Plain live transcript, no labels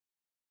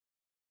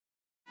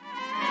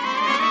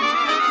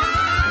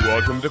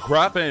Welcome to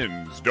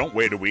Crappens. Don't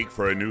wait a week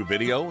for a new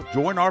video.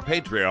 Join our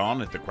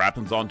Patreon at the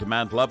Crappens On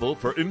Demand level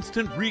for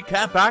instant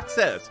recap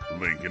access.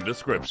 Link in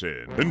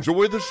description.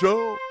 Enjoy the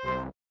show.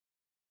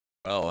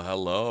 Well,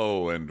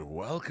 hello and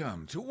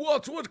welcome to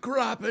What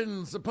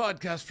Crappens, the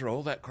podcast for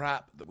all that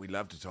crap that we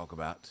love to talk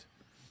about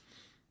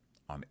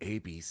on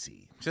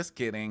ABC. Just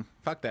kidding.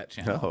 Fuck that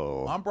channel.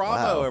 Oh, I'm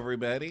Bravo, wow.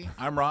 everybody.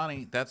 I'm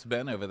Ronnie. That's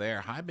Ben over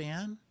there. Hi,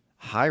 Ben.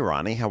 Hi,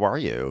 Ronnie. How are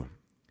you?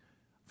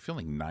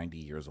 Feeling 90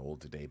 years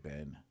old today,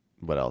 Ben.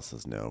 What else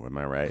is new? Am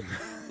I right?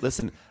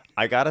 Listen,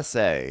 I gotta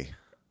say,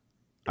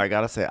 I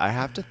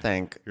have to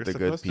thank You're the good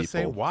supposed people. to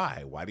say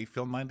why. Why do you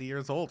feel 90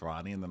 years old,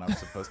 Ronnie? And then I'm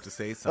supposed to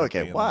say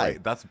something. Okay, why?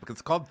 That's because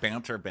it's called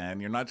banter, Ben.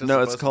 You're not just No,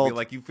 supposed it's to called- be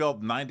like, you feel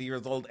 90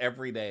 years old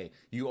every day.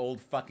 You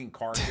old fucking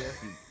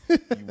carcass. You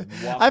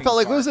I felt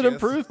like it was an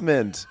carcass.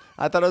 improvement.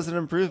 I thought it was an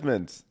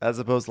improvement as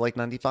opposed to like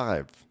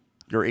 95.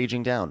 You're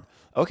aging down.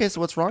 Okay,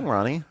 so what's wrong,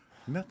 Ronnie?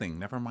 Nothing.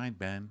 Never mind,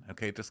 Ben.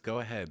 Okay, just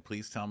go ahead.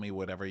 Please tell me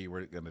whatever you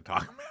were going to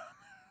talk about.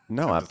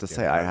 No, I have to just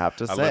say, kidding. I have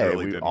to I say, literally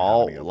we didn't have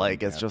all any of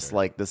like. them It's just after.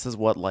 like this is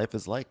what life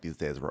is like these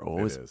days. We're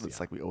always. is, It's yeah.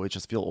 like we always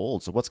just feel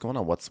old. So what's going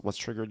on? What's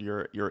triggered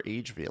your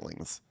age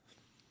feelings?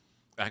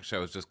 Actually,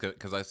 I was just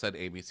because I said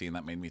ABC and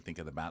that made me think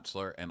of The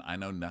Bachelor, and I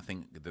know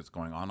nothing that's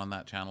going on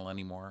that channel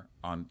anymore,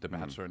 on The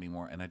Bachelor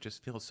anymore, and I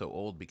just feel so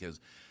old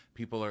because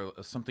people are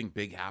something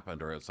big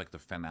happened, or it's like the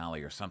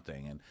finale or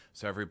something, and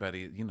so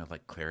everybody, you know,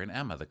 like Claire and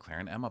Emma, the Claire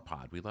and Emma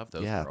pod, we love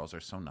those Yeah. girls;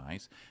 they're so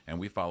nice, and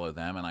we follow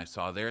them, and I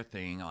saw their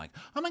thing, like,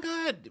 oh my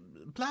god,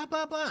 blah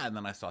blah blah, and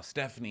then I saw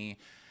Stephanie,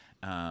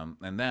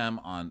 and them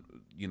on,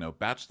 you know,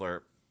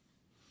 Bachelor.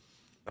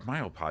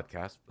 My old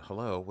podcast.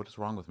 Hello, what is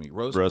wrong with me?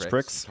 Rose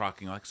Pricks?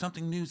 talking like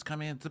something new's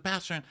coming into the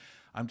Bachelor. And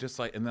I'm just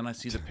like, and then I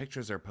see the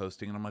pictures they're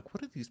posting, and I'm like,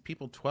 what are these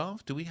people?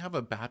 12? Do we have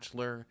a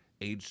Bachelor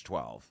age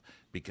 12?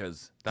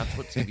 Because that's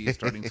what TV is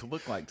starting to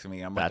look like to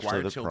me. I'm like, Bachelor why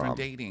are to children prom.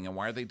 dating, and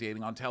why are they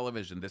dating on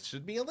television? This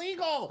should be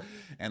illegal.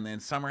 And then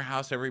Summer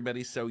House,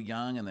 everybody's so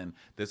young, and then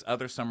this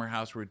other Summer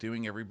House we're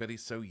doing,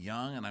 everybody's so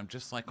young, and I'm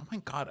just like, oh my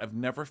god, I've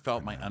never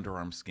felt my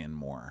underarm skin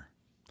more.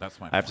 That's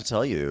my. I have to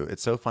tell you,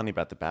 it's so funny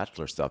about the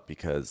Bachelor stuff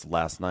because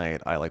last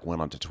night I like went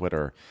onto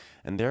Twitter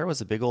and there was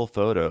a big old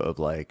photo of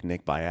like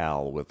Nick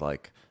Viall with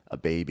like a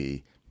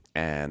baby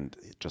and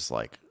just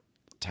like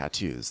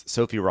tattoos.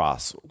 Sophie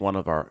Ross, one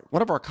of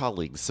our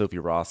colleagues, Sophie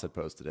Ross, had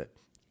posted it,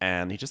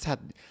 and he just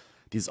had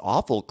these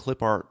awful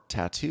clip art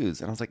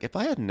tattoos. And I was like, if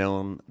I had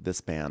known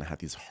this man had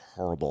these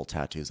horrible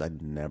tattoos, I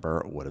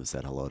never would have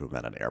said hello to him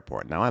at an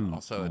airport. Now I'm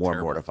Also a more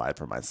terrible- mortified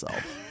for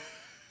myself.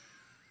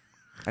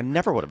 I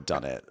never would have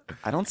done it.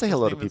 I don't say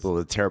hello to name is- people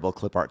with terrible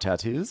clip art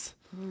tattoos.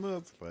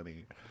 That's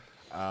funny.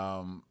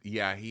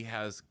 Yeah, he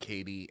has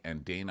Katie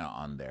and Dana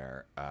on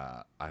there.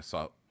 I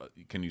saw.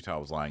 Can you tell I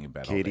was lying in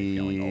bed all day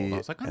feeling old? I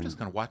was like, I'm just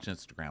gonna watch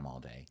Instagram all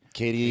day.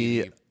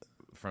 Katie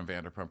from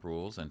Vanderpump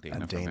Rules and Dana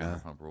and from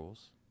Dana. Vanderpump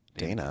Rules.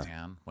 Dana.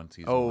 Tan, one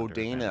season Oh, wonder of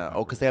Dana. Vanderpump Oh,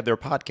 because Rules. they have their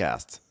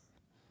podcast.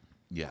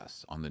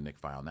 Yes, on the Nick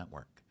Viall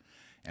Network.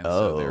 And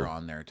so Oh. they're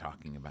on there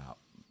talking about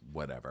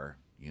whatever,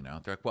 you know.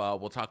 They're like, well,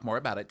 we'll talk more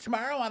about it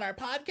tomorrow on our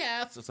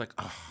podcast. It's like,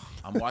 oh,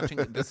 I'm watching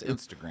this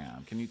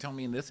Instagram. Can you tell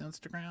me in this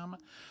Instagram?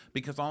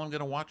 Because all I'm going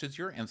to watch is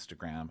your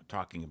Instagram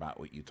talking about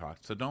what you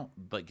talked. So don't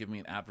like give me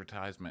an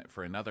advertisement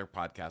for another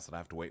podcast that I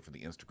have to wait for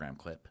the Instagram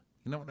clip.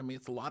 You know what I mean?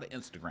 It's a lot of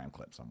Instagram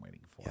clips I'm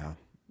waiting for. Yeah.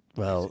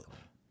 Well,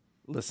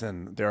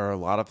 listen, there are a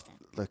lot of.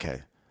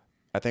 Okay.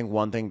 I think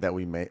one thing that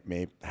we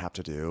may have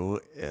to do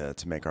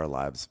to make our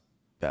lives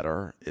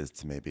better is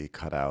to maybe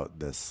cut out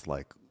this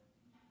like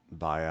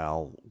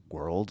Viall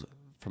world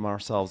from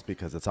ourselves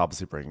because it's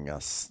obviously bringing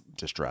us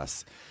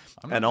distress.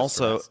 I'm not And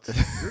also,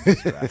 distressed. You're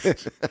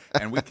distressed.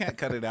 And we can't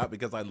cut it out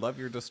because I love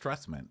your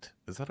distressment.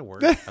 Is that a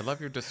word? I love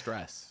your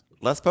distress.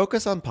 let's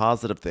focus on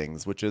positive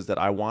things, which is that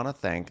I want to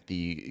thank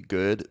the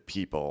good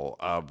people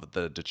of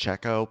the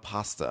DeCecco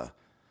Pasta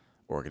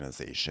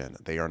organization.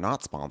 They are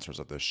not sponsors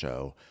of this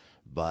show,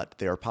 but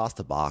their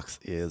pasta box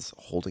is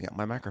holding up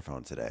my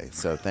microphone today.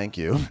 So thank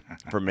you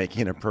for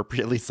making an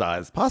appropriately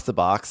sized pasta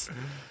box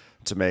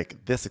to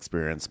make this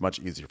experience much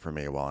easier for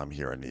me while I'm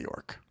here in New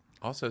York.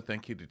 Also,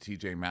 thank you to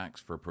TJ Maxx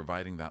for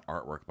providing that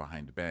artwork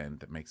behind Ben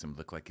that makes him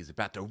look like he's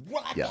about to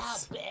what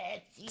Yes. up,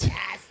 bitch?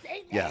 Yes,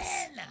 amen.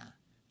 Yes.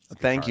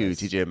 Thank you,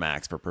 Guitarist. TJ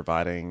Maxx, for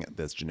providing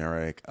this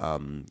generic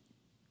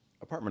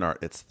apartment art.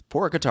 It's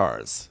for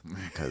guitars,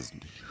 because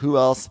who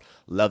else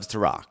loves to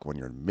rock when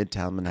you're in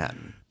Midtown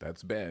Manhattan?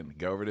 That's Ben.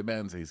 Go over to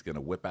Ben's. He's going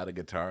to whip out a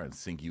guitar and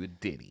sing you a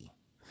ditty.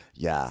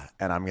 Yeah,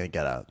 and I'm going to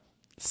get a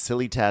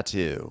silly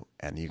tattoo,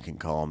 and you can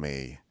call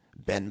me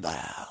Ben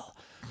Val.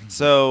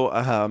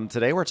 So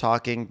today we're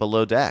talking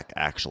Below Deck,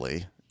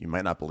 actually. You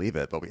might not believe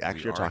it, but we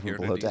actually are talking here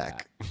to Below do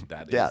Deck.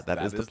 That is, Yeah,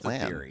 that is the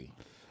plan. theory.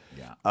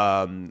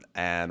 Yeah.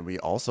 And we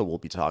also will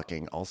be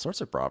talking all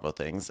sorts of Bravo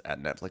things at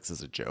Netflix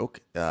as a joke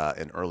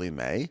in early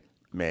May,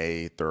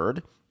 May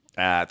 3rd,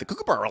 at the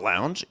Kookaburra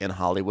Lounge in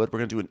Hollywood. We're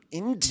going to do an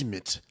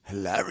intimate,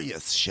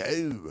 hilarious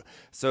show.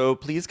 So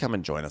please come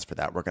and join us for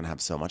that. We're going to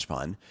have so much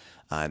fun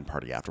and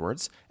party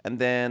afterwards. And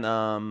then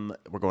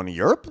we're going to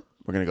Europe.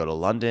 We're going to go to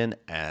London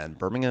and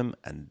Birmingham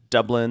and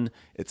Dublin.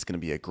 It's going to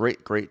be a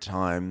great, great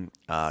time.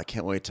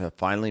 Can't wait to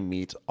finally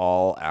meet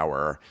all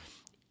our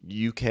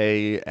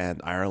UK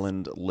and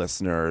Ireland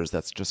listeners.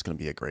 That's just going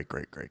to be a great,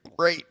 great, great,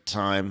 great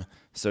time.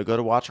 So go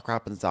to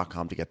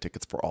watchacrappens.com to get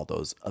tickets for all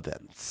those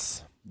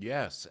events.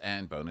 Yes,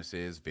 and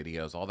bonuses,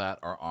 videos, all that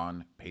are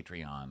on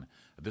Patreon.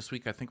 This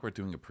week, I think we're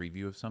doing a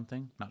preview of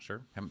something. Not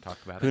sure. Haven't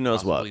talked about it. Who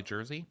knows Possibly what?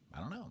 Jersey?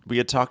 I don't know. We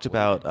had talked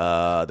about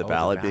the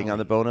Valley being Valley. on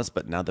the bonus,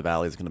 but now the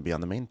Valley is going to be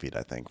on the main feed,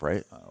 I think,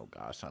 right? Oh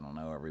gosh, I don't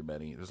know,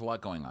 everybody. There's a lot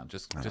going on.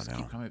 Just know. keep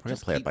coming. We're gonna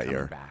Just play it keep by coming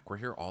ear. back. We're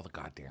here all the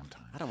goddamn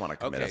time. I don't want to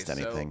commit us to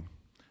anything. So,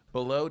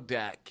 Below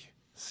Deck,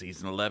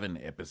 season 11,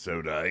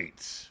 episode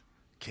 8.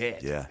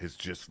 Kat has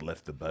just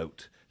left the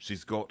boat.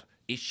 She's got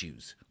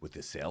issues with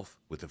herself,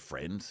 with her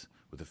friends,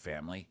 with her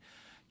family.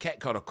 Kat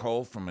got a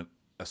call from a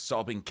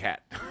sobbing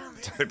cat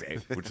today,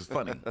 which is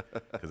funny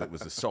because it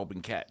was a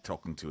sobbing cat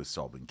talking to a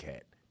sobbing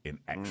cat, an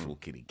actual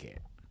kitty cat.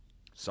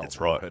 That's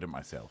right. I heard it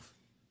myself.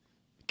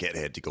 Kat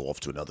had to go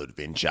off to another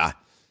adventure,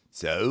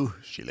 so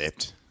she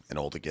left, and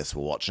all the guests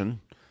were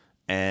watching.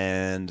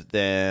 And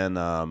then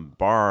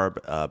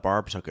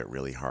Barb took it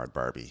really hard,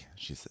 Barbie.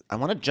 She said, I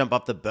want to jump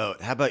up the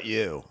boat. How about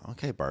you?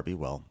 Okay, Barbie,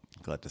 well,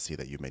 glad to see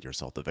that you made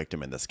yourself the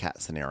victim in this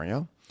cat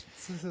scenario.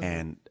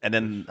 and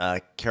then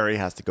Carrie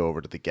has to go over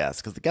to the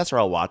guests because the guests are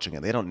all watching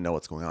and they don't know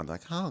what's going on. They're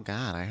like, oh,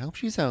 God, I hope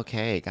she's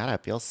okay. God, I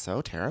feel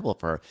so terrible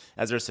for her.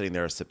 As they're sitting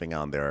there sipping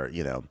on their,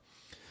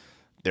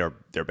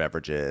 their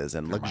beverages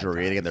and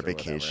luxuriating in their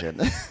vacation.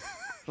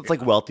 It's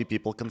like wealthy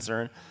people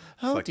concern.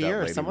 Oh, like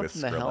dear, someone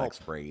from the help.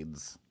 Skrillex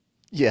braids.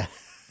 Yeah.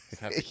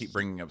 I have to keep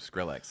bringing up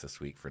Skrillex this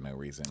week for no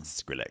reason.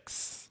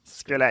 Skrillex.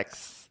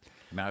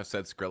 Now I've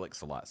said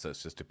Skrillex a lot, so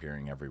it's just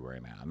appearing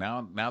everywhere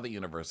now. Now the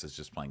universe is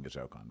just playing a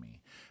joke on me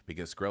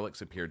because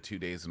Skrillex appeared 2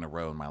 days in a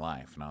row in my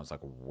life, and I was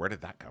like, where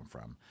did that come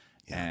from?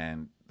 Yeah.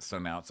 And so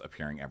now it's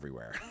appearing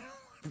everywhere.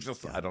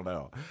 I don't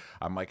know.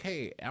 I'm like,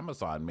 hey,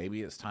 Amazon,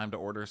 maybe it's time to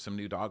order some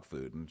new dog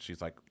food. And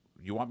she's like,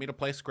 you want me to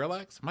play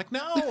Skrillex? I'm like,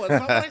 no,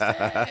 that's not what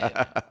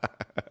I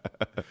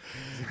said.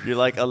 You're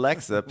like,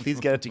 Alexa, please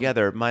get it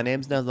together. My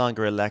name's no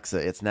longer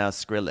Alexa. It's now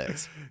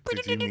Skrillex.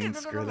 Did you mean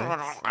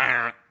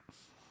Skrillex?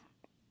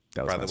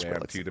 That was By the way,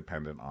 I'm Skrillex. too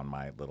dependent on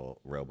my little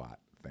robot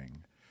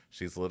thing.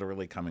 She's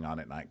literally coming on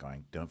at night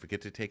going, don't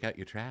forget to take out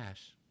your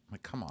trash. I'm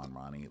like, come on,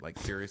 Ronnie. Like,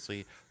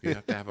 seriously? You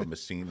have to have a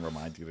machine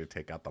remind you to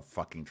take out the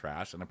fucking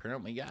trash? And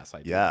apparently, yes,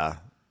 I do. Yeah,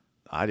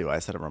 I do. I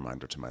set a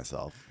reminder to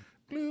myself.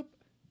 Bloop.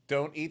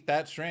 Don't eat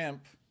that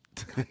shrimp.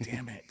 God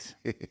damn it.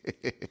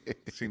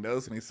 She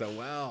knows me so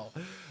well.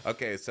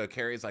 Okay, so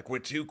Carrie's like, we're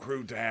 2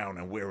 crew down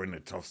and we're in a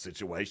tough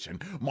situation.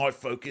 My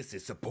focus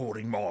is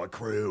supporting my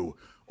crew.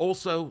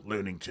 Also,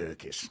 learning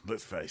Turkish.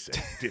 Let's face it,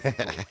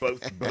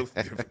 difficult. both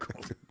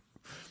difficult.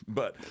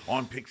 But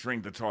I'm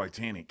picturing the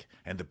Titanic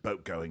and the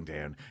boat going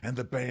down and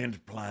the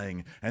band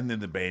playing and then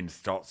the band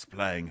starts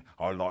playing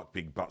I Like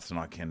Big Butts and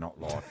I Cannot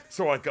Lie.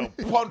 So I go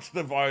punch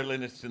the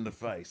violinist in the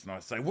face and I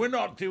say, we're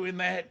not doing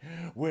that.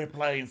 We're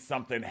playing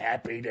something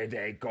happy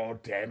today,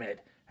 God damn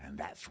it. And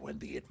that's when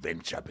the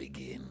adventure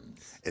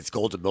begins. It's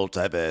called a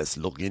multiverse.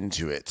 Look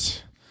into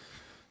it.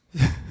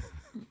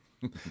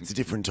 It's a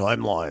different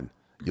timeline.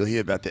 You'll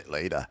hear about that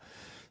later.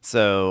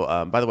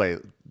 So, by the way,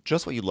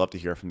 just what you'd love to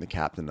hear from the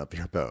captain of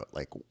your boat.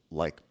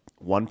 Like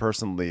one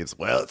person leaves,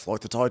 well, it's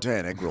like the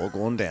Titanic. We're all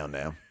going down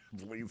now.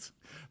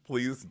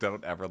 Please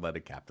don't ever let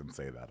a captain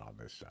say that on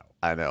this show.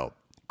 I know.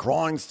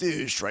 Crying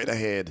stew straight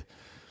ahead.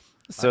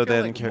 So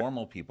then like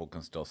normal people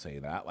can still say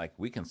that. Like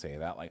we can say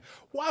that. Like,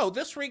 wow,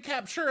 this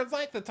recap sure is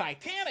like the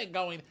Titanic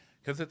going.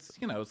 Because it's,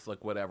 it's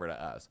like whatever to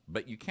us.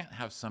 But you can't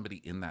have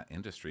somebody in that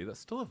industry. That's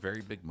still a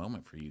very big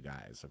moment for you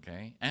guys,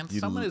 okay? And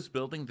someone is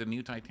building the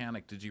new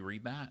Titanic. Did you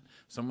read that?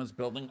 Someone's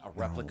building a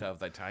replica of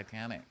the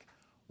Titanic.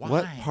 Why?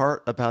 What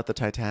part about the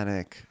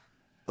Titanic?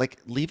 Like,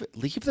 leave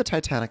the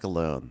Titanic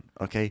alone,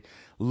 okay?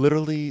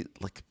 Literally,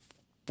 like,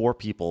 4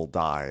 people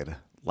died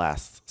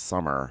last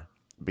summer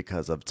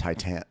because of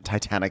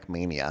Titanic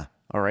mania,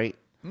 all right?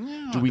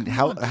 Yeah,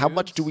 how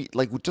much do we,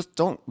 like, we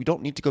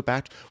don't need to go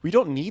back. We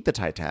don't need the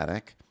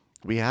Titanic.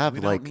 We have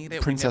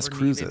Princess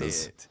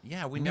Cruises.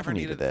 Yeah, we never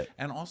needed it.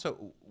 And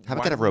also, how why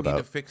about do a we rowboat?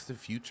 need to fix the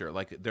future?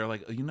 Like they're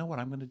like, you know what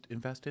I'm going to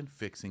invest in?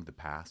 Fixing the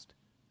past.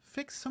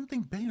 Fix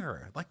something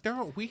bigger. Like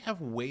we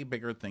have way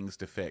bigger things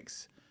to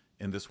fix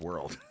in this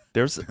world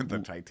than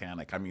the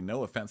Titanic. I mean,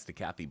 no offense to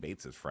Kathy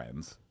Bates'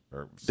 friends.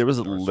 There was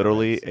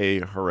literally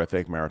a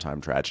horrific maritime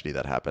tragedy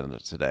that happened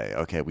today.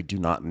 Okay, we do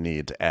not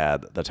need to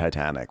add the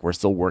Titanic. We're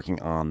still working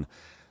on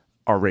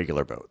our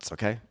regular boats.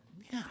 Okay.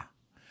 Yeah.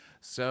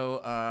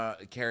 So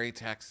Carrie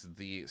texts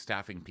the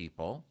staffing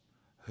people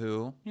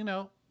who,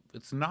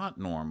 it's not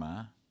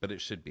Norma, but it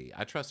should be.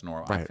 I trust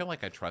Norma. Right. I feel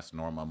like I trust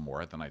Norma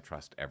more than I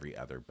trust every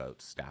other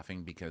boat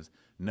staffing because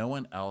no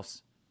one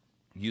else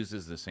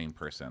uses the same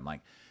person. Like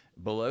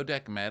Below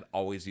Deck Med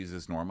always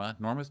uses Norma.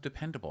 Norma's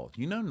dependable.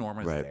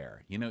 Norma's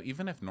there.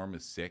 Even if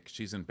Norma's sick,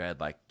 she's in bed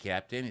like,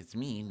 Captain, it's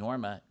me,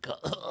 Norma.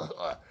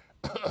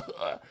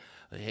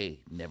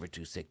 Hey, never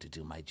too sick to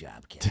do my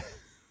job, Captain.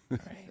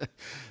 Right.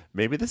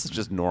 Maybe this is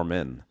just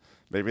Norman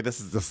Maybe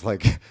this is just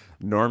like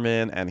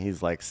Norman, and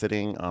he's like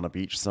sitting on a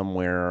beach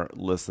somewhere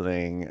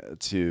listening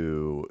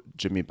to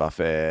Jimmy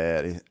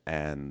Buffett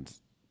and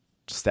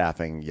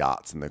staffing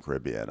yachts in the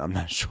Caribbean. I'm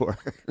not sure.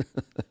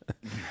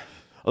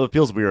 Well, it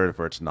feels weird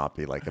for it to not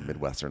be like a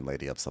Midwestern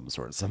lady of some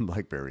sort, some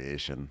like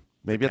variation.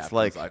 Maybe it's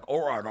like,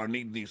 all right, I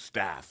need new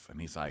staff.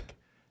 And he's like,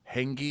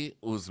 Hengi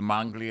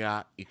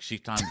Uzmanglia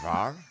Ikshitan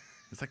Var?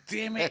 It's like,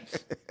 damn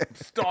it.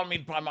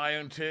 Stymied by my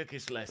own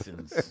Turkish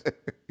lessons.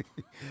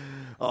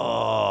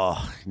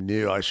 oh,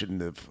 knew I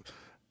shouldn't have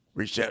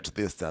reached out to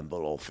the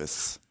Istanbul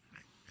office.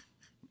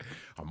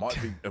 I might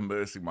be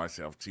immersing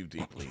myself too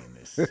deeply in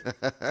this.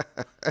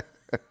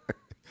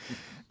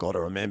 Got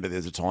to remember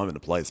there's a time and a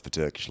place for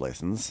Turkish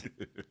lessons.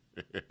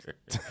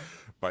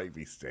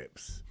 Baby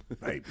steps.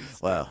 Baby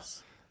steps. Well,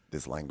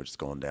 this language has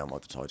gone down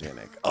like the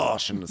Titanic. Oh, I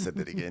shouldn't have said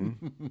that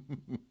again.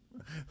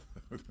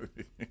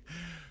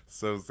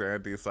 So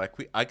Sandy's like,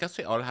 I guess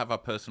we all have our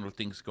personal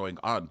things going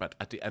on, but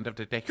at the end of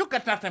the day, you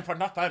get nothing for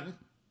nothing.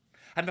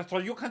 And that's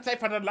all you can say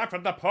for the life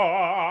of the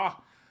poor.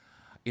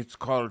 It's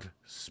called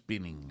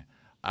spinning.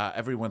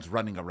 Everyone's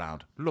running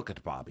around. Look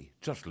at Barbie.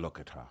 Just look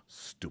at her.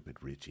 Stupid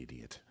rich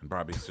idiot. And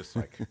Barbie's just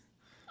like,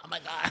 oh my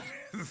God,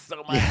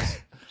 so much.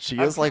 She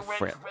is like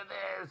for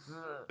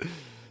this.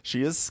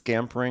 She is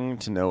scampering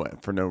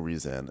for no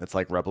reason. It's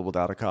like rebel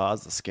without a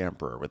cause, a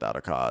scamper without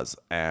a cause.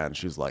 And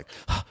she's like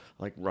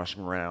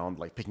rushing around,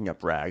 like picking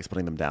up rags,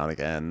 putting them down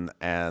again.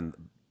 And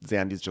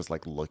Zandy's just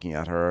like looking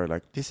at her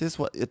like, this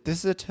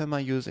is a term I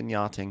use in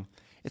yachting.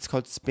 It's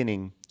called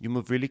spinning. You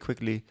move really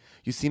quickly.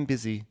 You seem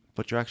busy,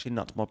 but you're actually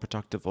not more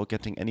productive or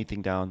getting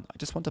anything down. I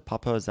just want to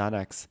pop her a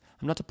Xanax.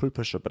 I'm not a pull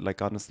pusher, but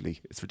like honestly,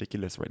 it's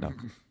ridiculous right now.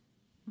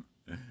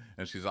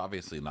 And she's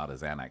obviously not a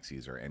Xanax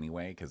user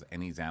anyway, because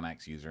any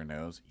Xanax user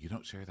knows you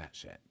don't share that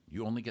shit.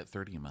 You only get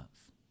 30 a month.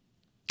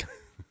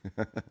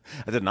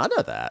 I did not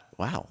know that.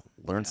 Wow.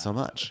 Learned so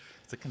much.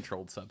 It's a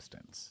controlled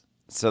substance.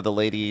 So the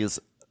ladies,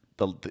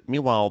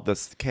 meanwhile,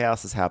 this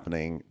chaos is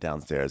happening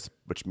downstairs,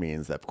 which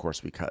means that, of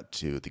course, we cut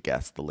to the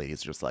guests. The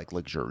ladies are just like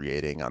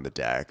luxuriating on the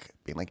deck,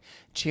 being like,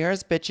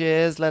 cheers,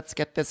 bitches. Let's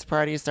get this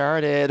party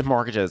started.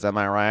 Mortgages, am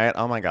I right?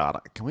 Oh, my God.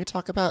 Can we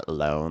talk about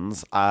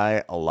loans?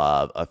 I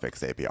love a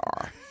fixed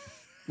APR.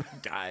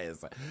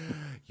 Guys,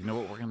 you know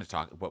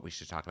what we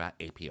should talk about?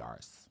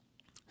 APRs.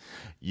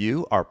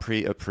 You are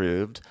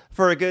pre-approved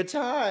for a good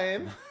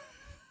time.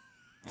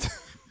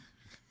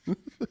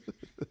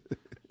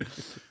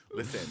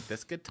 Listen,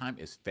 this good time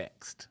is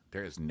fixed.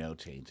 There is no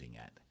changing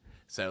it.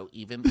 So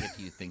even if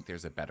you think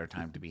there's a better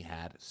time to be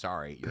had,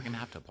 sorry, you're going to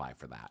have to apply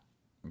for that.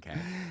 Okay?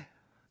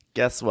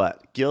 Guess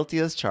what? Guilty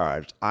as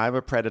charged. I'm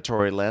a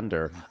predatory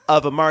lender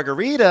of a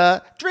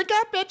margarita. Drink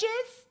up,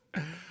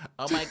 bitches.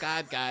 Oh my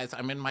God, guys,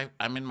 I'm in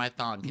my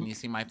thong. Can you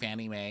see my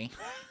Fannie Mae?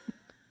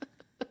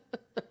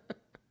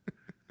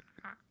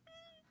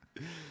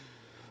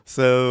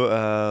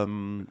 So,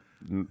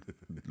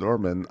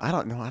 Norman, I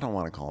don't know. I don't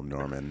want to call him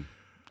Norman.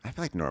 I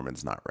feel like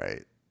Norman's not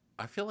right.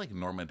 I feel like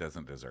Norma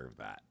doesn't deserve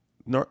that.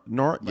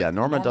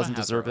 Norma doesn't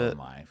deserve it.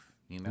 Life,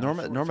 you know?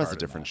 Norma's a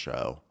different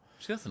show.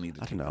 She doesn't need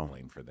to take the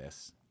blame for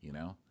this, you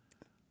know?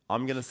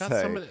 I'm gonna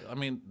say. I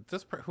mean,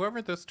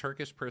 whoever this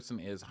Turkish person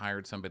is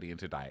hired somebody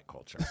into diet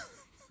culture.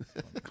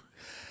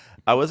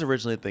 I was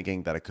originally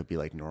thinking that it could be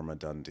like Norma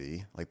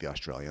Dundee, like the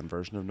Australian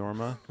version of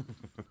Norma.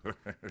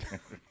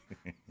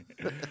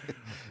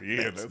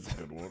 Yeah, that's a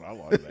good one. I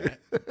like that.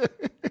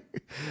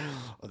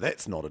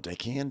 That's not a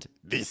deckhand.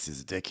 This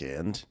is a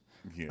deckhand.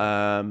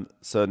 Yeah.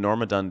 So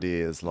Norma Dundee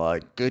is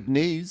like, good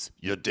news,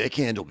 your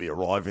deckhand will be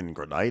arriving in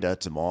Grenada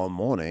tomorrow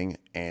morning.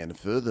 And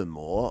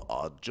furthermore,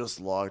 I'd just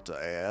like to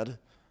add,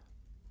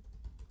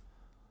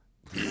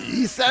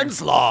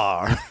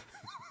 Sanslar.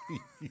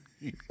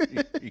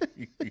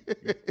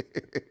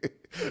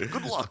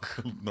 Good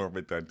luck.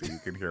 Norma Dundee, you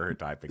can hear her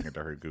typing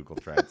into her Google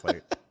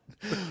Translate.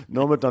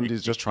 Norma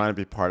Dundee's just trying to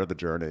be part of the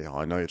journey.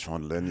 I know you're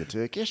trying to learn your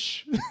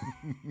Turkish.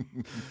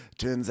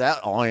 Turns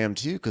out I am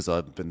too, because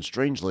I've been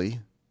strangely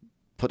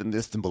put in the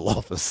Istanbul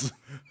office.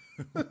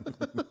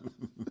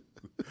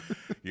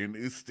 Your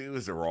new stew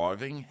is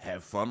arriving.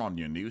 Have fun on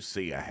your new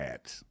Sia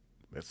hat.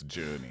 That's a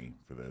journey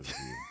for those of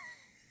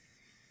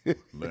you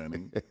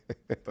learning.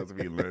 Those of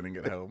you learning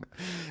at home.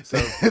 So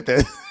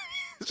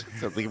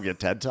sounds like a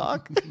TED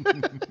Talk.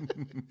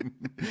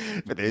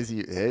 For those of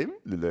you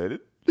learning.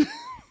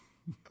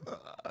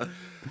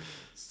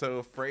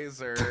 So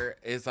Fraser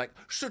is like,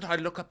 should I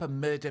look up a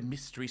murder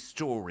mystery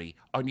story?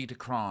 I need a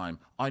crime.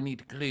 I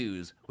need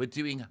clues. We're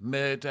doing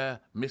murder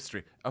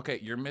mystery.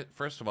 Okay,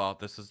 first of all,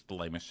 this is the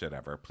lamest shit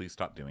ever. Please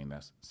stop doing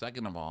this.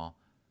 Second of all,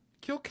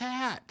 kill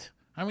Cat.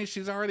 I mean,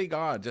 she's already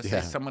gone. Just say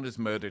someone has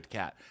murdered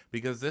Cat.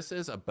 Because this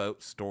is a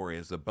boat story.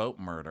 It's a boat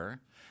murder.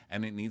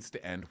 And it needs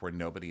to end where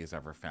nobody is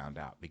ever found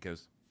out.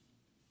 Because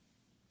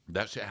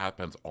that shit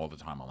happens all the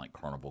time on like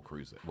Carnival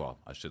cruises. Well,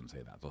 I shouldn't say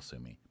that. They'll sue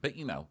me. But,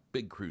 you know,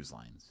 big cruise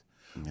lines.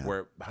 Yeah.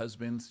 Where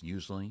husbands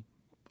usually,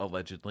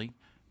 allegedly,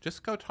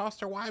 just go toss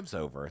their wives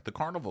over at the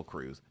Carnival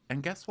cruise.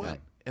 And guess what?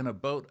 Yeah. In a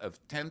boat of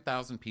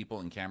 10,000 people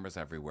and cameras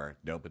everywhere,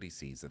 nobody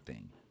sees a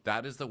thing.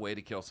 That is the way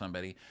to kill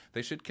somebody.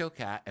 They should kill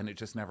Cat, and it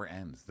just never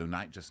ends. The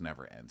night just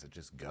never ends. It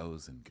just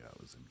goes and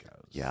goes and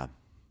goes. Yeah.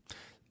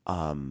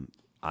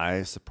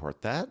 I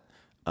support that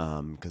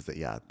because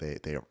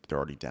they're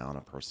already down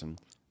a person,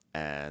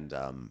 and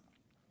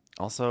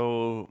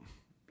also,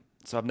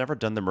 so I've never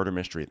done the murder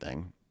mystery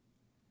thing,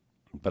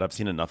 but I've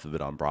seen enough of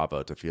it on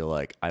Bravo to feel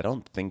like I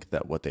don't think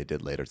that what they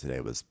did later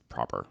today was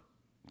proper.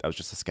 That was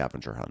just a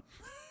scavenger hunt.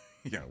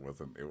 Yeah, it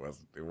wasn't. It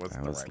wasn't. I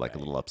the was right like way. a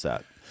little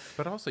upset.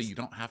 But also, you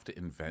don't have to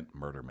invent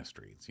murder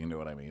mysteries. You know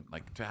what I mean?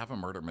 Like to have a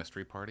murder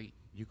mystery party,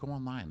 you go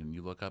online and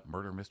you look up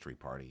murder mystery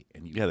party,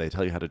 and you They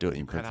tell you how to do it.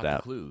 And you cut print out it the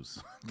out.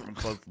 clues.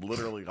 That's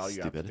literally all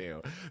you have to Stupid.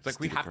 do. It's like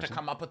we have to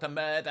come up with a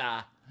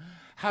murder.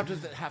 How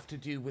does it have to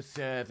do with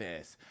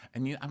service?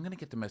 And I'm going to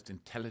get the most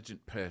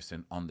intelligent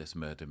person on this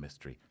murder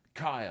mystery.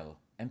 Kyle.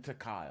 Enter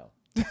Kyle.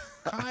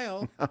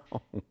 Kyle.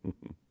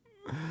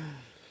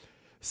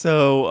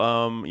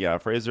 So,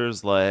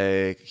 Fraser's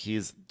like,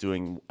 he's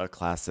doing a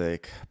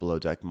classic below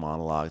deck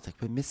monologue. It's like,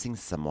 we're missing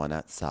someone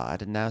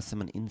outside and now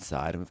someone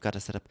inside, and we've got to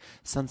set up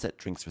sunset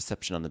drinks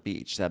reception on the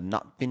beach that I've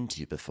not been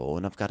to before,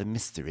 and I've got a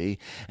mystery.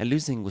 And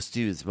losing with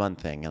Stu is one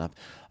thing,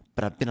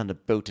 but I've been on a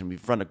boat and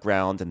we've run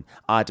aground, and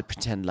I had to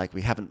pretend like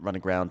we haven't run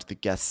aground to the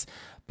guests.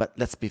 But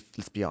let's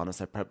be honest,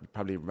 I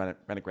probably ran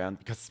aground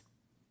because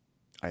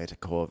I ate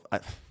I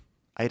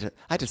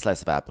ate a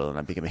slice of apple and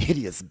I became a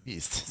hideous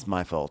beast. It's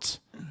my fault.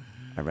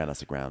 I ran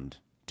us aground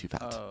too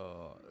fast.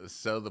 Oh,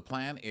 so the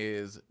plan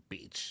is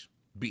beach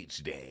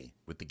day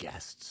with the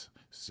guests.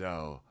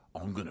 So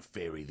I'm going to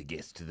ferry the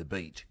guests to the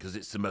beach because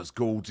it's the most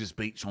gorgeous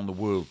beach on the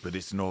world, but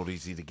it's not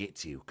easy to get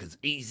to because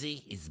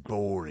easy is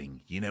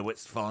boring. You know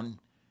what's fun?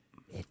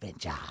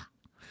 Adventure.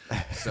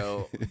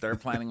 So they're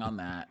planning on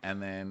that. And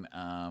then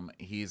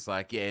he's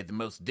like, yeah, the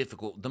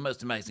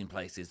most amazing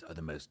places are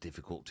the most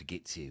difficult to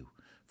get to.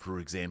 For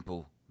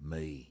example,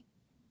 me.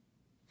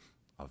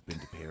 I've been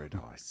to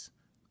paradise.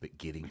 But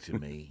getting to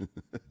me,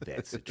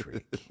 that's a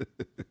trick.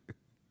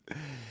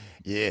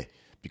 Yeah,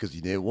 because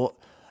you know what?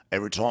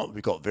 Every time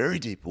we got very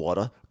deep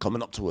water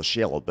coming up to a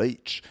shallow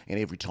beach, and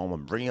every time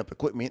I'm bringing up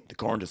equipment, the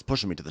current is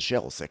pushing me to the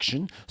shallow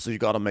section, so you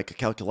got to make a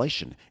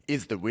calculation.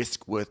 Is the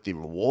risk worth the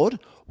reward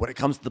when it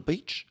comes to the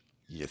beach?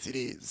 Yes, it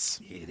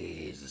is. It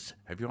is.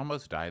 Have you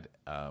almost died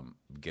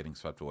getting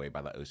swept away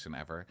by the ocean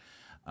ever?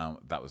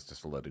 That was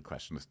just a loaded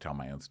question to tell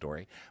my own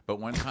story. But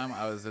one time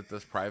I was at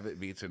this private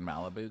beach in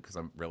Malibu because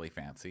I'm really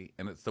fancy.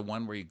 And it's the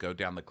one where you go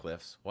down the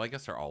cliffs. Well, I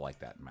guess they're all like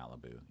that in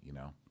Malibu, you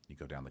know? You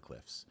go down the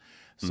cliffs.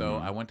 So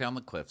I went down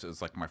the cliffs. It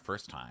was like my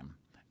first time.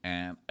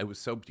 And it was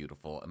so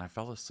beautiful. And I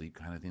fell asleep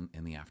kind of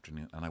in the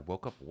afternoon. And I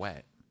woke up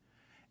wet.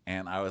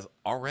 And I was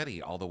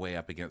already all the way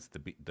up against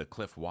the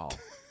cliff wall.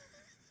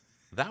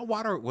 That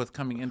water was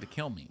coming in to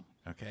kill me.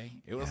 Okay,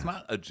 it was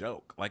not a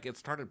joke. Like it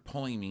started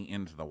pulling me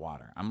into the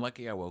water. I'm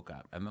lucky I woke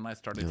up, and then I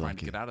started trying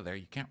to get out of there.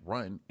 You can't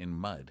run in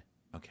mud,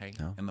 okay?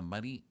 No. In the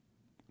muddy,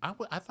 I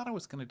thought I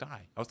was gonna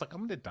die. I was like,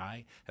 I'm gonna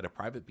die at a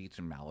private beach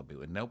in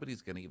Malibu, and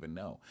nobody's gonna even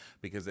know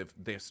because if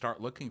they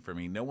start looking for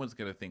me, no one's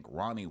gonna think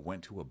Ronnie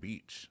went to a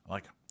beach.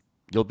 Like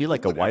you'll be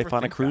like a wife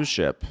on a cruise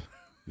ship.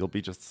 You'll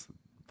be just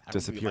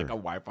disappear. Like a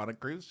wife on a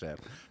cruise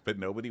ship, but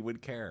nobody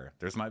would care.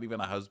 There's not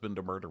even a husband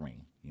to murder me,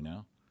 you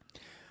know.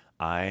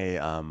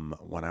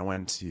 When I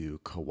went to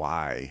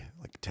Kauai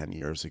like 10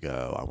 years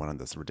ago, I went on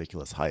this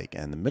ridiculous hike,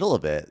 and in the middle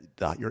of it,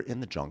 you're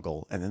in the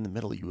jungle, and in the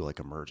middle you like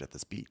emerge at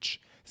this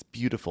beach. It's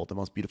beautiful, the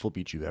most beautiful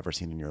beach you've ever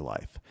seen in your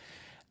life.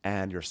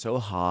 And you're so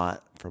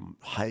hot from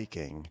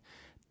hiking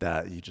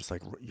that you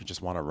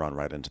just want to run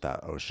right into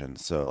that ocean.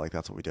 So like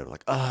that's what we did. We're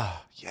like,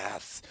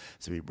 yes.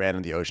 So we ran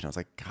in the ocean. I was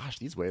like, gosh,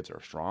 these waves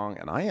are strong.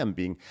 And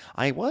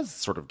I was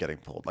sort of getting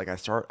pulled. Like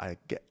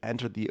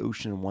entered the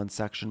ocean in one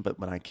section, but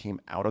when I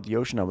came out of the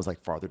ocean, I was like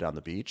farther down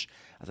the beach.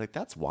 I was like,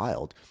 that's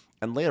wild.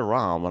 And later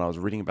on, when I was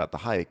reading about the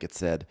hike, it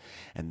said,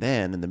 and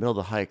then in the middle of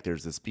the hike,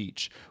 there's this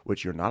beach,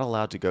 which you're not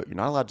allowed to go. You're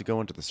not allowed to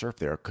go into the surf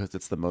there because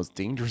it's the most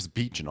dangerous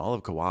beach in all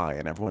of Kauai,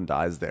 and everyone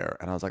dies there.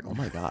 And I was like, oh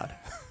my God.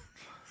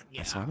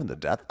 Yeah. I swam in the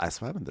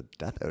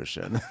death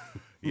ocean.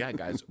 Yeah,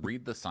 guys,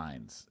 read the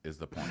signs is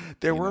the point.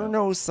 There were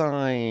no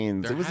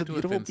signs. There it was had a to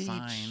have beautiful been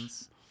beach.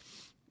 Signs.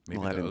 Maybe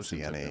well, I the didn't ocean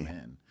see took any. them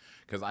in.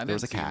 Because I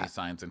didn't see any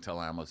signs until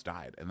I almost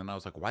died. And then I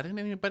was like, why didn't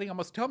anybody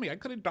almost tell me? I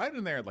could have died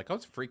in there. Like, I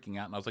was freaking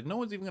out. And I was like, no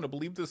one's even going to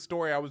believe this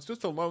story. I was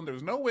just alone.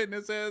 There's no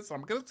witnesses.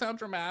 I'm going to sound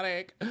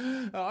dramatic.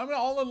 I'm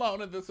all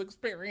alone in this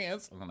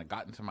experience. And then I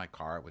got into my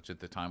car, which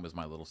at the time was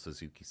my little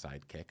Suzuki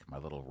Sidekick, my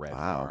little red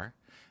car,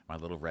 my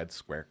little red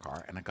square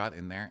car. And I got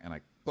in there and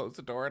I closed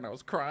the door and I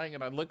was crying.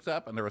 And I looked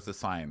up and there was a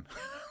sign.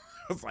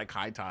 It was like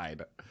high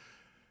tide.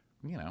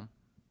 You know.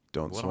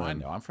 Don't swim. What do I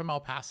know? I'm from El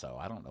Paso.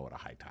 I don't know what a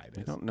high tide is.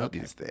 I don't know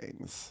these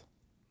things.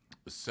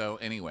 So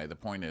anyway, the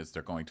point is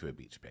they're going to a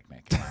beach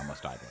picnic, and I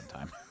almost died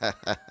one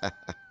time.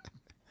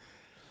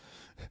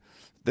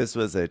 This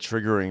was a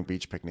triggering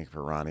beach picnic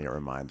for Ronnie. It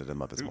reminded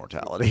him of his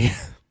mortality.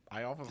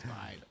 I almost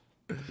died.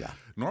 Yeah.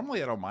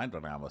 Normally, I don't mind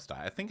when I almost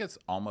die. I think it's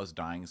almost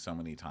dying so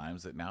many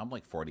times that now I'm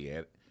like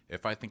 48.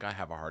 If I think I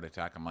have a heart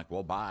attack, I'm like,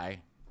 well, bye.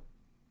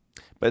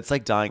 But it's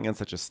like dying in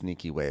such a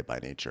sneaky way by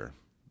nature.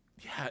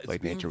 Yeah, it's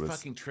Like being nature was.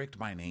 fucking tricked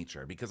by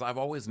nature because I've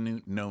always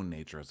known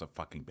nature as a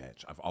fucking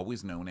bitch. I've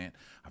always known it.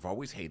 I've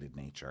always hated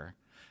nature.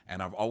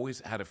 And I've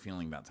always had a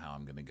feeling that's how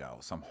I'm going to go.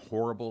 Some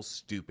horrible,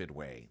 stupid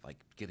way, like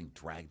getting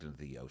dragged into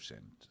the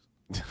ocean.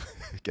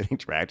 Getting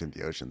dragged into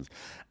the ocean's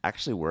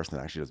actually worse than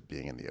actually just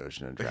being in the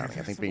ocean and drowning. I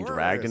think It's being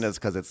dragged in worse. is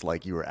because it's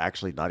like you were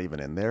actually not even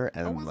in there, I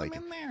and wasn't like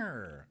in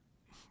there.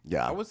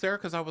 yeah, I was there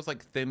because I was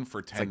like thin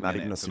for 10 like not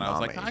even a minutes. And I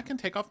was like, tsunami. I can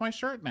take off my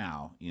shirt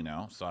now, you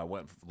know? So I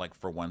went like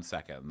for 1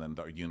 second and then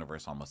the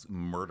universe almost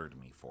murdered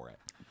me for it.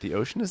 the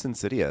ocean is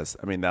insidious.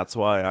 I mean, that's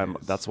why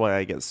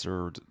I get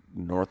served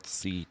North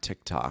Sea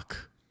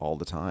TikTok all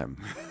the time.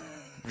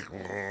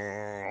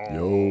 Yo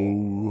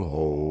ho,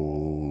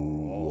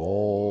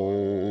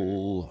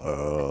 all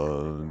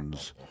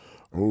hands.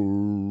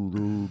 Oh,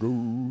 do,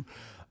 do.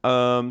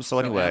 So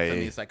anyway,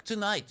 Anthony's like,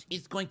 tonight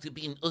is going to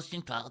be an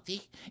ocean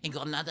party. In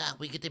Granada,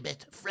 we get the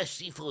best fresh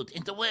seafood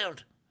in the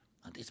world.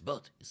 On this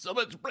boat, so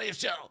much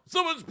pressure.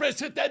 So much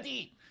pressure,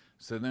 daddy.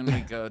 So then we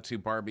go to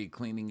Barbie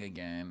cleaning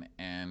again.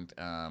 And,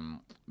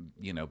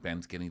 you know,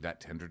 Ben's getting that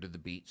tender to the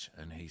beach.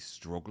 And he's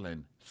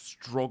struggling.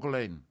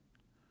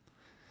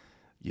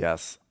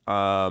 yes.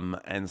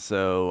 And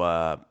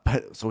so,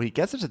 so he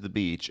gets it to the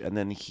beach, and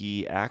then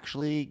he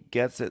actually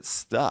gets it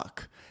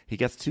stuck. He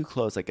gets too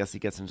close. I guess he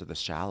gets into the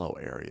shallow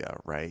area,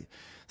 right?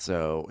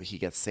 So he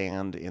gets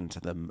sand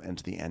into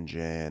the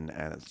engine,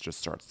 and it just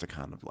starts to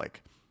kind of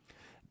like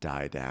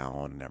die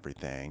down and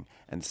everything.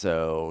 And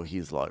so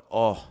he's like,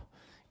 "Oh,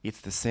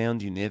 it's the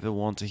sound you never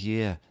want to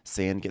hear.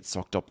 Sand gets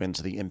sucked up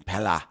into the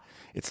impeller.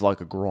 It's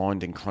like a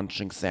grinding,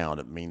 crunching sound.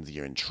 It means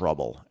you're in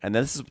trouble." And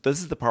this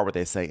is the part where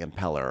they say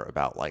impeller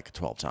about like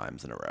 12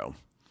 times in a row.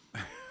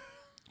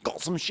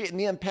 Got some shit in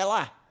the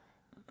impeller.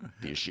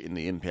 There's shit in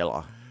the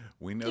impeller.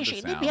 We know There's the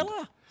shit in the sound.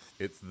 impeller.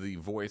 It's the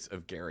voice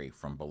of Gary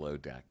from Below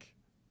Deck.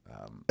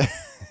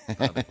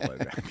 Not Below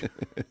Deck.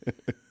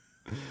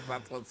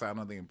 That's what sound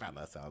of the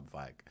impeller sounds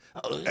like.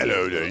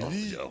 Hello there.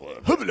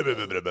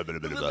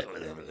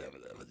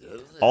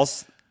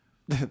 Also,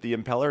 the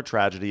impeller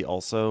tragedy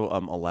also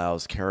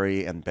allows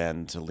Carrie and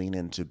Ben to lean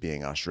into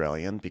being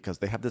Australian because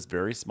they have this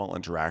very small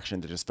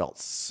interaction that just felt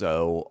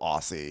so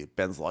Aussie.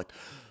 Ben's like,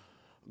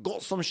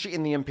 "Got some shit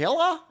in the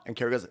impeller?" And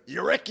Carrie goes,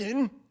 "You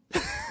reckon?"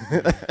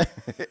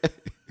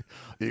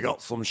 "You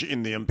got some shit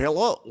in the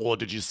impeller, or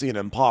did you see an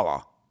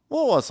impala?"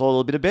 "Oh, I saw a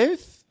little bit of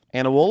both.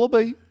 And a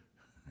wallaby."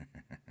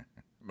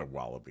 The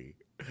wallaby.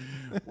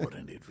 What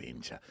an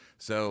adventure.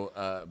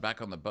 So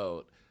back on the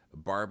boat,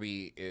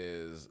 Barbie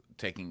is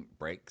taking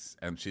breaks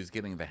and she's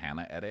getting the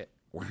Hannah edit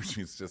where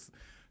she's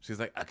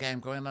like, okay, I'm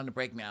going on a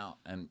break now.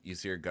 And you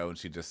see her go and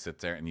she just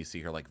sits there and you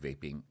see her like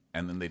vaping.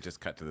 And then they just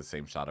cut to the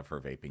same shot of her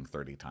vaping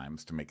 30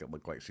 times to make it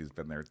look like she's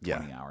been there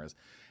 20 hours.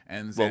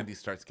 And Zandy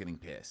starts getting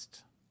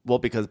pissed. Well,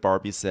 because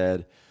Barbie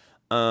said,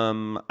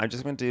 I'm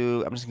just gonna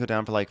go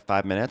down for like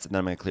 5 minutes and then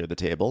I'm gonna clear the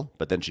table.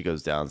 But then she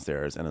goes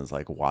downstairs and is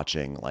like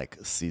watching like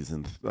a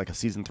season 3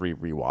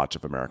 rewatch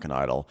of American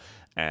Idol.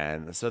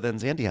 And so then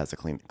Zandy has to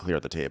clear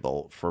the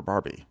table for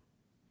Barbie.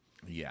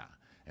 Yeah.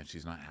 And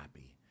she's not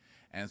happy.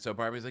 And so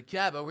Barbie's like,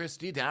 yeah, but we're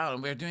still down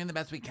and we're doing the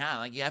best we can.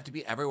 Like, you have to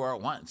be everywhere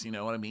at once. You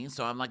know what I mean?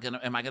 So I'm like,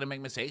 am I gonna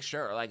make mistakes?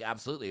 Sure. Like,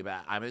 absolutely.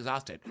 But I'm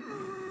exhausted.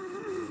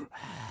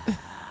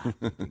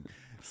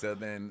 So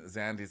then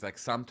Zandy's like,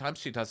 sometimes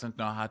she doesn't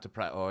know how to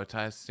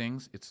prioritize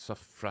things. It's so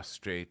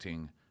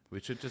frustrating. We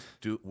should just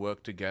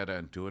work together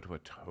and do what we're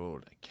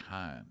told. I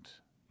can't.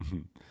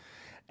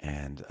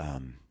 And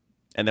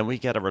then we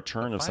get a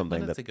return of something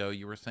 5 minutes that ago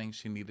you were saying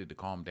she needed to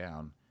calm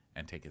down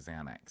and take a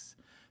Xanax.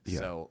 Yeah.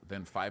 So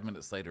then 5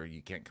 minutes later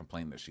you can't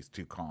complain that she's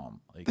too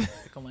calm. Like,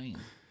 pick a lane.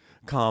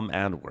 calm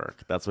and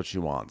work. That's what she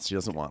wants. She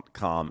doesn't want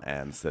calm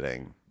and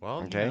sitting.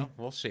 Well, okay. you know,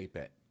 we'll shape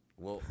it.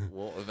 We'll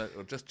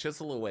just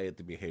chisel away at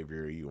the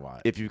behavior you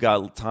want. If you've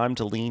got time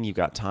to lean, you've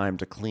got time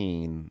to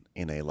clean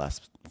in a less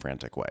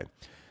frantic way.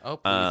 Oh,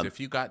 please. If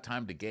you got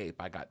time to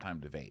gape, I got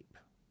time to vape.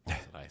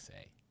 That's what I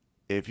say.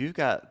 If you've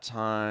got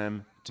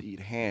time to eat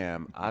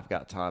ham, I've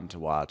got time to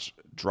watch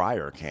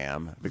Dryer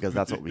Cam because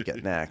that's what we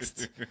get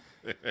next.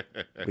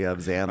 We have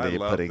Zandy I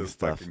love putting this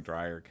stuff. fucking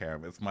dryer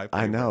cam. It's my favorite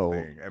I know.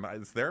 thing. And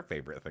it's their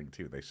favorite thing,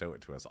 too. They show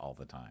it to us all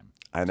the time.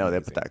 I know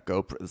they put that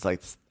GoPro. It's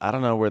like, I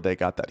don't know where they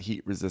got that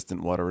heat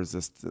resistant, water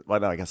resistant.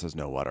 Well, no, I guess there's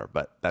no water,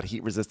 but that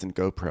heat resistant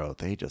GoPro,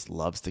 they just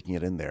love sticking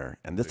it in there.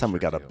 And this time we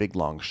got a big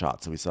long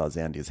shot. So we saw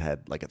Zandy's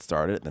head like it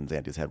started, and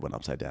then Zandy's head went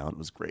upside down. It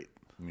was great.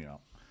 Yeah.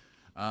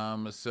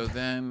 So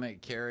then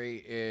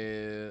Carrie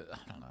is, I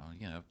don't know,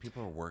 you know,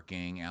 people are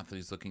working.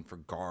 Anthony's looking for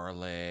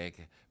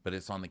garlic, but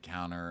it's on the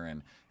counter.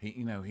 And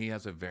he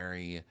has a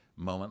very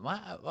moment,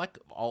 like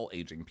all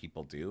aging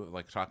people do,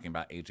 like talking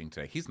about aging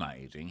today. He's not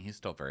aging. He's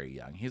still very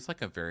young. He's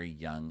like a very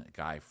young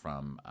guy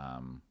from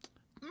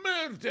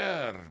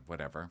Murder,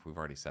 whatever. We've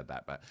already said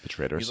that, but The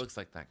Traitors. He looks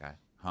like that guy.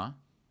 Huh?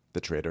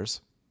 The Traitors.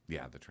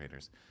 Yeah, The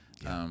Traitors.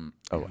 Yeah.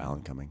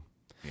 Alan Cumming.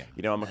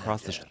 Yeah. I'm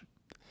across the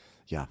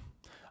yeah.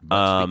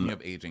 But speaking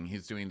of aging,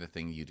 he's doing the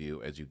thing you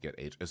do as you get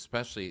age,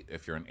 especially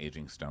if you're an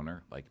aging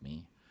stoner like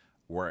me,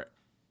 where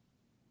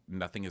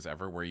nothing is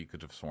ever where you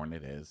could have sworn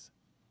it is.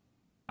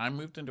 I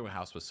moved into a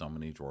house with so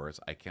many drawers.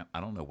 I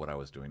don't know what I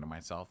was doing to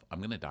myself. I'm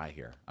going to die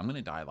here. I'm going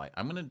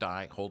to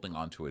die holding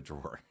onto a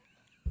drawer.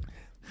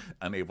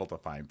 Unable to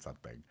find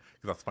something.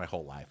 Because that's my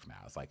whole life now.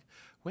 It's like,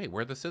 wait,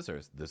 where are the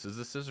scissors? This is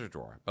a scissor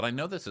drawer. But I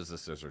know this is a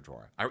scissor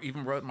drawer. I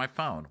even wrote in my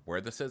phone, where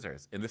are the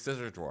scissors? In the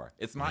scissor drawer.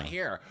 It's not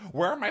here.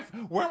 Where are my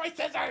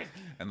scissors?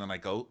 And then I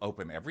go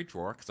open every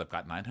drawer, because I've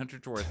got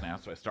 900 drawers now.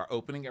 So I start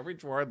opening every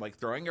drawer, like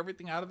throwing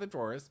everything out of the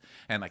drawers.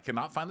 And I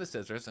cannot find the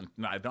scissors. And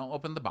I don't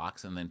open the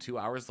box. And then 2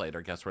 hours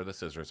later, guess where the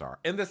scissors are?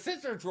 In the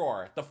scissor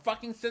drawer. The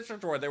fucking scissor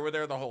drawer. They were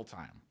there the whole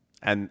time.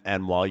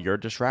 And while you're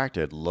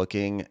distracted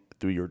looking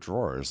through your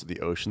drawers,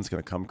 the ocean's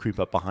going to come creep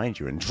up behind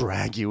you and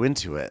drag you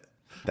into it.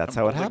 That's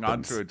how it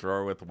happens. Onto a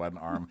drawer with one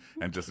arm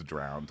and just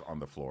drowned on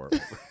the floor.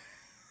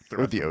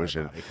 With the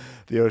ocean.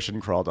 The ocean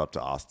crawled up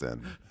to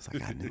Austin. It's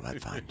like, I knew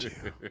I'd find you.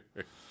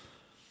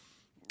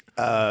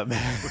 I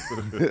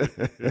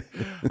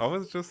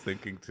was just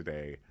thinking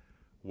today,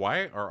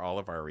 why are all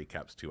of our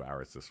recaps 2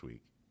 hours this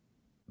week?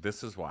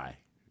 This is why.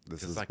 I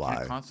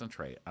can't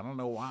concentrate. I don't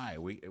know why.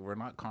 We're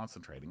not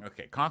concentrating.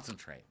 Okay,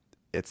 concentrate.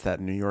 It's that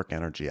New York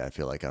energy I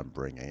feel like I'm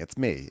bringing. It's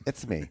me.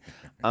 It's the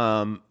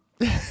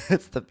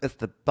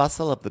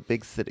bustle of the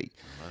big city.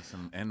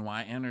 Some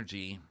NY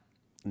energy.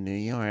 New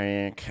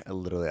York.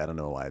 Literally, I don't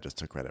know why I just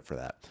took credit for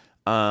that.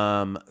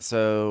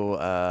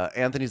 So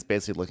Anthony's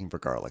basically looking for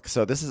garlic.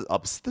 So this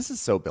is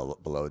so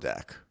below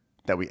deck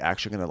that we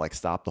actually gonna like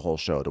stop the whole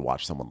show to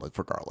watch someone look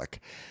for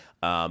garlic.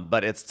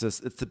 But it's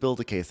to build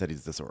a case that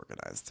he's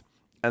disorganized.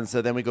 And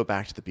so then we go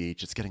back to the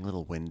beach. It's getting a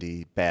little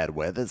windy. Bad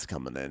weather's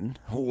coming in.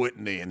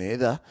 Whitney and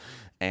Heather.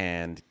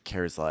 And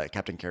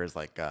Captain Carey's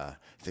like,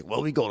 he's like,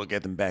 well, we got to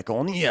get them back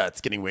on here. It's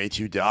getting way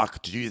too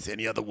dark to do this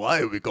any other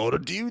way. We got to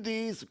do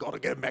this. We got to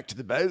get them back to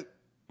the boat.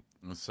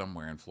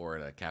 Somewhere in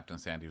Florida, Captain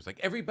Sandy was like,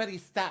 everybody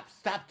stop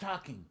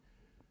talking.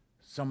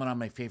 Someone on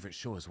my favorite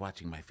show is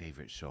watching my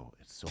favorite show.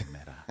 It's so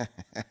meta.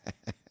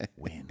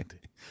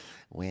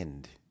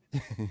 Wind.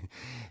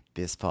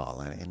 This fall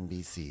on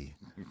NBC.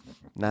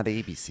 Not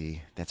ABC.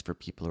 That's for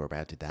people who are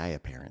about to die,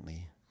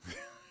 apparently.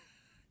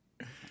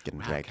 Getting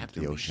dragged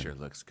into the ocean. Sure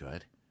looks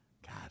good.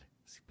 God,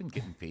 has he been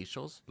getting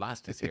facials?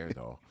 Lost his hair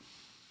though.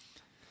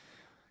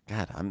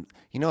 God,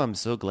 I'm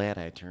so glad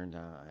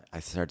I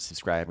started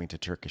subscribing to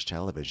Turkish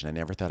television. I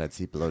never thought I'd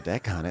see Below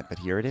Deck on it, but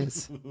here it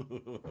is.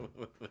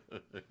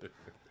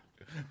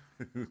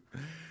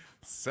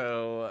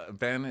 So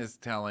Ben is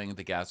telling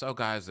the guests, "Oh,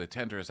 guys, the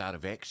tender is out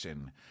of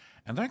action."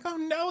 And they're like, "Oh,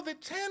 no, the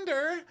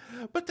tender,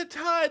 but the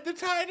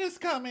tide is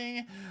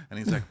coming." And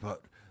he's like,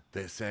 "But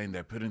they're saying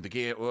they're putting the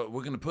gear, well,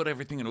 we're going to put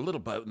everything in a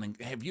little boat and then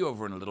have you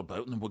over in a little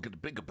boat and then we'll get a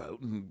bigger boat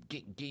and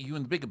get you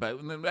in the bigger boat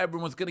and then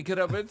everyone's going to get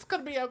over. It's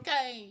going to be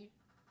okay."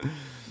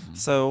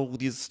 So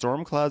these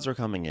storm clouds are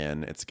coming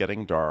in. It's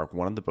getting dark.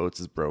 One of the boats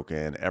is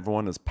broken.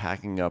 Everyone is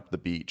packing up the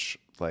beach,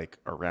 like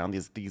around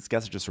these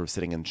guests are just sort of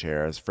sitting in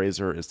chairs.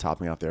 Fraser is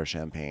topping off their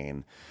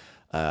champagne.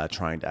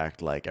 Trying to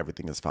act like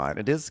everything is fine.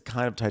 It is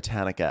kind of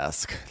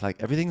Titanic-esque.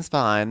 Like, everything's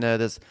fine.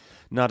 There's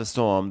not a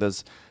storm.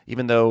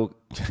 Even though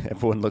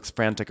everyone looks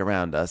frantic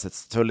around us,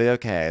 it's totally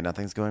okay.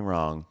 Nothing's going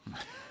wrong.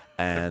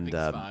 And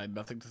everything's fine.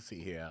 Nothing to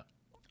see here.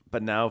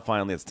 But now,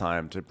 finally, it's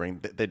time to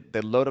bring... They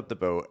load up the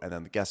boat, and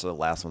then the guests are the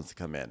last ones to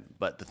come in.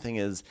 But the thing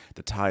is,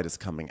 the tide is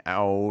coming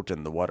out,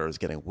 and the water is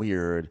getting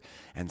weird.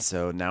 And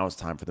so now it's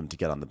time for them to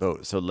get on the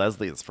boat. So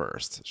Leslie is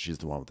first. She's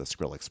the one with the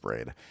Skrillex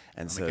braid.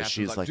 And so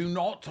she's like... "Do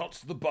not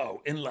touch the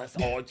boat unless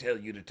I tell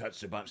you to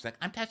touch the boat." She's like,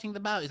 "I'm touching the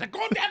boat." He's like,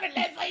 "God damn it,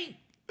 Leslie!"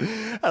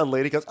 And a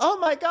lady goes, "Oh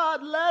my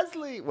God,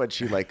 Leslie!" When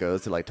she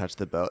goes to touch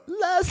the boat.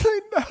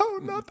 Leslie, no,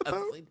 not the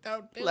boat. Leslie,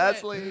 don't do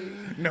Leslie.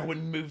 it. No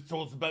one moves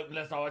towards the boat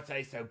unless I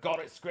say so. Got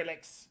it,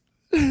 Skrillex?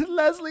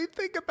 Leslie,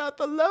 think about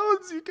the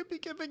loans you could be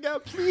giving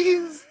out,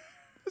 please.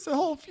 There's a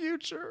whole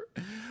future.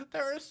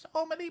 There are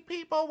so many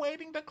people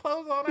waiting to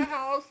close on a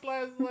house,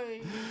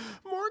 Leslie.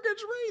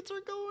 Mortgage rates are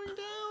going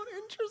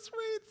down. Interest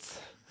rates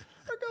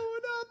are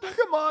going up.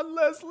 Come on,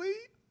 Leslie.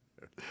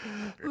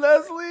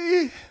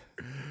 Leslie,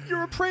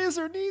 your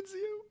appraiser needs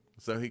you.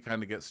 So he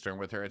kind of gets stern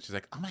with her, and she's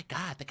like, "Oh my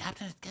God, the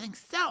captain is getting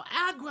so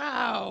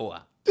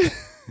aggro."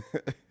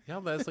 Yeah,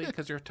 Leslie,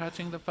 because you're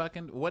touching the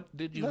fucking... What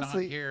did you not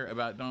hear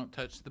about don't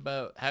touch the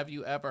boat? Have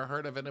you ever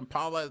heard of an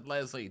Impala,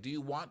 Leslie? Do you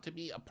want to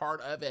be a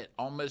part of it?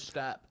 Almost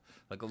up.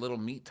 Like a little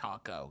meat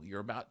taco.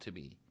 You're about to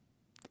be.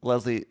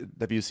 Leslie,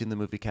 have you seen the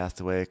movie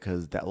Castaway?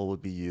 Because that will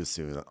be you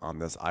soon on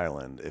this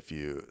island if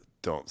you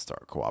don't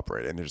start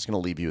cooperating. They're just going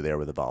to leave you there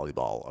with a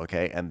volleyball,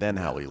 okay? And then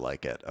how we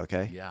like it,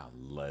 okay? Yeah,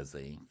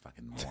 Leslie.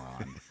 Fucking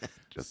moron.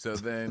 So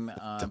then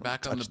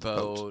back on the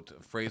boat,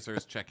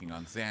 Fraser's checking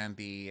on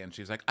Sandy, and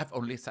she's like, "I've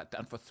only sat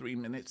down for 3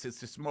 minutes since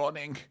this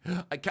morning.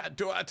 I can't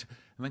do it."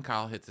 And then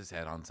Kyle hits his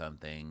head on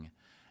something.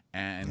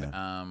 And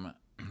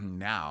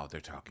now they're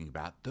talking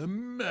about the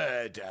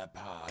murder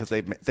part. Because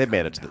they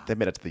made it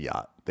to the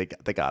yacht.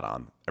 They got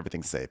on.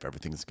 Everything's safe.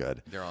 Everything's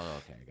good. They're all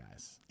okay,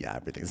 guys. Yeah,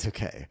 everything's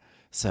okay.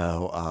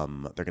 So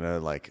they're going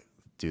to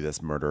do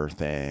this murder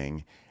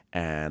thing.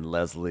 And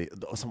Leslie,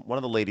 one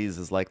of the ladies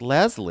is like,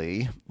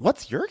 "Leslie,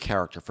 what's your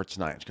character for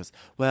tonight?" She goes,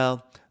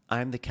 "Well,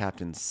 I'm the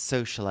captain's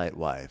socialite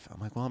wife. I'm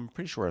like, well, I'm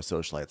pretty sure a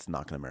socialite's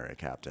not going to marry a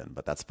captain,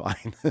 but that's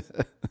fine.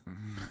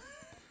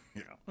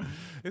 Yeah.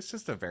 It's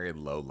just a very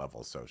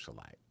low-level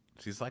socialite.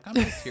 She's like, I'm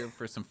just here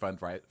for some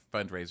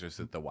fundraisers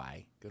at the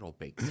Y. Good old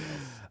bake sales.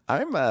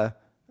 I am a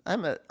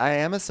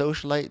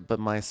socialite, but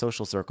my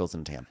social circle's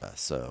in Tampa,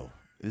 so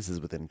this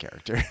is within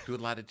character. Do a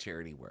lot of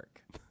charity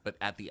work, but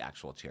at the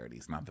actual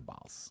charities, not the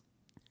balls.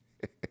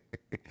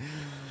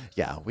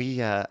 Yeah,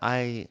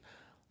 I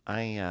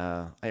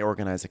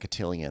organize a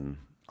cotillion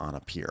on a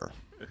pier,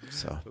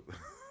 so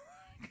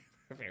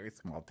A very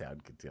small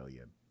town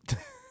cotillion.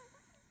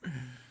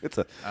 it's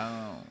a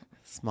Oh.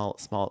 small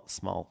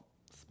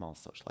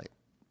socialite.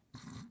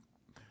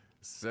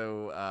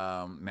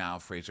 So now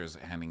Fraser's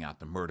handing out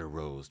the murder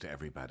rolls to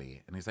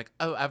everybody. And he's like,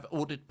 oh, I've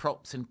ordered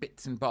props and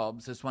bits and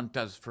bobs, as one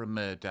does for a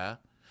murder,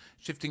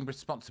 shifting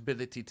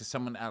responsibility to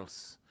someone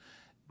else.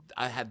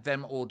 I had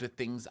them order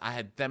things. I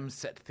had them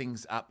set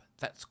things up.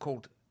 That's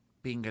called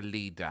being a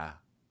leader.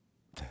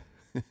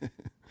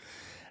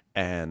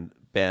 And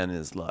Ben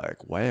is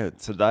like, wow,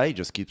 today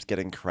just keeps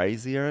getting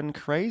crazier and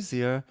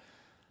crazier.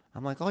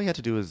 I'm like, all you had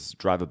to do is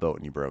drive a boat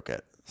and you broke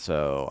it.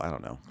 So I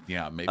don't know.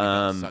 Yeah, maybe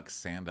that sucks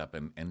sand up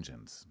in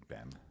engines,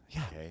 Ben.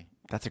 Yeah, Okay.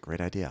 that's a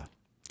great idea.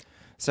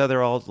 So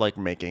they're all like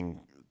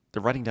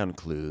they're writing down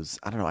clues.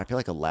 I don't know. I feel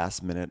like a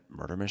last minute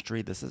murder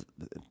mystery.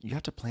 You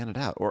have to plan it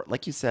out. Or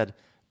like you said,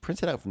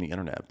 print it out from the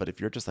internet. But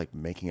if you're just like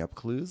making up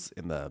clues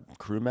in the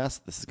crew mess,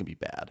 this is going to be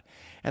bad.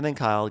 And then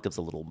Kyle gives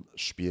a little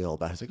spiel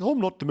about, he's like, oh, I'm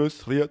not the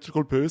most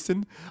theatrical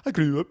person. I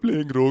grew up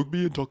playing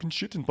rugby and talking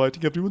shit and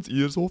biting everyone's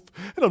ears off.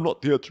 And I'm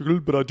not theatrical,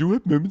 but I do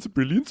have moments of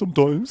brilliance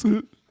sometimes.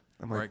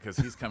 Right, because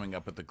he's coming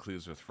up with the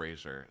clues with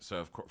Fraser. So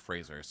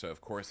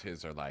of course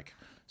his are like,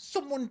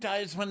 someone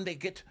dies when they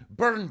get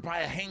burned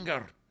by a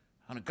hanger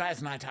on a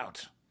guy's night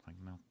out. Like,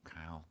 no,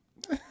 Kyle,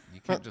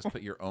 you can't just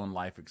put your own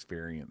life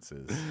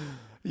experiences.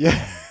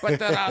 Yeah. But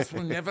their ass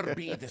will never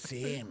be the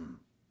same.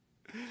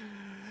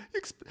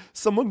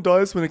 Someone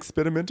dies when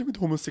experimenting with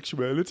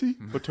homosexuality,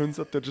 but turns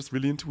out they're just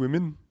really into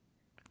women.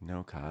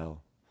 No,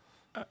 Kyle.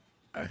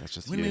 That's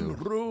just When you. in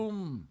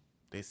Rome,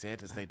 they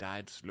said as they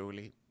died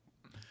slowly.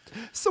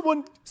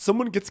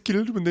 Someone gets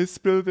killed when they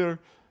spill their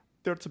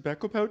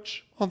tobacco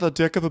pouch on the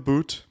deck of a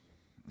boat.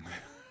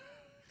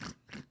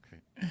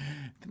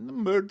 Then the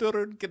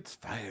murderer gets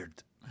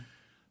fired.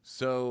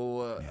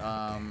 So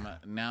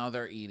now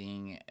they're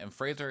eating, and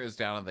Fraser is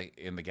down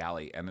in the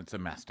galley, and it's a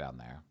mess down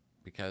there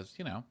because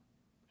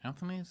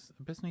Anthony's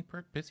a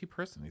busy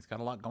person. He's got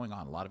a lot going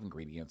on, a lot of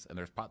ingredients, and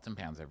there's pots and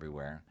pans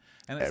everywhere.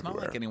 And it's not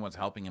like anyone's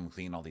helping him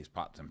clean all these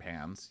pots and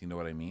pans. You know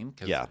what I mean?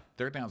 Yeah.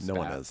 They're down No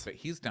one staff, is. but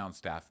he's down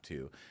staff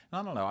too. And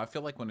I don't know. I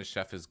feel like when a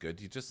chef is good,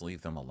 you just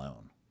leave them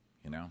alone.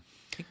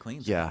 He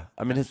cleans. Yeah, them,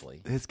 I mean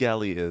his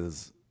galley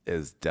is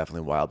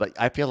definitely wild. But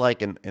I feel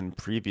like in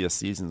previous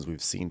seasons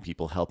we've seen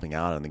people helping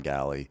out in the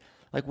galley.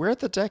 Like, where are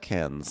the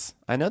deckhands?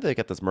 I know they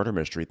got this murder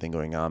mystery thing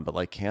going on, but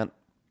like can't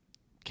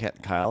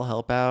Kyle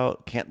help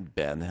out? Can't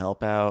Ben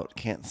help out?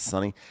 Can't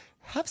Sunny?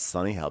 Have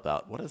Sunny help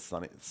out. What is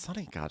Sunny?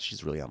 Sunny, God,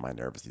 she's really on my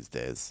nerves these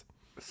days.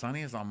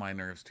 Sunny is on my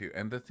nerves too.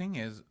 And the thing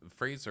is,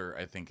 Fraser,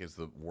 I think, is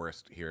the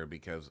worst here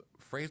because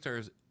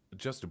Fraser's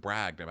just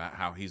bragged about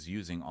how he's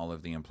using all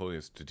of the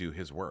employees to do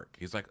his work.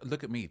 He's like,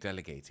 look at me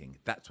delegating.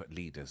 That's what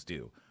leaders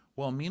do.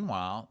 Well,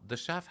 meanwhile, the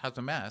chef has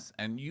a mess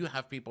and you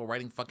have people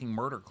writing fucking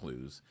murder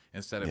clues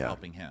instead of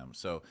helping him.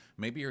 So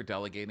maybe your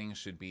delegating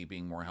should be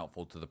being more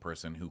helpful to the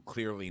person who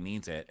clearly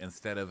needs it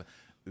instead of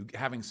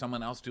having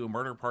someone else do a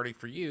murder party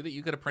for you that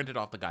you could have printed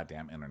off the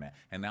goddamn internet.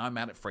 And now I'm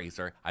mad at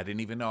Fraser. I didn't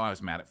even know I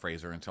was mad at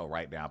Fraser until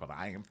right now, but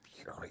I am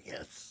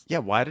furious. Yeah,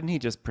 why didn't he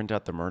just print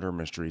out the murder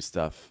mystery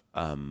stuff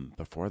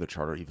before the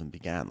charter even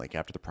began? Like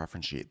after the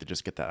preference sheet, to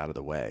just get that out of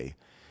the way.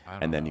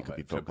 And then you could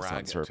be focused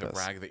on service. To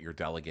brag that you're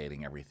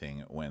delegating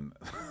everything when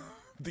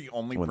the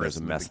only When there's a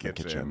person in mess the in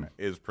the kitchen kitchen.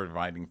 is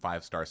providing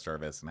 5-star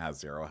service and has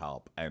zero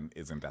help and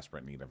is in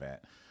desperate need of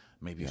it.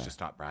 Maybe you should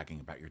stop bragging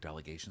about your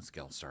delegation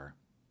skills, sir.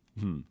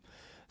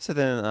 So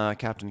then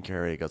Captain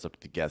Carey goes up to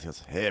the guests. He goes,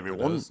 hey, For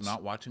everyone. those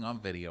not watching on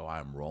video,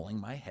 I'm rolling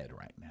my head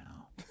right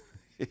now.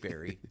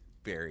 Very,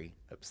 very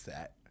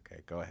upset.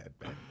 Okay, go ahead,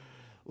 Ben.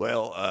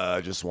 Well,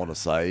 I just want to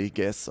say,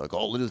 guests, I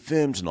got a little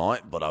film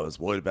tonight, but I was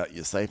worried about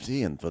your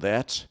safety, and for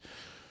that,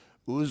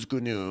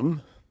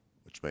 Uzgunum,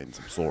 which means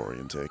I'm sorry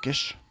in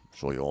Turkish. I'm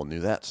sure you all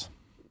knew that.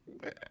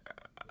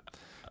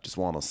 Just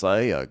want to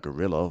say, a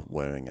gorilla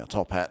wearing a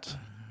top hat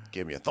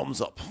gave me a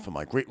thumbs up for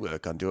my great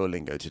work on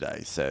Duolingo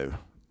today, so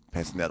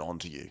passing that on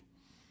to you.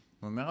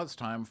 Well, now it's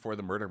time for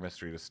the murder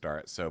mystery to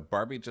start. So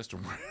Barbie just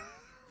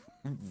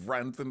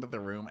runs into the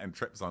room and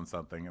trips on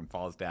something and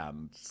falls down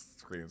and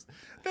screams,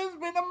 "There's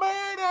been a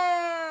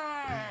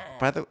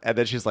murder!" And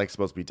then she's like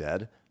supposed to be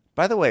dead.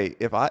 By the way,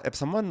 if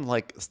someone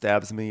like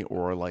stabs me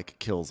or like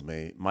kills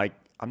me,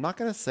 I'm not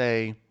gonna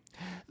say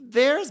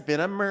there's been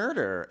a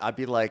murder. I'd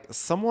be like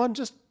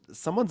someone's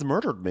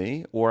murdered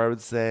me, or I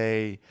would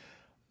say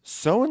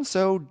so and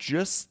so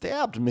just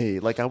stabbed me.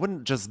 Like I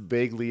wouldn't just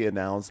vaguely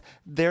announce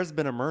there's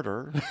been a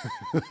murder.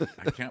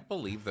 I can't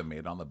believe the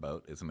maid on the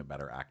boat isn't a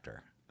better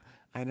actor.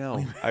 I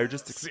know. I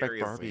just expect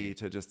Seriously. Barbie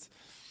to just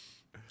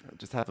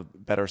have a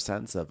better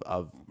sense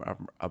of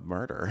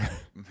murder.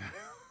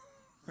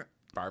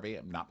 Barbie,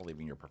 I'm not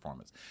believing your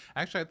performance.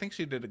 Actually, I think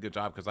she did a good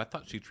job because I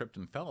thought she tripped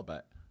and fell,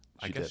 but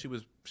I She guess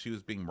did. she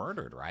was being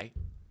murdered, right?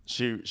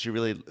 She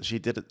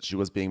did it. She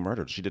was being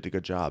murdered. She did a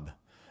good job,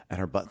 and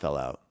her butt fell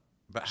out.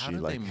 But how She did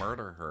they like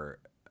murder her?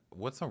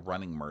 What's a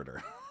running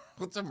murder?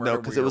 What's a no, murder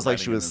because where it you're was like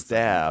she running was and then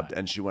someone stabbed, dies?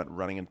 and she went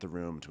running into the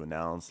room to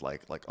announce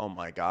like oh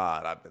my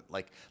god, I've been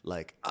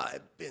like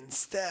I've been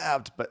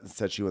stabbed, but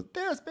instead she was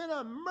there's been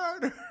a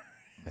murder,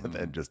 and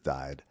then just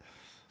died.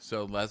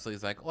 So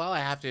Leslie's like, well, I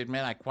have to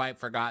admit, I quite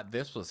forgot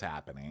this was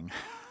happening.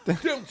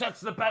 Don't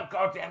touch the boat,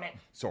 goddammit.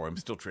 Sorry, I'm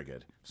still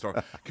triggered.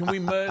 Sorry. Can we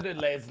murder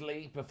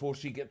Leslie before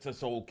she gets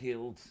us all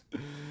killed?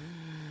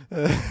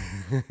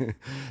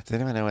 Does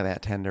anyone know where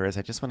that tender is?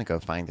 I just want to go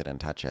find it and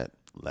touch it.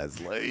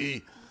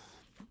 Leslie.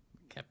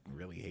 Captain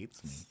really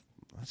hates me.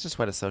 That's just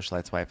what a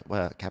socialite's wife,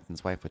 well,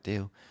 captain's wife would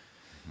do.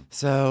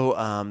 So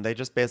they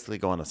just basically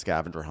go on a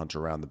scavenger hunt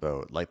around the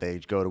boat. Like they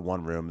go to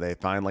one room, they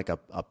find like a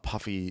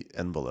puffy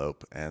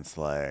envelope, and it's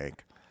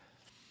like,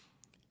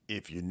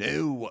 if you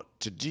know what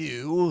to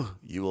do,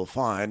 you will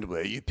find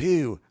where you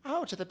poo.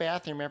 Oh, to the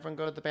bathroom. Everyone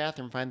go to the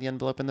bathroom. Find the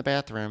envelope in the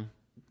bathroom.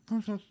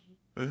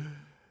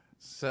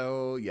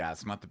 So, yeah,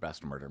 it's not the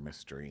best murder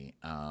mystery.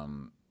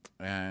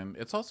 And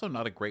it's also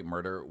not a great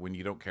murder when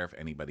you don't care if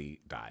anybody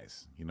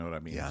dies. You know what I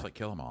mean? Yeah. It's like,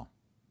 kill them all.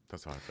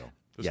 That's how I feel.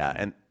 Just Yeah,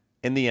 kill 'em. and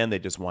in the end, they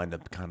just wind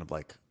up kind of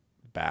like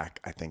back,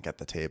 I think, at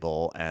the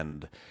table.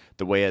 And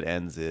the way it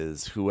ends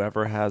is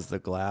whoever has the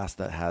glass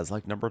that has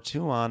like number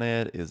 2 on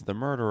it is the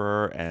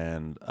murderer.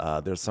 And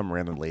there's some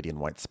random lady in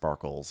white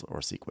sparkles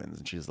or sequins,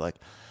 and she's like,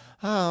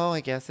 "Oh,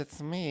 I guess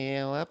it's me.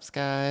 Whoops,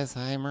 guys,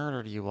 I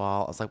murdered you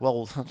all." I was like,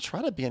 "Well,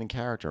 try to be in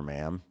character,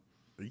 ma'am."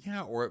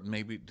 Yeah, or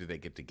maybe do they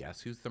get to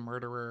guess who's the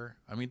murderer?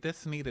 I mean,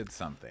 this needed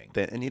something.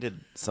 It needed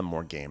some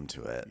more game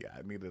to it. Yeah,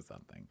 it needed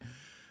something.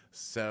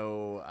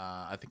 So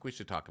I think we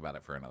should talk about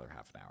it for another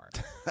half an hour.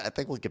 I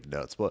think we'll give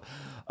notes. Well,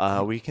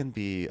 we can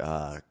be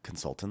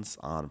consultants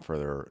on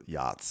further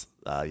yacht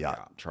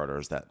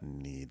charters that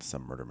need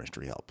some murder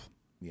mystery help.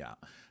 Yeah.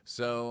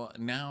 So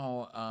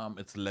now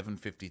it's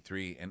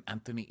 11:53, and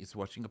Anthony is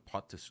watching a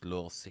pot to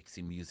slow,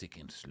 sexy music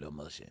in slow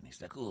motion.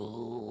 He's like,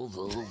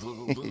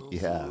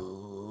 Yeah.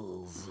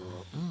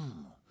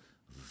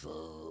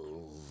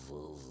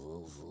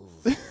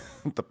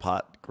 The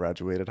pot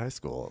graduated high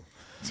school.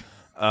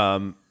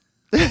 I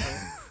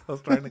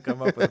was trying to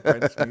come up with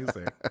French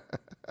music.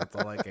 That's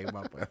all I came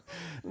up with.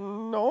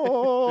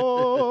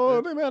 No,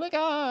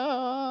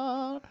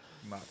 America.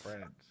 Not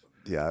French.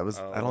 Yeah, it was.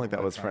 I don't what think that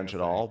am I was trying French to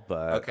at say? all.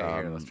 But Okay,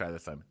 here, let's try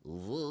this one.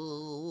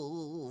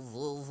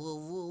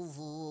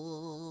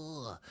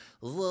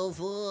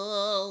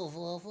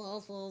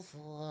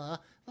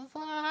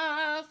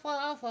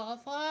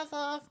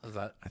 Is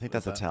that? I think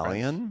that's is that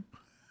Italian. French?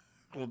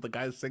 Well, the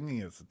guy singing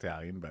is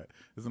Italian, but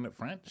isn't it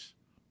French?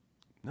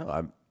 No,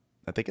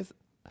 I think it's.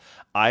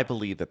 I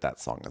believe that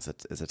song is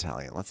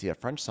Italian. Let's see, a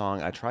French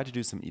song. I tried to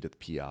do some Edith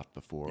Piaf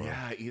before.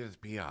 Yeah, Edith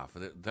Piaf.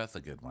 That's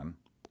a good one.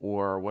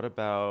 Or what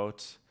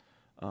about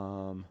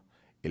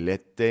Il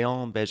était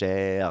en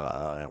bergère,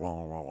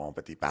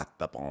 petit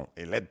patapon.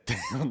 Il était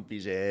en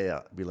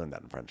bergère. We learned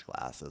that in French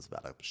class. It was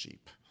about a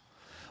sheep.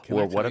 Can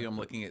Or I what tell you ab- I'm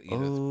looking at Edith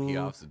Oh,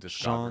 Piaf's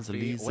discography?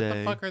 Champs-Élysées. What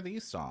the fuck are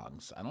these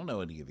songs? I don't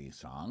know any of these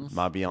songs.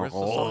 Ma bien Where's the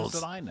songs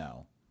rose. that I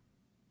know?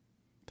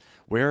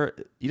 Where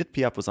Edith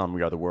Piaf was on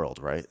We Are the World,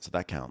 right? So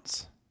that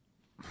counts.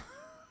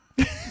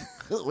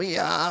 We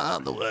are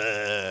the Oh,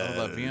 world.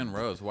 La Vie en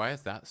Rose. Why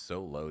is that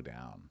so low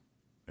down?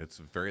 It's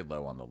very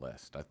low on the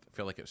list. I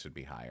feel like it should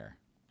be higher.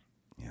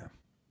 Yeah.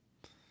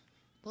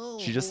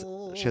 She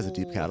has a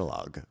deep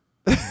catalog.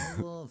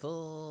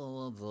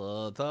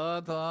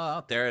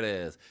 There it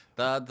is.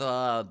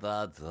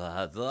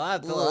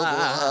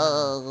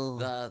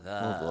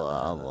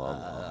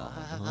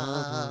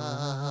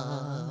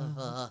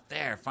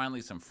 There,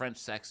 finally some French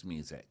sex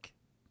music.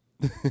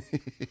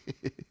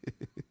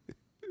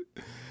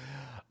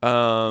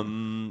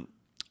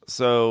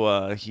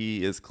 So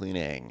he is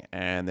cleaning,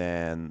 and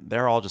then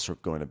they're all just sort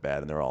of going to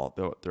bed, and they're all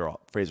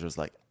Fraser's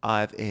like,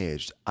 "I've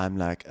aged. I'm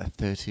like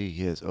 30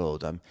 years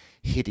old. I'm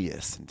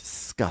hideous and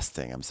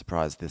disgusting. I'm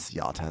surprised this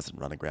yacht hasn't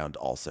run aground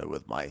also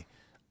with my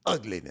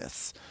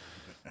ugliness."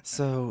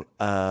 So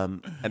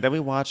and then we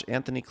watch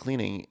Anthony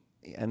cleaning,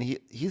 and he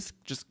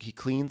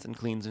cleans and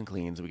cleans and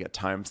cleans. We get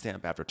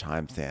timestamp after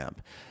timestamp,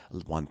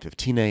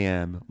 1:15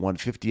 a.m.,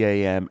 1:50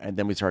 a.m., and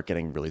then we start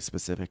getting really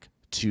specific.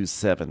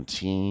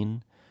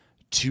 2:17.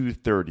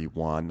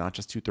 2:31, not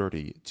just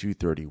 2:30,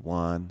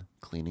 2:31,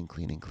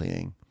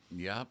 cleaning.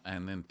 Yep,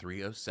 and then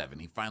 3:07.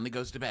 He finally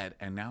goes to bed,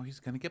 and now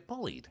he's going to get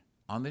bullied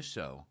on this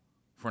show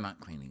for not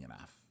cleaning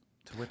enough.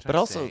 To which But I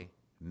also- say,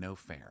 no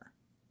fair.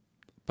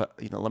 But,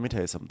 let me tell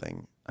you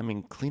something. I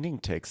mean, cleaning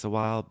takes a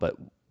while, but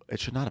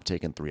it should not have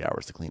taken 3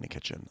 hours to clean a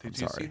kitchen. I'm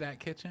Did you sorry. see that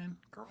kitchen?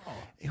 Girl.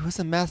 It was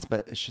a mess,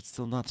 but it should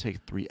still not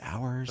take 3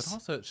 hours. But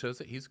also, it shows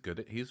that he's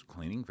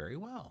cleaning very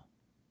well.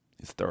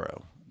 It's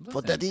thorough. Listen,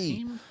 For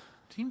daddy.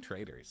 team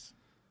traders.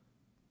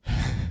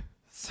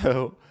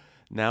 So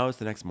now it's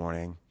the next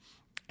morning,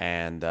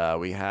 and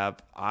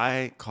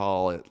I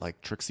call it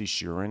like Trixie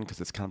Sheeran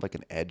because it's kind of like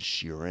an Ed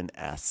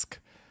Sheeran-esque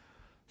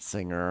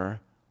singer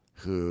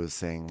who's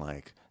saying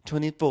like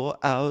 24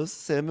 hours,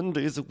 7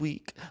 days a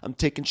week. I'm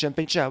taking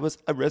champagne showers,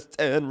 I rest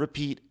and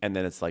repeat. And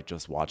then it's like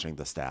just watching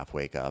the staff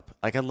wake up.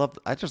 Like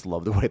I just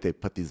love the way they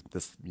put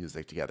this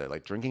music together,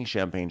 like drinking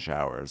champagne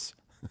showers.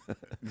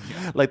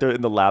 Like they're in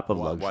the lap of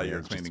luxury. While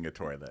you're cleaning a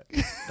toilet.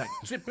 Like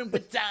dripping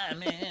with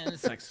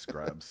diamonds. Like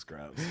scrubs.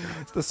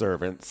 It's the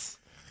servants.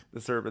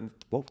 The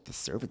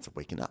servants are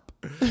waking up.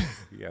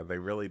 Yeah, they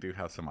really do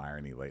have some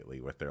irony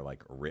lately with their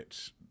like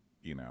rich,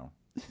 bills.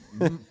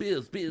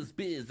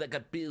 I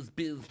got bills.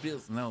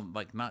 No,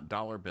 like not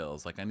dollar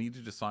bills. Like I need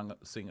you to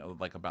sing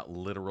like about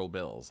literal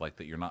bills, like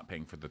that you're not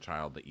paying for the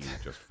child that you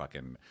just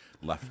fucking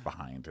left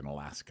behind in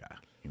Alaska.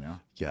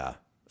 Yeah.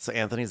 So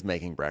Anthony's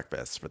making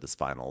breakfast for this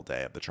final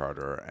day of the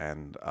charter,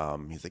 and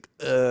he's like,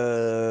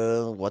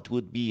 what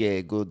would be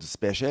a good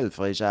special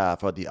for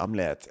the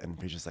omelette? And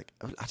Frasia's like,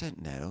 oh, I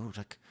don't know,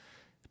 like,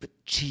 but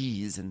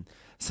cheese and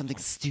something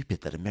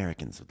stupid that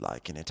Americans would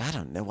like in it. I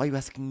don't know. Why are you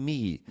asking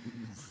me?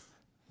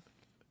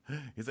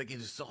 He's like, it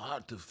is so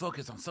hard to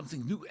focus on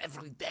something new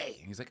every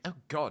day. He's like, oh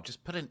God,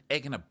 just put an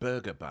egg in a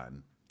burger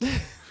bun.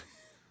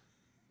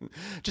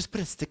 Just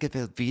put a stick of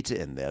Velveeta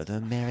in there. The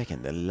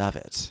American, they love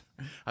it.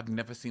 I've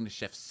never seen a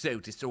chef so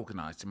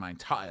disorganized in my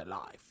entire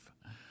life.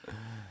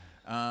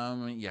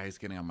 Yeah, he's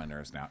getting on my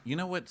nerves now. You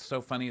know what's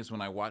so funny is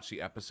when I watched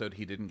the episode,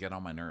 he didn't get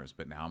on my nerves,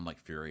 but now I'm like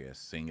furious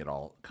seeing it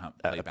all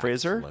play back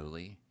Fraser?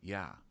 slowly.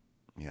 Yeah.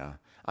 Yeah.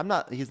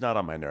 He's not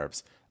on my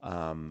nerves.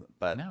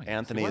 But No,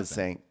 Anthony he is wasn't.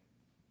 saying,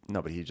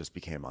 no, but he just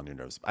became on your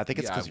nerves. I think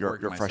it's Yeah, because I've you're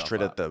worked myself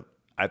frustrated up.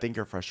 I think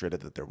you're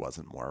frustrated that there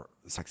wasn't more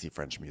sexy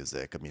French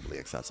music immediately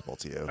accessible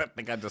to you. I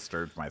think I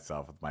disturbed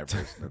myself with my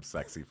version of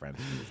sexy French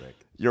music.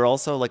 You're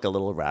also like a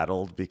little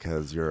rattled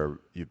because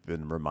you've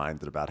been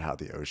reminded about how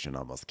the ocean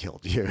almost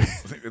killed you.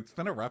 It's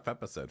been a rough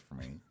episode for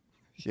me.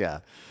 Yeah.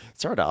 It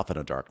started off on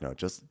a dark note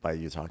just by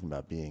you talking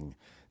about being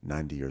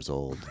 90 years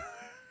old.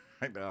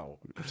 I know.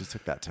 It just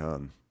took that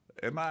tone.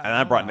 And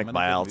I brought I'm Nick in a good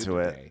Vial mood to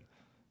it. today.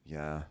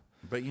 Yeah.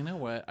 But you know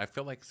what? I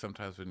feel like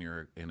sometimes when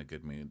you're in a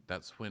good mood,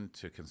 that's when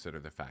to consider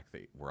the fact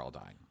that we're all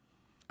dying.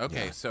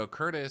 Okay, Yeah. so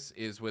Curtis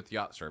is with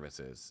Yacht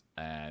Services,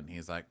 and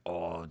he's like,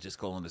 oh, just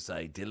calling to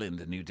say, Dylan,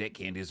 the new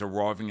deckhand is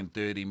arriving in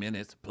 30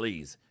 minutes.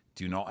 Please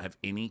do not have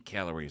any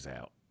calories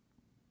out.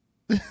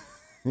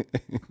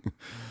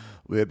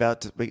 We're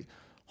about to...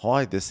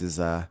 Hi, this is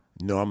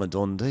Norma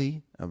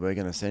Dundee, and we're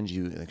going to send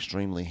you an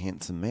extremely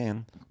handsome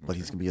man, but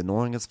he's going to be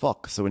annoying as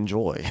fuck, so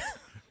enjoy.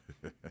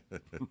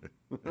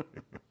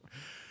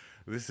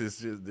 This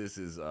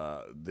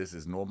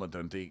is Norma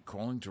Dundee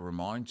calling to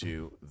remind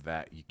you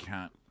that you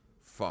can't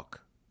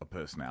fuck a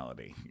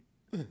personality.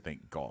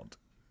 Thank God.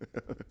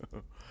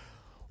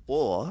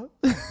 Or,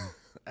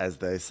 as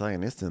they say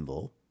in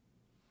Istanbul,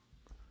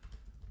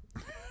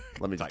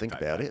 let me just think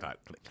about it.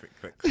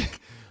 Click.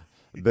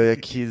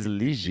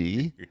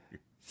 Berkizliji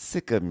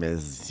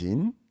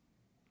Sikamezin,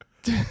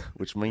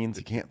 which means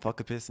you can't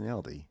fuck a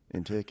personality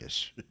in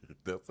Turkish,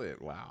 That's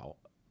it. Wow.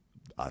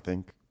 I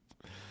think.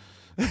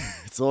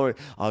 Sorry,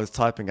 I was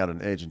typing out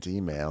an urgent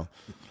email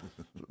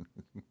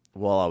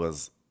while I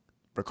was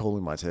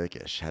recalling my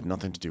Turkish. Had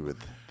nothing to do with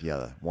the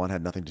other. One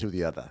had nothing to do with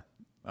the other.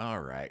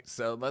 All right,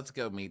 so let's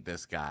go meet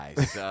this guy.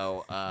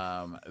 So,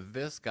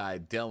 this guy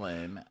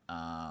Dylan,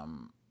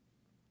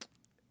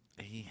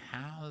 he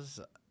has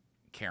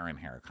Karen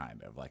hair,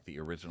 kind of like the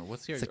original.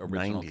 What's the It's like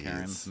original 90s.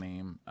 Karen's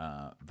name?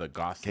 The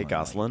Goslin. Kate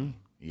Goslin?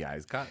 Yeah,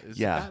 he's got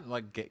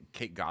like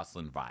Kate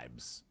Goslin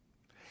vibes.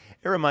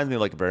 It reminds me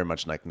of like very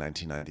much like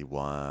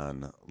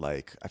 1991.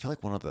 Like I feel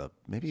like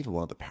maybe even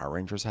one of the Power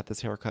Rangers had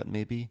this haircut,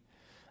 maybe.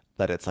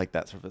 But it's like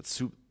that sort of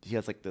he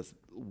has like this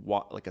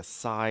like a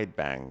side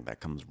bang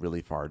that comes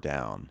really far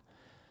down.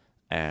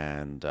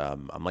 And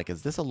I'm like,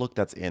 is this a look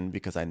that's in?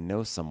 Because I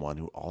know someone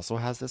who also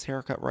has this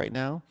haircut right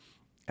now.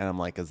 And I'm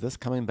like, is this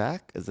coming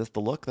back? Is this the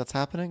look that's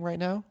happening right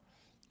now?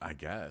 I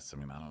guess. I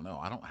mean, I don't know.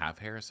 I don't have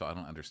hair, so I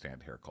don't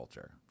understand hair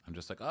culture. I'm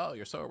just like, oh,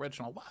 you're so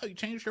original. Wow, you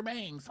changed your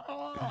bangs.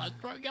 Oh, let's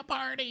throw your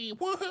party.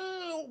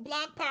 Woohoo,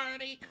 block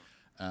party.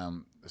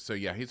 So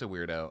yeah, he's a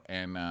weirdo,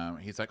 and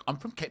he's like, I'm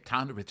from Cape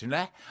Town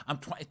originally. I'm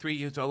 23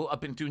 years old.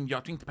 I've been doing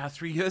yachting the past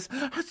 3 years.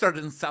 I started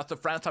in the south of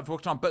France. I've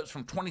worked on boats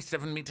from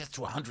 27 meters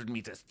to 100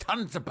 meters.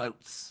 Tons of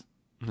boats.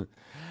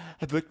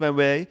 I've worked my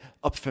way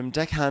up from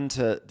deckhand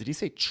to, did he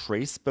say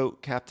trace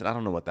boat captain? I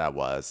don't know what that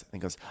was. And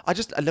he goes, I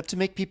love to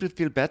make people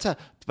feel better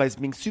by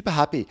being super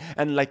happy.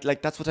 And like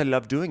that's what I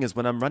love doing is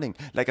when I'm running.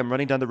 Like I'm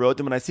running down the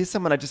road and when I see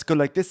someone, I just go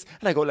like this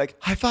and I go like,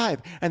 high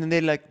five. And then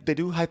they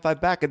do high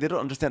five back and they don't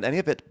understand any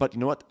of it. But you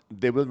know what?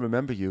 They will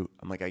remember you.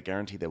 I'm like, I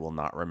guarantee they will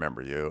not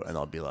remember you. And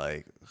I'll be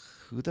like,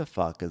 who the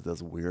fuck is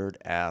this weird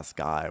ass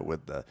guy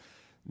with the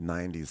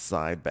 90s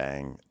side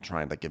bang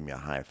trying to give me a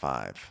high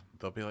five?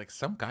 They'll be like,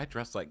 some guy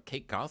dressed like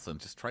Kate Goslin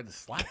just tried to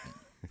slap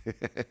me.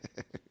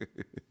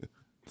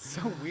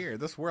 So weird.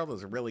 This world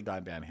has really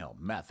gone downhill.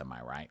 Meth, am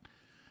I right?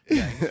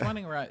 Yeah, he's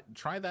running around.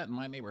 Try that in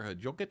my neighborhood.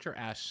 You'll get your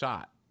ass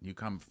shot. You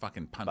come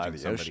fucking By punching the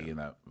somebody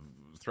ocean.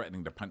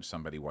 threatening to punch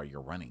somebody while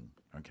you're running.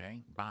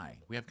 Okay, bye.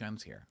 We have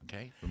guns here.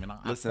 Okay, we may not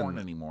have Listen. porn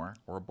anymore,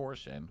 or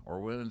abortion, or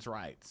women's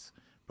rights,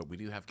 but we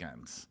do have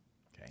guns.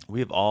 Okay. We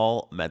have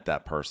all met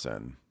that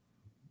person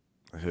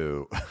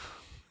who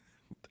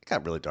it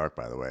got really dark,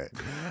 by the way.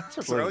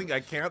 I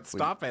can't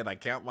stop it. I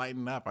can't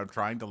lighten up. I'm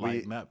trying to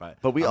lighten up,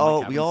 but we I'm all-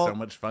 like we having all- so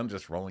much fun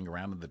just rolling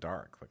around in the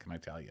dark. What can I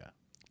tell you?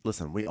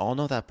 Listen, we all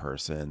know that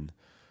person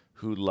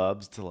who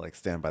loves to like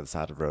stand by the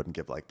side of the road and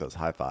give like those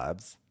high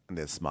fives, and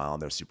they smile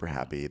and they're super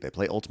happy. They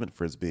play ultimate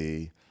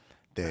frisbee.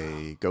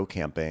 They go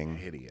camping.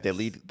 Hideous.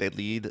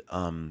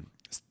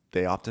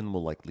 They often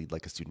will like lead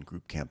like a student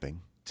group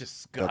camping. They'll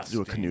Disgusting.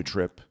 do a canoe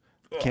trip.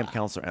 Camp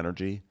counselor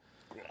energy.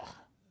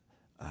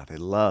 They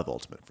love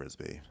ultimate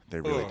frisbee. They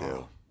really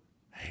do.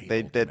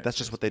 That's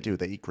just what they do.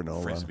 They eat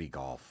granola. Frisbee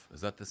golf.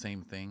 Is that the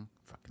same thing?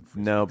 Fucking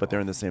frisbee No, golf. but they're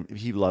in the same.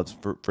 He loves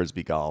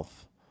frisbee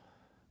golf.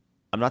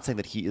 I'm not saying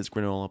that he is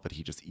granola, but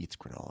he just eats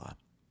granola,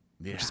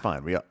 Yeah. which is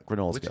fine.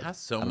 Granola's Which good. has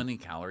so many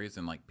calories,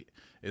 and like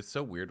it's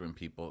so weird when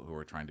people who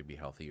are trying to be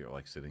healthy are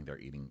like sitting there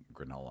eating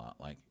granola.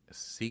 Like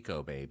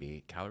Seco,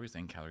 baby, calories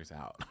in, calories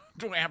out.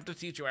 Do I have to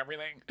teach you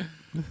everything?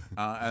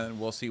 And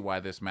we'll see why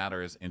this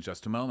matters in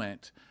just a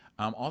moment.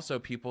 Also,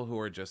 people who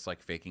are just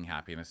like faking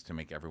happiness to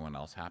make everyone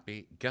else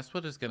happy. Guess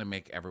what is going to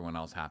make everyone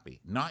else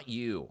happy? Not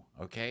you,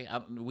 okay?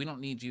 We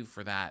don't need you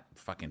for that,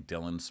 fucking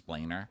Dylan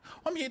Splainer.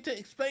 I'm here to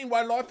explain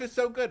why life is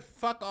so good.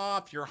 Fuck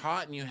off. You're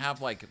hot and you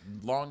have like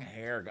long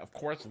hair. Of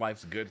course,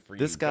 life's good for you.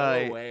 This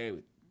guy- Go away.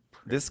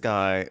 This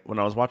guy, when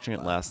I was watching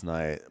it last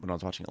night,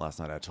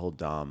 I told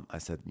Dom, I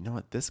said, you know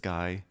what, this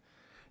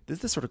is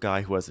the sort of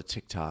guy who has a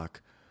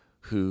TikTok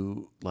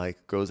who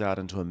like goes out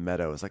into a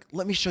meadow. It's like,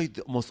 let me show you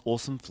the most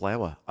awesome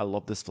flower. I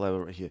love this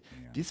flower right here.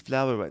 This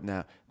flower right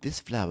now, this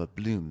flower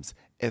blooms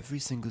every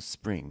single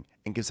spring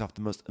and gives off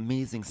the most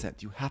amazing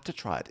scent. You have to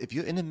try it. If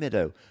you're in a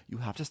meadow, you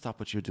have to stop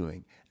what you're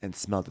doing and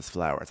smell this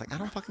flower. It's like, I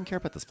don't fucking care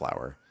about this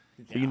flower.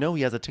 But you know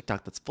he has a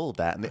TikTok that's full of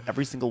that, and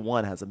every single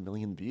one has 1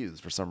 million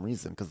views for some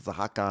reason because it's a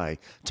hot guy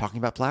talking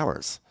about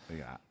flowers.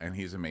 Yeah, and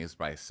he's amazed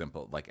by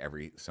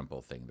every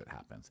simple thing that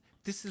happens.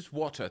 This is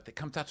water that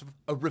comes out of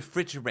a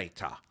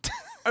refrigerator.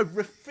 A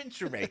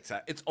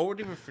refrigerator. It's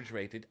already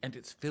refrigerated and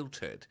it's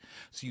filtered,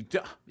 so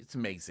it's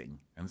amazing.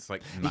 And it's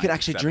like You can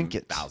actually drink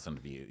it. 1,000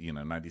 views.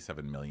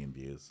 97 million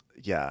views.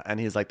 Yeah, and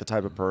he's like the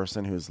type of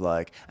person who's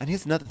like, and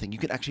here's another thing, you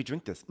can actually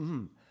drink this.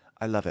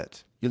 I love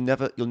it. You'll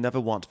never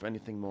want for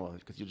anything more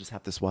because you'll just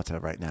have this water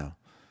right now.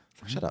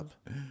 It's like, shut up.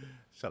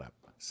 Shut up.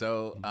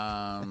 So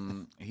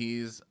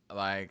he's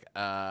like,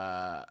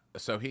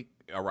 so he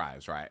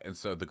arrives, right? And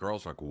so the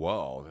girl's like,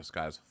 whoa, this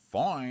guy's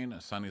fine.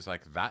 Sonny's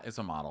like, that is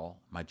a model.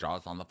 My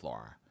jaw's on the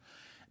floor.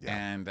 Yeah.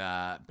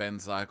 And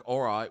Ben's like,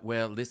 all right,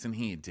 well, listen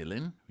here,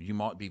 Dylan. You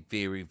might be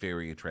very,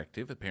 very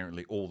attractive.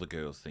 Apparently all the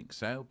girls think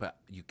so, but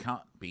you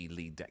can't be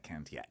lead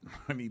deckhand yet.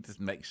 I need to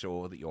make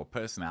sure that your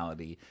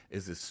personality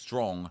is as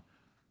strong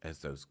as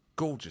those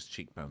gorgeous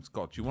cheekbones.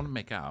 God, do you want to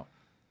make out?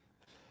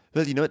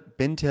 Well, you know what?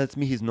 Ben tells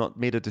me he's not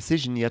made a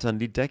decision yet on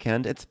lead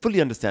deckhand. It's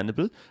fully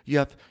understandable. You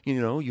have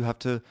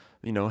to,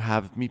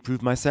 have me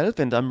prove myself,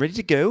 and I'm ready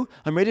to go.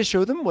 I'm ready to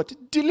show them what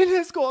Dylan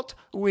has got.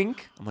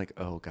 Wink. I'm like,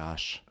 oh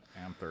gosh.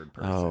 And third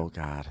person. Oh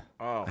God.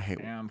 Oh, I hate.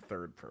 and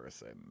third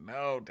person.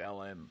 No,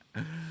 Dylan.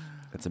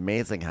 It's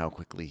amazing how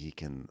quickly he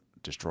can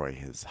destroy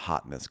his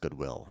hotness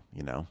goodwill.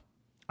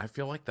 I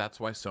feel like that's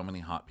why so many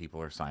hot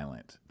people are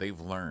silent. They've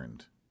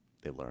learned.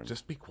 They learn.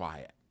 Just be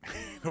quiet.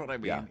 You know what I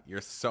mean? Yeah.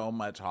 You're so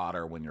much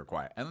hotter when you're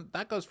quiet. And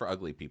that goes for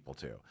ugly people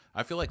too.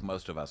 I feel like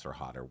most of us are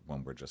hotter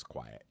when we're just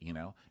quiet,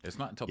 It's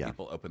not until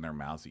people open their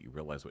mouths that you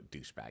realize what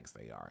douchebags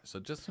they are.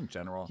 So just in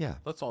general,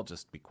 let's all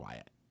just be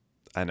quiet.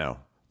 I know.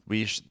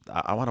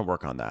 I want to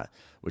work on that,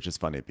 which is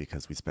funny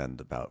because we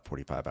spend about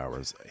 45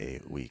 hours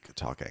a week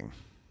talking.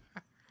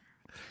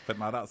 But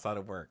not outside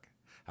of work.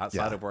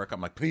 Outside of work,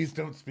 I'm like, please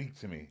don't speak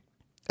to me.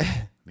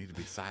 I need to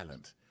be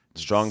silent.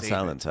 Strong Save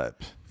silent it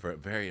type. for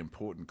very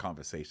important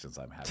conversations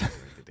I'm having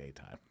during the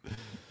daytime.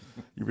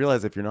 You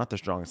realize if you're not the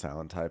strong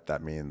silent type,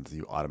 that means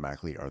you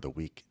automatically are the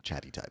weak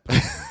chatty type.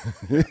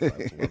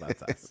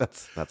 That's us.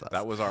 That's us.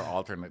 That was our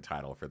alternate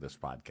title for this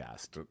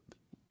podcast.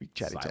 Weak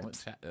chatty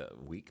Silent types.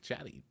 Weak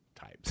chatty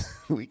types.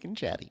 Weak and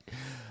chatty.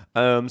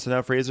 So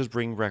now Fraser's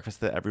bringing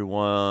breakfast to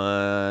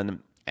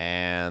everyone.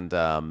 And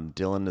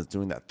Dylan is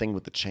doing that thing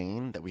with the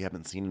chain that we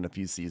haven't seen in a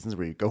few seasons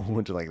where you go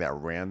into like that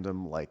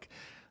random like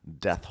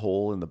death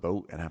hole in the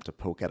boat and have to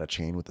poke at a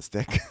chain with a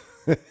stick.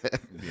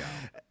 Yeah.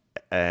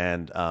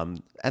 And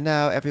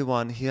now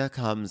everyone, here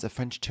comes a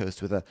French toast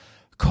with a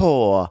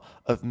core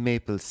of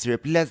maple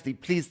syrup. Leslie,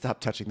 please stop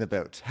touching the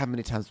boat. How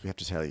many times do we have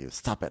to tell you?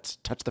 Stop it.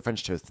 Touch the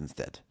French toast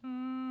instead.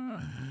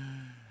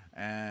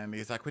 And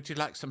he's like, would you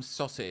like some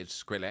sausage,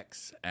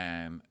 Skrillex?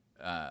 And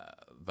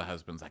the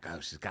husband's like, oh,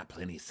 she's got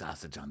plenty of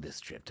sausage on this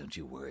trip. Don't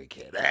you worry,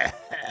 kid.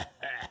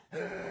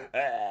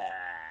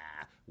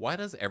 Why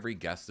does every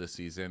guest this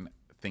season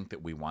think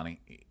that we want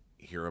to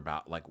hear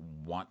about, like,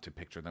 want to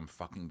picture them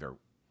fucking their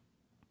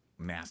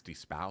nasty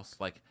spouse?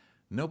 Like,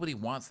 nobody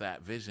wants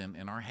that vision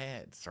in our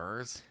heads,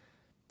 sirs.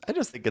 I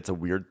just think it's a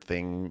weird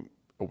thing,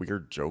 a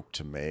weird joke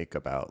to make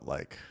about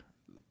like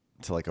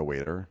to like a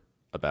waiter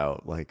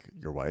about like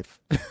your wife.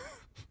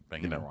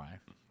 Banging know. your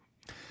wife.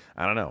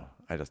 I don't know.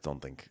 I just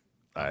don't think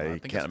I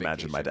think can't it's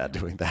imagine my vacation dad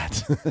doing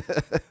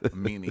that.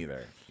 Me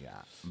neither.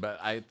 Yeah. But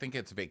I think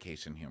it's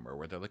vacation humor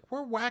where they're like,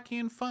 we're wacky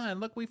and fun.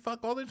 Look, we fuck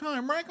all the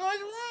time. Right, guys?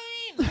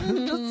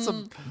 Right. Just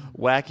some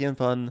wacky and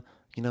fun,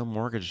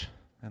 mortgage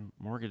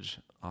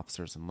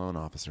officers and loan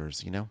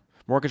officers,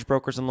 mortgage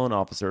brokers and loan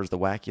officers, the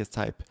wackiest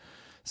type.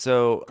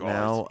 So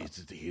now,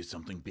 Here's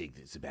something big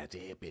that's about to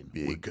happen.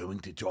 We're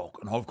going to talk,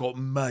 and I've got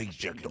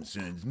major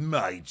concerns.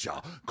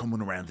 Major.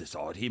 Coming around the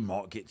side, he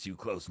might get too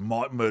close,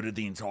 might murder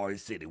the entire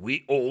city.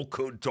 We all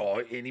could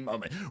die any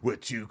moment. We're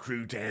 2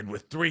 crew down, we're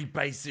 3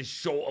 bases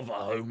short of a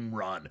home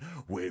run.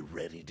 We're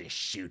ready to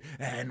shoot,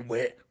 and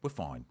we're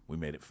fine. We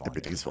made it fine.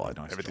 everything's fine.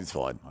 Nice Everything's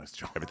job. fine. Nice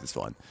job. Everything's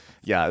fine.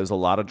 Yeah, it was a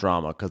lot of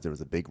drama because there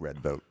was a big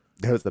red boat.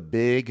 There was a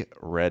big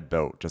red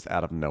boat just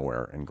out of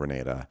nowhere in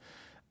Grenada,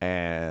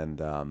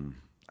 and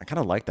I kind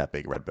of like that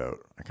big red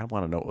boat. I kind of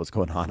want to know what was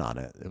going on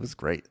it. It was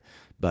great,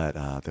 but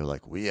they're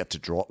like, we have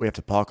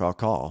to park our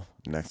car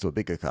next to a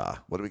bigger car.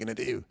 What are we gonna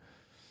do?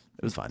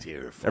 It was fine.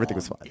 Everything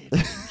was fine.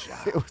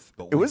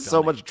 it was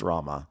so much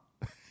drama.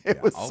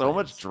 It was so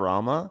much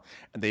drama,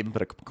 and they even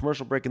put a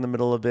commercial break in the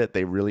middle of it.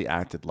 They really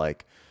acted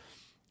like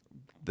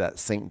that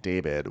St.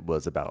 David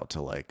was about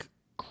to like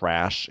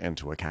crash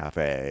into a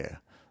cafe,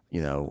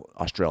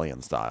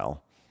 Australian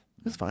style.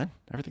 It was fine.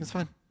 Everything's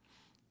fine.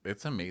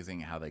 It's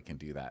amazing how they can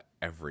do that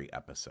every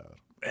episode.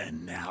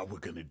 And now we're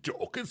gonna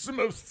talk. It's the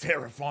most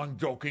terrifying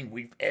talking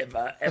we've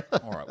ever.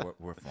 All right,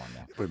 we're fine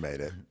now. We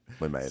made it.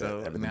 We made So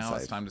it. Everything's now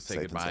it's safe, time to say safe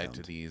and goodbye sound.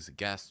 to these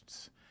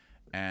guests.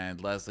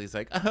 And Leslie's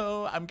like,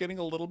 oh, I'm getting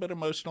a little bit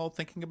emotional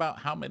thinking about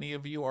how many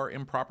of you are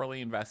improperly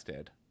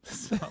invested.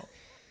 So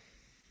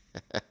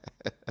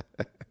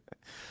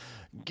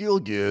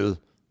Gil.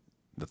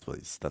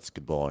 That's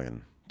goodbye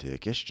in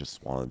Turkish.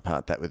 Just want to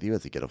impart that with you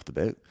as you get off the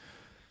boat.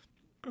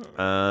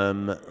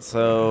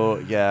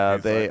 So yeah,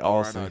 He's they like, all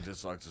right, also. I'd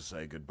just like to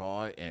say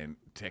goodbye and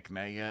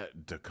Tekneya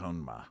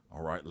Dakonma.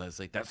 All right,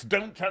 Leslie. That's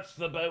don't touch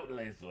the boat,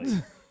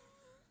 Leslie.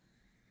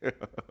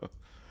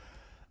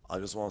 I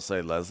just want to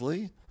say,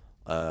 Leslie,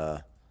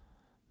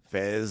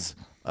 Fez,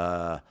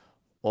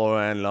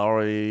 Oren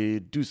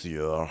Laurie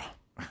Dusier.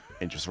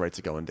 Interest rates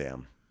are going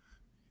down.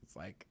 it's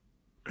like,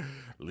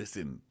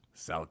 Listen,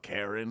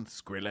 Salkaran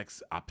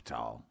Skrillex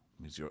Optal.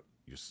 Means your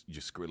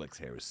Skrillex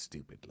hair is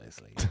stupid,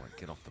 Leslie. All right,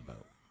 get off the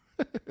boat.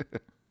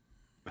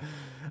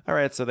 All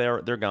right, so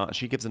they're gone.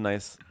 She gives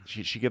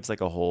she gives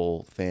like a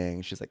whole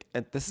thing. She's like,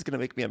 and this is gonna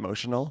make me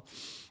emotional.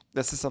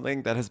 This is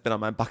something that has been on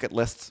my bucket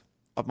list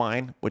of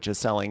mine, which is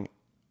selling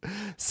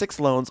 6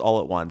 loans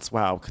all at once.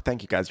 Wow,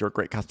 thank you guys. You're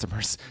great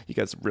customers. You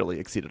guys really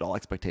exceeded all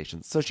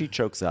expectations. So she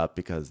chokes up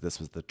because this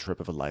was the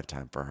trip of a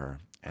lifetime for her.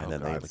 And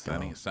then they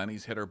go.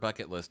 Sunny's hit her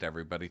bucket list,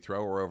 everybody.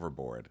 Throw her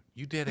overboard.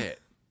 You did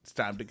it. It's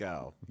time to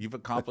go. You've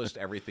accomplished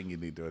everything you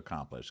need to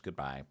accomplish.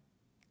 Goodbye.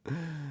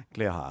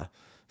 Clear.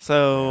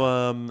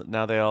 So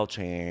now they all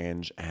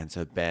change, and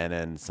so Ben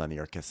and Sunny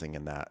are kissing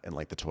in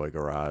like the toy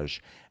garage,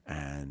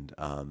 and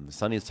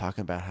Sunny's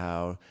talking about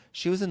how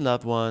she was in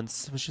love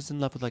once. She was in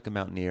love with like a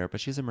mountaineer,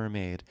 but she's a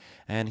mermaid,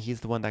 and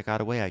he's the one that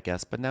got away, I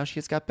guess. But now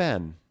she's got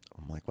Ben.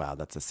 I'm like, wow,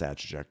 that's a sad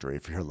trajectory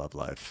for your love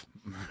life.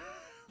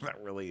 That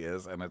really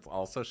is, and it's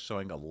also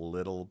showing a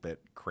little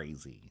bit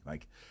crazy.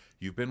 Like,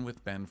 you've been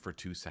with Ben for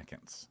 2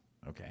 seconds,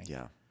 okay?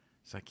 Yeah.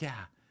 It's like,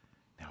 yeah,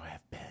 now I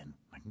have Ben.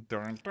 Like,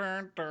 dun,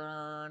 dun,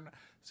 dun.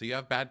 So you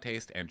have bad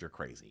taste and you're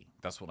crazy.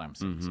 That's what I'm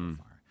seeing so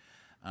far.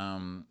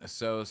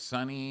 So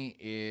Sunny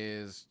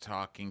is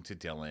talking to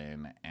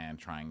Dylan and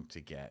trying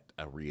to get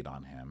a read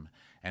on him.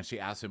 And she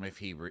asks him if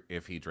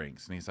he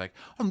drinks. And he's like,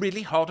 I'm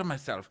really hard on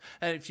myself.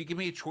 If you give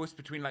me a choice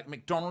between like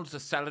McDonald's or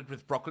salad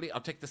with broccoli,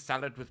 I'll take the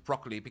salad with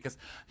broccoli because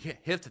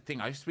here's the thing.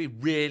 I used to be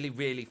really,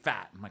 really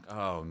fat. I'm like,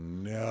 oh,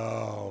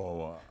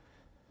 no.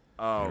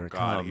 Oh, Here it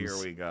God, comes.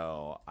 here we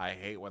go. I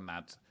hate when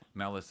that's...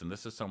 Now, listen,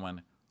 this is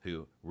someone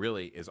who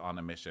really is on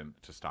a mission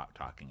to stop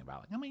talking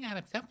about, like, oh, my God,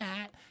 I'm so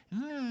fat.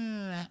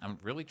 I'm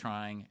really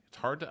trying. It's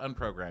hard to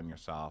unprogram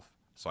yourself,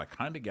 so I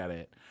kind of get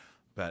it.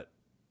 But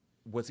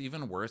what's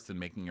even worse than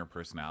making your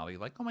personality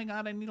like, oh, my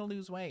God, I need to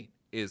lose weight,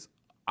 is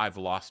I've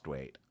lost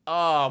weight.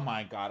 Oh,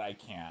 my God, I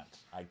can't.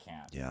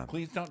 Yeah,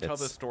 Please don't tell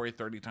this story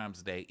 30 times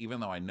a day, even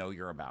though I know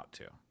you're about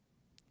to.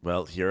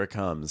 Well, here it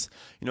comes.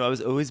 I was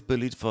always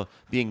bullied for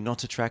being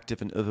not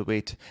attractive and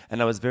overweight,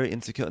 and I was very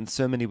insecure in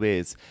so many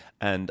ways.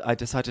 And I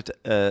decided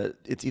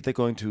it's either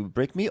going to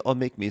break me or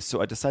make me. So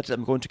I decided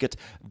I'm going to get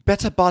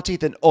better body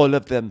than all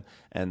of them.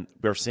 And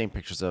we're seeing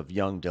pictures of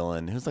young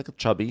Dylan, who's like a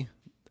chubby,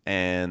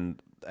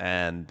 and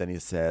then he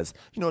says,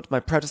 you know what? My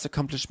proudest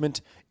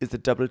accomplishment is the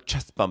double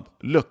chest bump.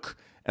 Look,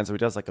 and so he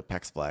does like a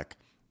pec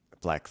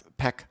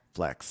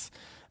flex,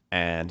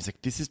 and he's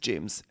like, this is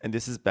James and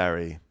this is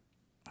Barry.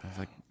 I was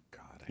like.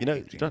 I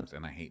hate James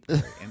and I hate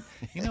Barry. And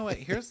you know what?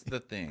 Here's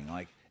the thing.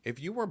 Like, if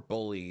you were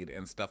bullied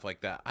and stuff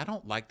like that, I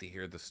don't like to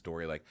hear the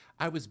story like,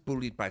 I was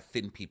bullied by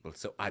thin people,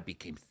 so I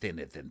became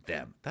thinner than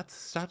them. That's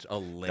such a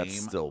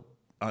lame...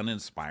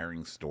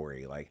 uninspiring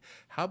story. Like,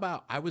 how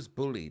about I was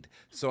bullied,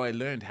 so I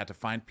learned how to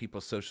find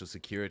people's social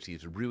security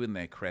to ruin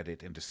their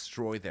credit and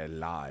destroy their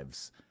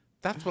lives.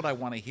 That's what I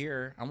want to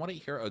hear. I want to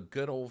hear a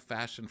good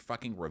old-fashioned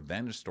fucking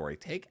revenge story.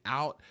 Take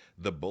out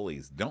the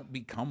bullies. Don't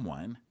become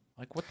one.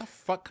 Like, what the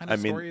fuck kind of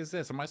story is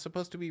this? Am I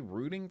supposed to be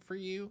rooting for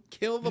you?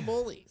 Kill the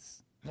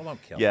bullies. Well,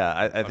 don't kill Yeah,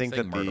 them. I I'm think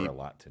saying that murder a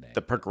lot today.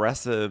 the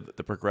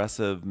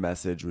progressive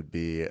message would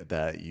be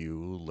that you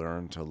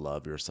learn to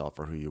love yourself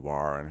for who you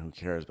are, and who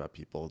cares about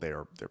people.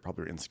 They're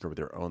probably insecure with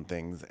their own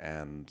things,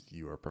 and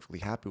you are perfectly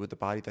happy with the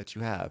body that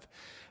you have.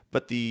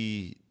 But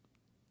the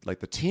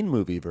teen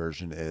movie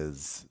version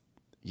is,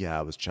 yeah,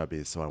 I was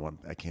chubby, so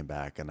I came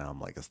back, and now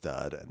I'm like a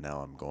stud, and now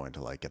I'm going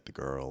to like get the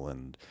girl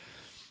and,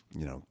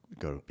 you know,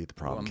 go beat the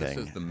prom king.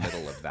 This is the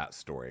middle of that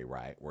story,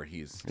 right? Where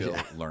he's still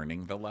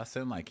learning the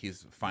lesson. Like,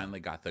 he's finally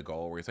got the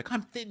goal where he's like,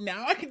 I'm thin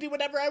now. I can do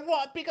whatever I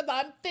want because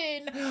I'm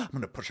thin. I'm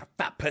going to push a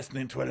fat person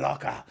into a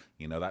locker.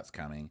 You know, that's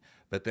coming.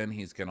 But then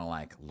he's going to,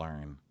 like,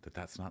 learn that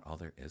that's not all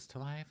there is to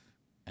life.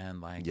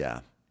 And, like,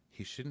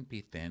 he shouldn't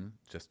be thin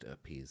just to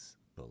appease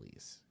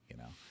bullies, you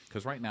know?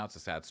 Because right now it's a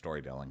sad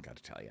story, Dylan, got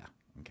to tell you,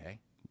 okay?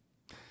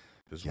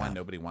 This is why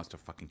nobody wants to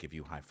fucking give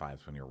you high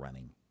fives when you're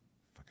running.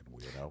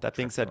 Weirdo. That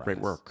being said, great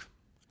work.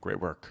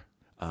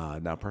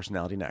 Now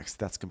personality next.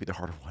 That's gonna be the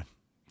harder one.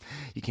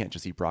 You can't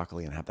just eat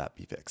broccoli and have that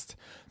be fixed.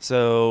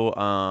 So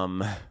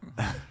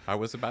I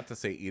was about to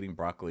say eating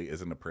broccoli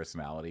isn't a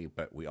personality,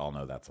 but we all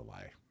know that's a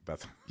lie.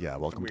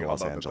 Welcome to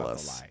Los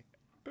Angeles.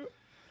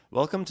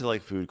 Welcome to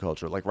like food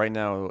culture. Like right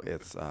now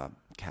it's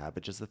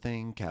cabbage is the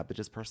thing.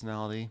 Cabbage is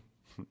personality.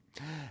 And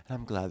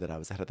I'm glad that I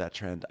was ahead of that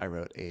trend. I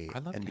wrote a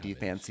NBD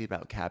fancy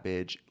about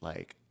cabbage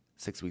like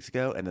 6 weeks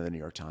ago, and then the New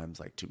York Times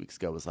like 2 weeks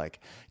ago was like,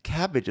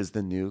 cabbage is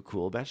the new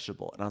cool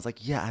vegetable. And I was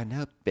like, yeah, I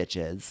know,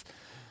 bitches.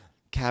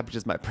 Cabbage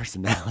is my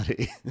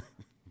personality.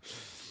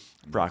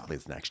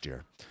 Broccoli's next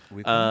year.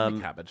 We've been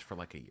eating cabbage for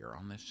like a year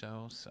on this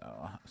show,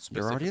 so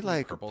you're already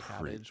like purple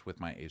cabbage with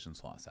my Asian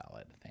slaw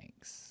salad.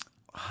 Thanks.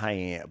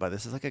 Hi, but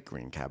this is like a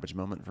green cabbage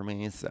moment for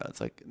me, so it's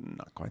like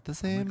not quite the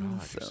same. Oh my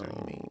God, you're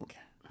so unique.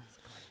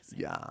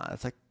 Yeah,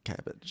 it's like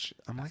cabbage.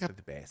 I'm like the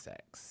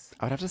basics.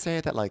 I would have to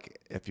say that like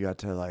if you had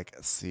to like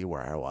see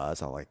where I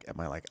was, I'll like at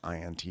my like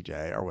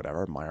INTJ or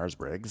whatever,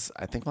 Myers-Briggs.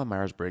 I think my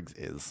Myers-Briggs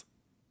is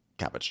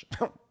cabbage.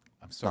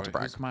 I'm sorry,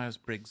 who's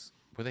Myers-Briggs?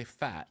 Were they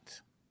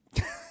fat?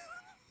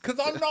 Because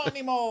I'm not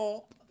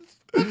anymore.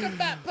 Put a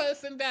fat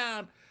person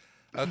down.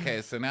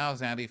 Okay, so now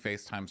Zandy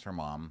FaceTimes her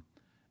mom,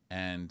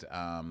 and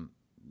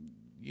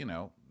you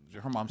know,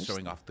 her mom's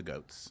showing off the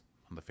goats.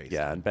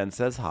 Yeah, and Ben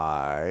says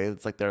hi.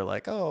 It's like they're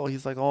like, oh,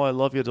 he's like, oh, I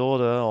love your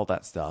daughter, all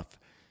that stuff.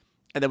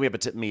 And then we have a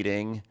tip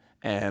meeting,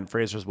 and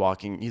Fraser's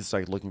walking. He's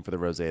like looking for the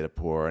rosé to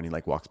pour, and he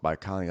like walks by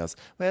Colin and goes,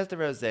 where's the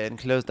rosé? And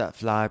close that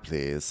fly,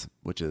 please.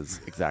 Which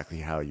is exactly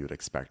how you would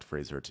expect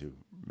Fraser to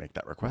make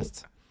that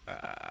request.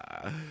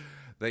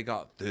 They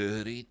got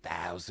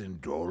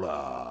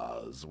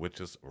 $30,000,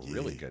 which is a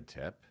really good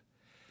tip.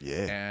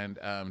 Yeah. And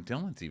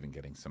Dylan's even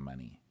getting some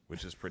money,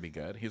 which is pretty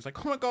good. He's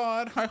like, oh my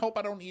God, I hope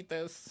I don't eat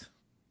this.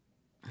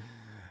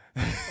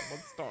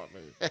 Someone stop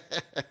me.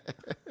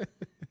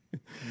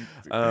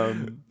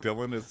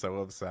 Dylan is so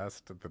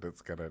obsessed that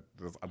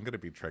I'm gonna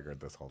be triggered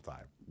this whole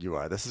time. You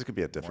are. This is gonna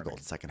be a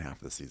difficult second half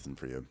of the season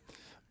for you.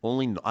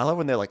 I love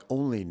when they're like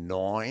only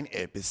 9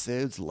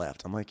 episodes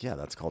left. I'm like, yeah,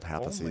 that's called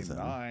half a season.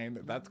 Only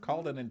 9. That's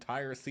called an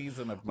entire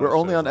season of. We're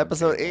only on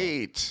episode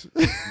 8.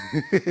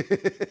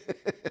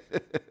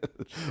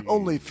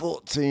 Only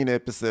 14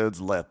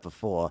 episodes left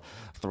before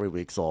 3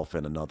 weeks off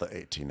and another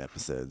 18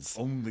 episodes.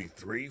 Only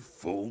 3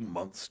 full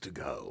months to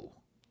go.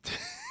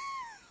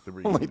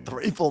 Only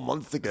 3 full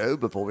months to go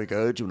before we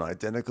go to an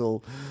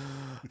identical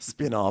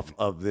spin-off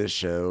of this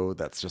show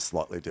that's just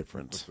slightly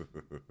different.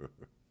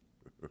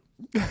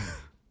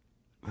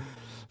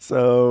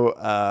 So,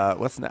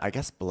 what's next? I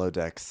guess Below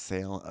Deck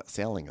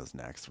Sailing is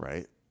next,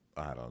 right?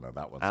 I don't know.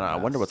 That one's I don't know. I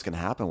wonder what's going to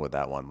happen with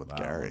that one with That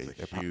Gary.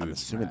 one's a I'm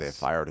assuming they mess.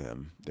 fired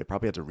him. They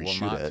probably had to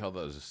reshoot not it. until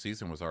the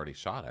season was already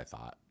shot, I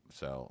thought.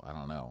 So I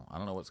don't know. I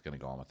don't know what's going to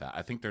go on with that.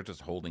 I think they're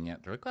just holding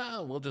it. They're like,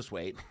 well, we'll just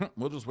wait.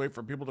 We'll just wait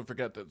for people to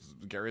forget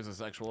that Gary's a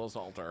sexual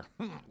assaulter.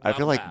 I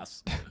feel like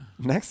pass.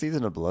 next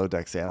season of Below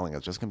Deck Sailing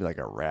is just going to be like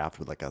a raft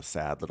with like a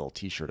sad little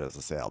T-shirt as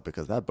a sail,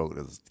 because that boat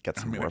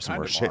gets worse and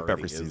worse shape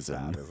every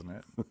season. Sad, isn't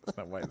it? Is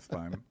that why it's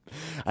fun?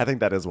 I think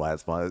that is why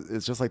it's fun.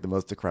 It's just like the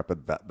most decrepit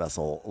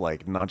vessel,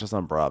 like not just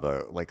on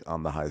Bravo, like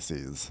on the high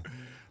seas.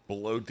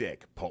 Below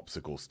Deck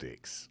popsicle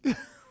sticks.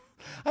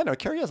 I know,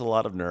 Carrie has a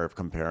lot of nerve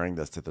comparing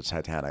this to the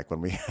Titanic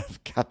when we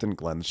have Captain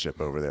Glenn's ship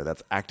over there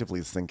that's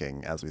actively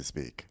sinking as we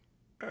speak.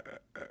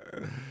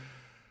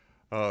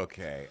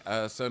 Okay,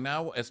 so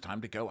now it's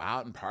time to go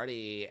out and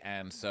party.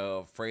 And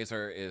so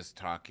Fraser is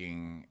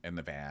talking in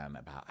the van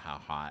about how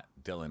hot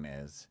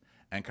Dylan is.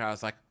 And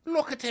Kyle's like,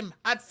 look at him.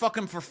 I'd fuck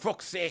him for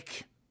fuck's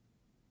sake.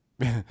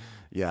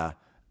 Yeah.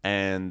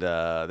 And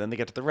then they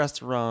get to the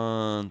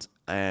restaurant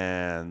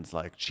and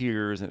like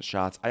cheers and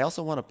shots. I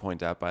also want to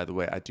point out, by the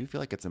way, I do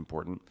feel like it's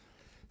important.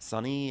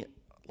 Sonny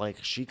like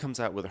she comes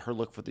out with her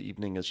look for the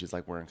evening is she's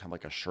like wearing kind of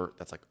like a shirt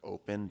that's like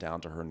open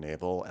down to her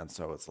navel, and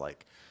so it's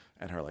like,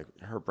 and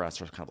her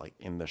breasts are kind of like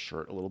in the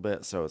shirt a little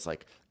bit, so it's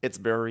like it's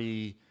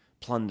very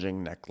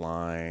plunging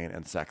neckline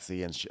and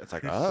sexy, and it's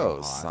like, She's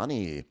oh, so hot.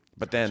 Sunny.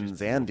 But God, then she's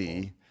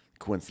Zandy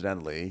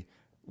coincidentally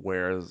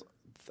wears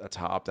a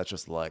top that's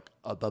just like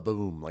a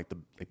boom, like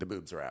the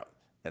boobs are out.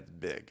 That's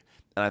big,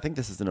 and I think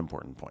this is an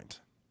important point.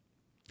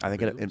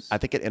 Boobs? I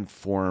think it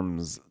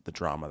informs the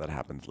drama that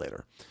happens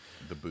later.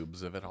 The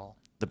boobs of it all.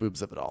 The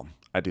boobs of it all.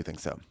 I do think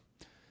so.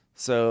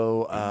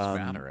 So Boobs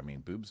matter. I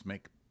mean, boobs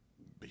make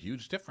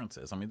huge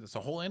differences. I mean, it's a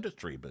whole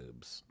industry,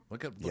 boobs.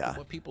 Look at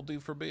what people do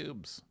for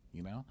boobs,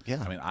 you know?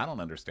 Yeah. I mean, I don't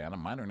understand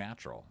them. Mine are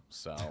natural.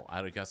 So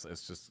I guess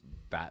it's just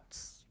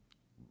that's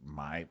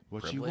my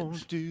what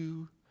privilege.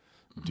 you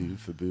won't do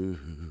for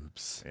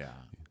boobs. Yeah.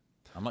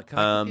 I'm like, can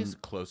I put these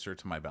closer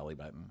to my belly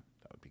button?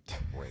 That would be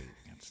great.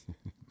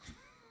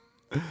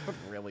 I would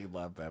really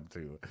love them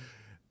to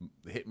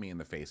hit me in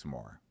the face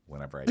more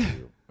whenever I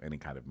do any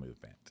kind of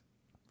movement.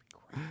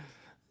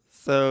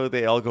 So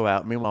they all go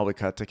out. Meanwhile, we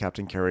cut to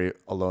Captain Carey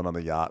alone on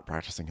the yacht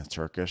practicing his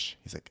Turkish.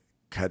 He's like,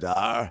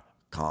 Kadar,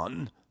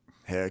 Khan,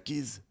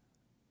 Herkes,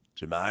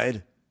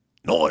 Jamaid,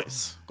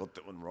 noise. Got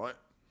that one right.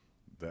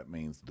 That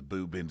means the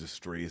boob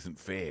industry isn't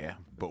fair,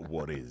 but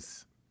what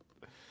is?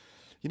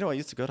 You know, I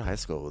used to go to high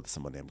school with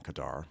someone named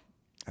Kadar.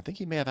 I think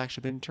he may have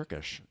actually been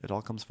Turkish. It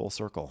all comes full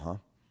circle, huh?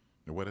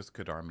 What does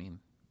Kadar mean?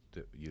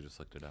 You just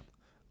looked it up.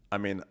 I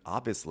mean,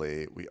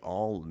 obviously, we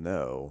all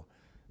know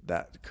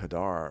that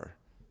Kadar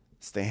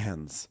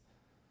stands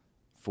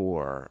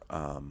for,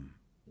 I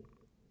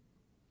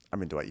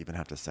mean, do I even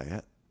have to say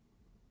it?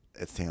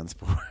 It stands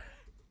for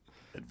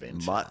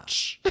Adventure.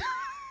 much.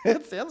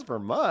 It stands for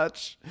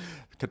much.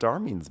 Kadar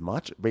means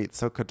much. Wait,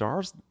 so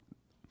Kadar's...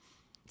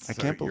 I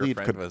can't believe...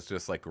 Your friend was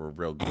just like a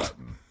real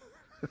glutton.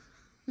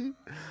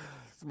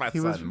 My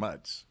son,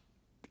 much.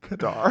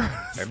 Kadar.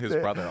 And his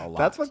brother a lot.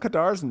 That's what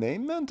Kadar's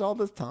name meant all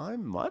this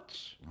time?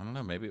 Much? I don't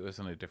know. Maybe it was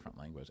in a different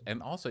language.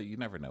 And also, you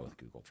never know with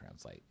Google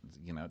Translate.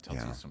 You know, it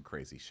tells you some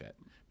crazy shit.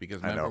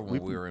 Because remember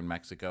when we were in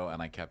Mexico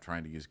and I kept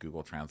trying to use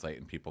Google Translate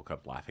and people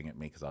kept laughing at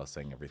me because I was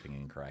saying everything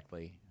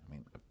incorrectly? I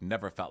mean, I've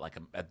never felt like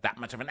I'm that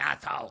much of an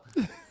asshole.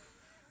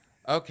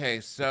 Okay,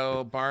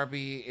 so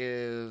Barbie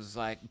is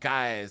like,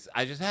 guys,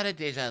 I just had a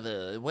deja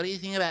vu. What do you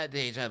think about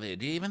deja vu?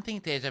 Do you even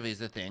think deja vu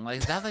is a thing? Like,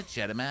 is that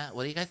legitimate?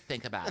 What do you guys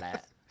think about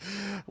it?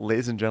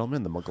 Ladies and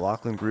gentlemen, the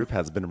McLaughlin group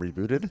has been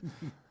rebooted.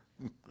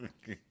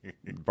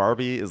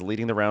 Barbie is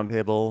leading the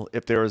roundtable.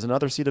 If there is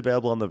another seat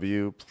available on The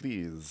View,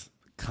 please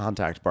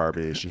contact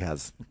Barbie. She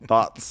has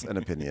thoughts and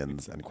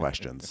opinions and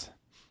questions.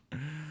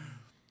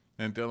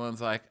 And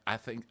Dylan's like, I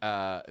think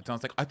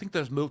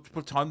there's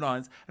multiple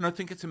timelines, and I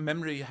think it's a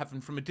memory you have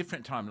from a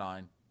different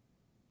timeline.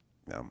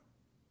 Yeah.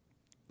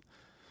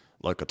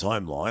 Like a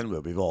timeline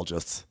where we've all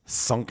just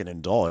sunken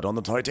and died on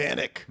the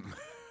Titanic.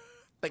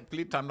 Like,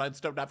 bleep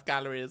timelines don't have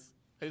calories.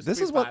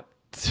 This is what...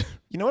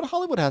 You know what?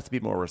 Hollywood has to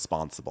be more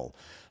responsible.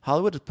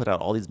 Hollywood has put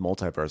out all these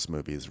multiverse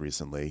movies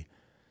recently.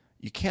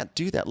 You can't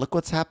do that. Look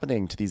what's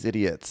happening to these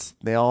idiots.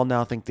 They all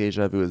now think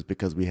deja vu is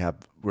because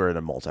we're in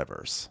a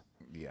multiverse.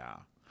 Yeah.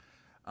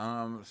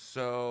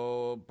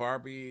 So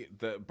Barbie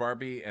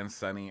and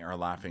Sunny are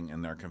laughing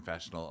in their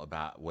confessional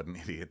about what an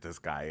idiot this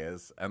guy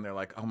is, and they're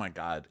like, "Oh my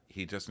God,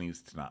 he just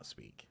needs to not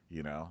speak."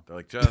 You know, they're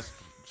like, "Just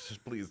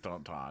please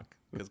don't talk,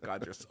 because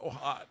God, you're so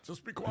hot.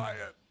 Just be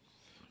quiet."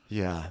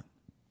 Yeah,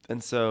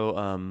 and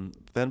so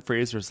then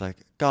Fraser's like,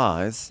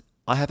 "Guys,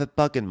 I have a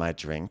bug in my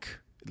drink.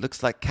 It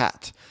looks like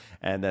cat."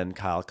 And then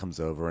Kyle comes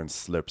over and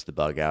slurps the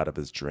bug out of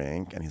his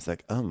drink, and he's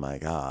like, "Oh my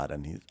God!"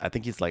 And I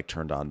think he's like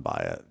turned on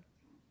by it.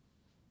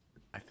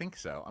 I think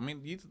so. I mean,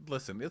 you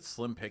listen. It's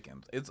slim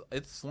pickings. It's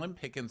slim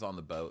pickings on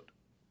the boat,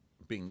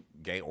 being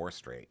gay or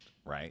straight,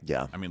 right?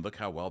 Yeah. I mean, look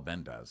how well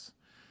Ben does.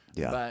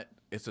 Yeah. But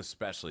it's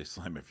especially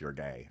slim if you're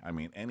gay. I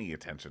mean, any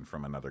attention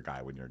from another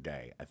guy when you're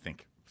gay. I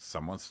think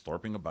someone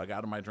slurping a bug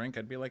out of my drink,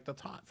 I'd be like,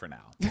 that's hot for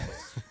now.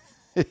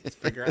 Let's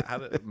figure out how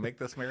to make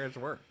this marriage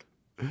work.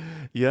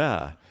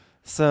 Yeah.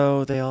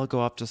 So they all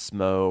go up to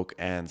smoke,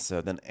 and so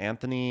then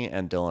Anthony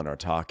and Dylan are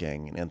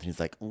talking, and Anthony's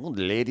like, "Oh,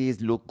 the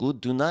ladies look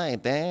good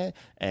tonight, eh?"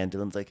 And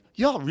Dylan's like,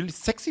 "Yeah, really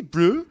sexy,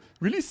 bro.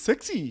 Really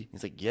sexy."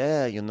 He's like,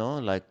 "Yeah, you know,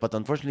 like, but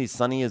unfortunately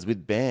Sunny is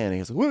with Ben." And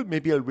he's like, "Well,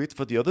 maybe I'll wait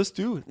for the others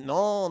too."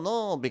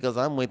 No, because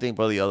I'm waiting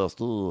for the others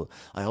too.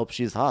 I hope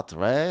she's hot,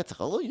 right?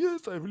 Oh,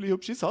 yes, I really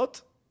hope she's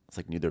hot. It's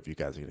like neither of you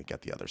guys are going to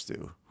get the others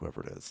too,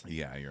 whoever it is.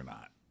 Yeah, you're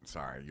not.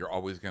 Sorry. You're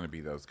always going to be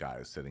those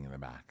guys sitting in the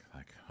back.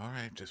 Like, all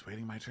right, just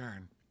waiting my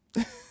turn.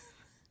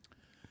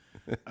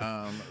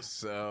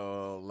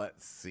 So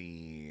let's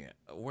see,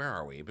 where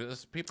are we?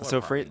 Because people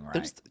are partying,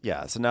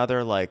 right? So now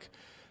they're like,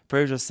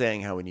 Fraser's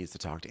saying how he needs to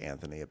talk to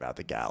Anthony about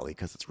the galley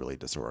because it's really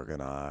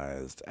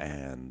disorganized,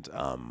 and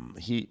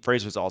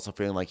Fraser's also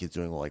feeling like he's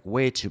doing like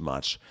way too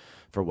much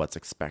for what's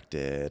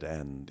expected,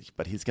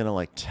 but he's gonna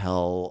like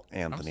tell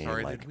Anthony. I'm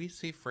sorry, like, did we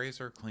see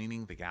Fraser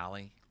cleaning the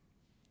galley?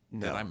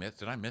 No.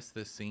 Did I miss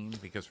this scene?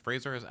 Because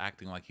Fraser is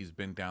acting like he's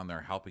been down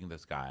there helping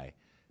this guy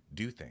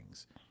do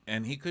things.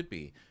 And he could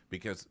be,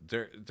 because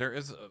there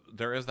is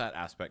that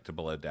aspect to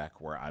Below Deck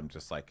where I'm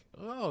just like,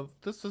 oh,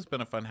 this has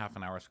been a fun half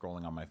an hour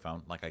scrolling on my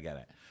phone. Like, I get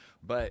it.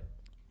 But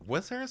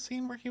was there a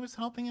scene where he was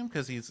helping him?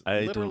 Because he's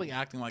literally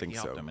acting like he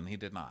helped him, and he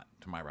did not,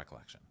 to my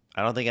recollection.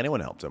 I don't think anyone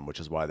helped him, which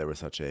is why there was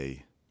such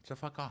a... So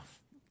fuck off.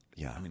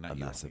 Yeah, I mean, not a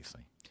you, massive...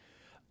 obviously.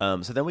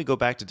 So then we go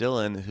back to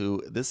Dylan,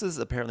 who, this is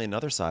apparently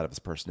another side of his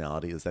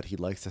personality, is that he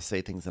likes to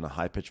say things in a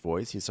high-pitched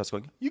voice. He starts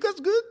going, you guys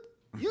good?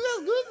 You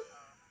guys good?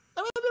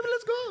 All right, baby,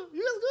 let's go.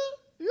 You guys good?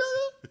 You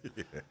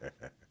guys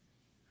good?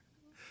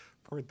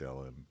 Poor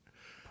Dylan.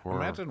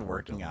 Imagine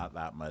working out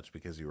that much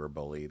because you were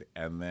bullied,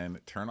 and then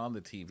turn on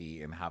the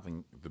TV and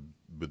having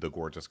the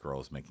gorgeous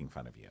girls making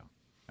fun of you,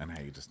 and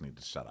how you just need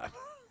to shut up.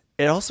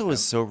 It also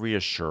is so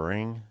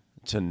reassuring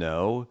to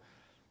know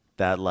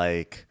that,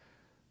 like,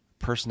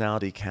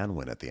 personality can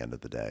win at the end of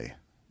the day.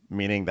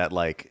 Meaning that,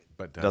 like,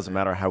 But doesn't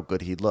matter how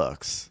good he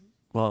looks.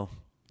 Well,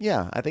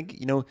 yeah, I think,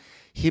 you know,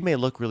 he may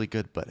look really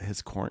good, but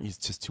he's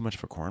just too much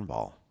of a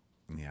cornball.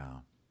 Yeah.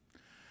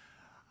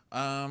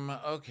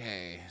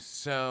 Okay.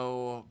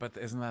 So, but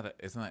isn't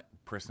that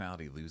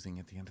personality losing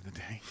at the end of the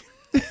day?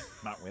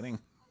 Not winning.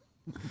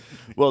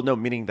 Well, no,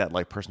 meaning that,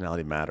 like,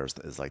 personality matters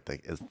is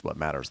what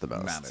matters the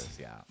most. Matters,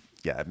 yeah.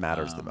 Yeah, it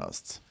matters the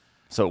most.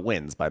 So it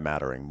wins by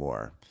mattering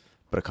more,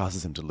 but it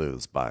causes him to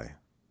lose by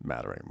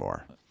mattering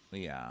more.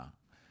 Yeah.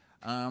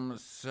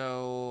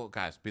 So,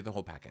 guys, be the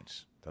whole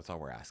package. That's all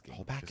we're asking.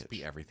 Whole package. Just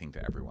be everything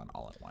to everyone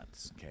all at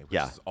once. Okay. Which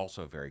Yeah. is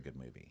also a very good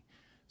movie.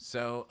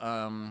 So,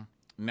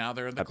 now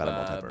they're in the About a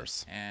club,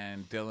 multiverse.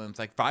 and Dylan's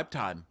like, vibe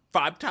time,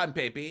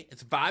 baby.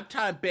 It's vibe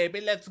time,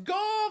 baby. Let's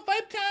go,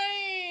 vibe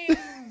time,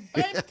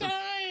 vibe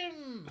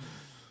time.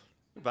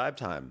 Vibe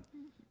time.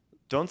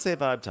 Don't say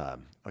vibe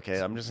time.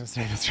 Okay, I'm just gonna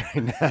say this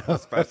right now.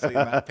 Especially in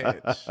that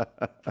pitch.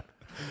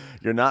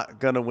 You're not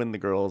gonna win the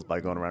girls by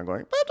going around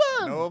going vibe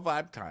time. No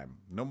vibe time.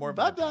 No more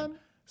vibe time.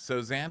 So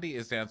Zandy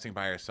is dancing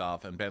by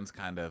herself, and Ben's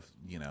kind of,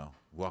 you know,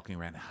 walking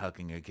around,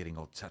 hugging her, getting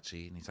all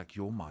touchy, and he's like,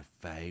 "You're my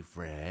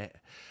favorite."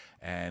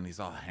 And he's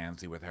all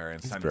handsy with her,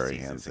 and Sunny very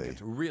sees this and handsy.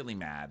 gets really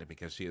mad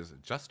because she has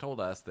just told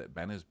us that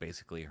Ben is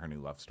basically her new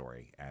love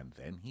story, and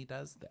then he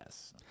does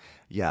this.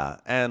 Yeah,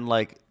 and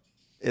like,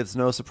 it's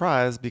no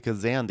surprise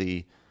because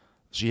Zandy,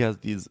 she has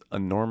these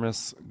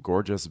enormous,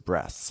 gorgeous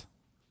breasts.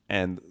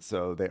 And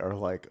so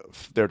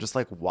they're just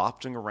like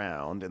wafting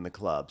around in the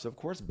club. So of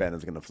course Ben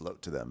is going to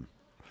float to them,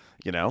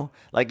 you know,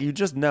 like you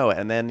just know it.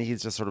 And then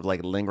he's just sort of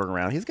like lingering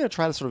around. He's going to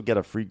try to sort of get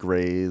a free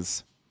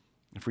graze,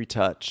 a free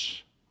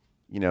touch,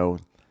 you know,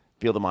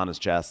 feel them on his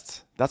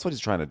chest. That's what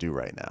he's trying to do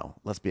right now.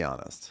 Let's be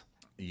honest.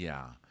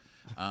 Yeah.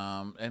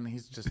 And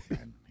he's just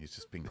Ben. He's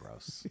just being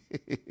gross.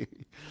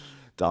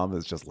 Dom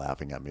is just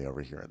laughing at me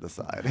over here at the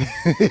side.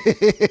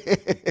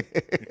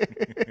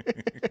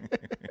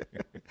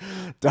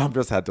 Dom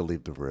just had to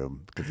leave the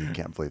room because he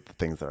can't believe the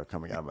things that are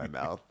coming out of my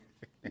mouth.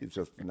 He's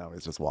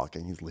just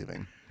walking. He's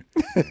leaving.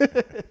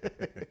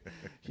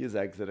 He's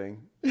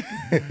exiting.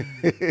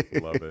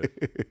 Love it.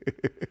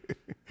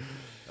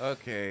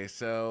 Okay,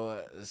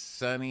 so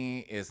Sunny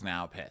is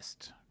now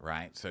pissed,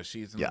 right? So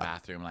she's in the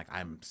bathroom like,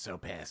 I'm so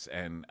pissed.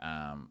 And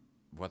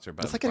what's her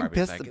buzz? It's like getting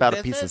Barbie's pissed about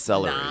a piece of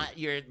celery. This is not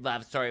your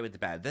love story with the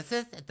Ben. This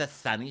is the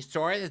Sunny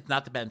story. It's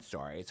not the Ben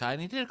story. So I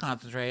need you to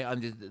concentrate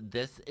on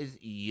this is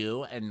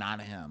you and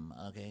not him,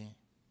 okay?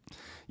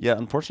 Yeah,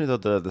 unfortunately,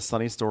 though, the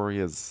Sunny story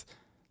is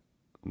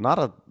not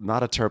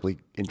a terribly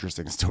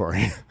interesting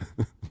story.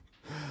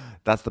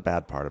 That's the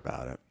bad part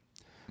about it.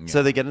 Yeah.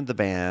 So they get into the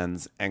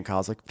vans, and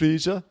Kyle's like,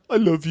 Frasier, I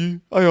love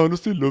you. I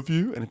honestly love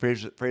you. And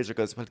Frasier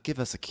goes, well, give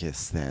us a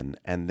kiss then.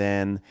 And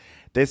then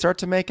they start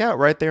to make out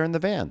right there in the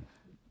van.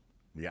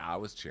 Yeah, I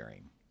was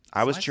cheering.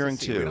 I was cheering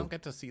too. We don't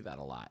get to see that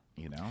a lot,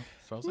 you know?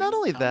 So I was Not like,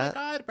 only that. Oh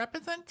my God,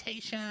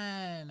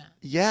 representation.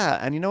 Yeah,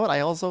 and you know what?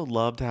 I also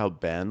loved how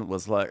Ben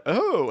was like,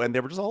 oh, and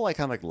they were just all like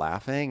kind of like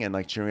laughing and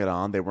like cheering it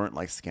on. They weren't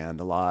like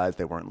scandalized.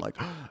 They weren't like,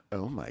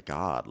 oh my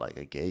God, like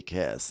a gay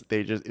kiss.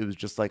 It was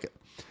just like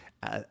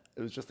a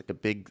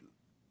big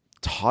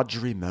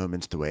tawdry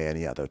moment the way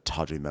any other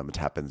tawdry moment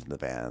happens in the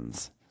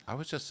vans. I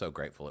was just so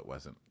grateful it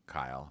wasn't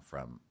Kyle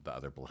from the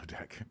other Below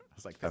Deck. I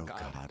was like, thank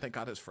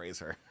God it's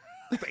Fraser.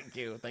 Thank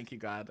you,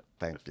 God.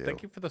 Thank you.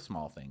 Thank you for the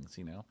small things,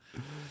 you know.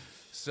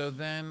 So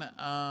then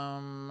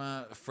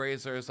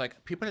Fraser's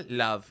like, people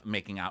love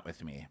making out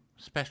with me,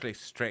 especially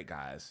straight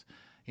guys.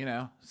 You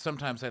know,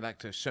 sometimes they like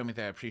to show me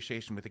their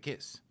appreciation with a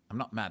kiss. I'm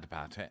not mad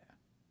about it.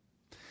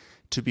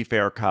 To be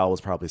fair, Kyle was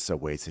probably so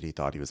wasted he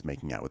thought he was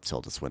making out with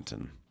Tilda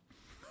Swinton.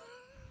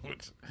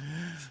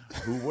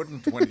 Who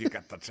wouldn't when you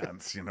get the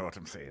chance? You know what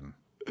I'm saying?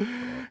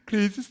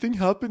 Craziest thing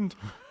happened.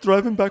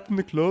 Driving back from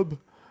the club.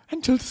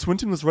 And Tilda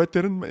Swinton was right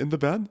there in the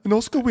van. An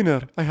Oscar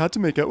winner. I had to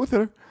make out with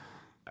her.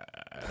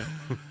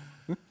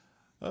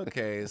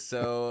 Okay,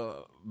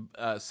 so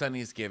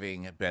Sunny's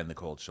giving Ben the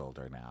cold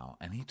shoulder now,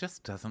 and he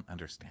just doesn't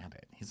understand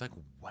it. He's like,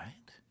 what?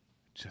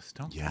 Just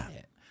don't get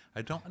it.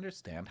 I don't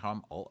understand how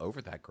I'm all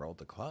over that girl at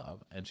the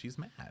club and she's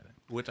mad,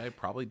 which I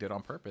probably did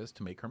on purpose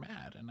to make her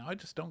mad. And now I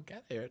just don't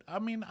get it. I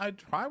mean, I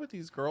try with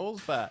these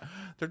girls, but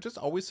they're just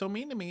always so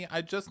mean to me.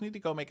 I just need to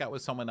go make out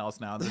with someone else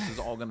now. This is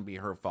all going to be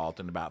her fault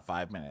in about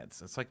 5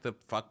 minutes. It's like the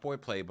fuckboy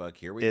playbook.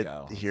 Here we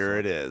go. Here So,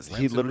 it is. He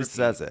rinse and literally repeat.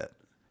 says it.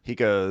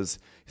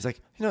 He's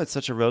like, it's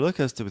such a roller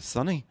coaster with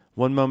Sunny.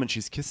 One moment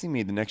she's kissing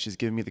me, the next she's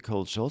giving me the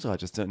cold shoulder. I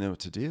just don't know what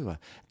to do.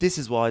 This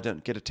is why I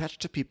don't get attached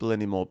to people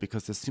anymore,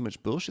 because there's too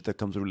much bullshit that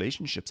comes with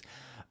relationships.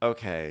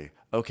 Okay,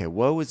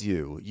 woe is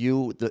you.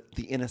 You,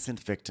 the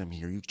innocent victim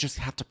here. You just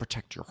have to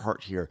protect your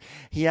heart here.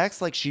 He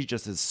acts like she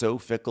just is so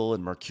fickle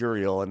and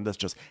mercurial, and this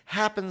just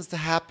happens to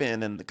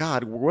happen, and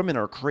God, women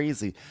are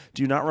crazy.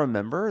 Do you not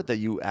remember that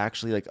you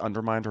actually like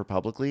undermined her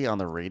publicly on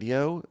the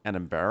radio and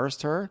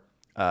embarrassed her?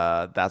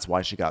 That's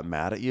why she got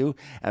mad at you.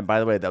 And by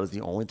the way, that was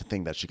the only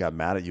thing that she got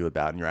mad at you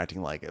about. And you're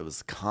acting like it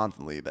was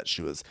constantly that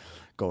she was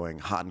going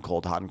hot and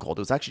cold, hot and cold.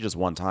 It was actually just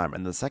one time.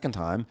 And the second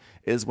time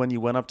is when you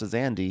went up to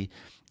Zandy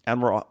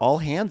and were all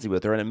handsy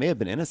with her. And it may have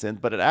been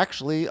innocent, but it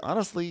actually,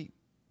 honestly,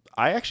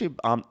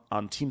 I'm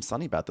on Team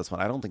Sunny about this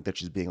one. I don't think that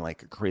she's being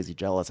like crazy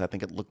jealous. I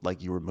think it looked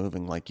like you were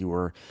moving, like you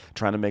were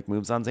trying to make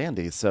moves on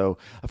Zandy. So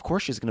of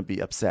course she's going to be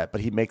upset, but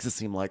he makes it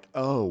seem like,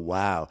 oh,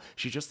 wow,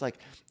 she's just like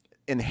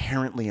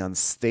inherently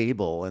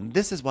unstable, and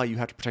this is why you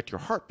have to protect your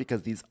heart,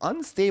 because these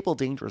unstable,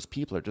 dangerous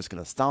people are just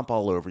going to stomp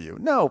all over you.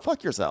 No,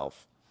 fuck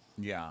yourself.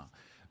 Yeah,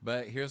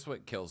 but here's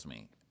what kills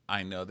me.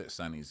 I know that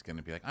Sunny's going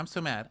to be like, I'm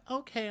so mad.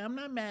 Okay, I'm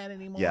not mad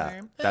anymore.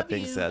 Yeah, that Love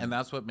being you. said- And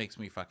that's what makes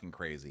me fucking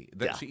crazy.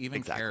 That Yeah, she even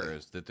exactly.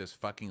 cares that this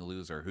fucking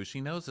loser, who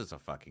she knows is a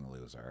fucking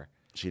loser,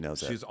 She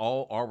knows it. she's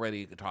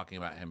already talking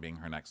about him being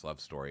her next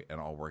love story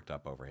and all worked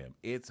up over him.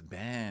 It's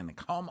Ben.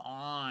 Come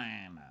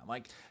on.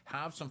 Like,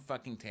 have some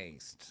fucking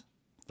taste.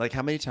 Like,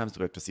 how many times do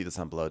we have to see this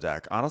on Below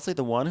Deck? Honestly,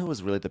 the one who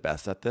was really the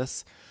best at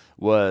this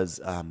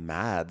was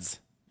Mads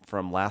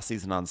from last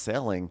season on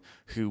Sailing,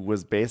 who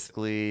was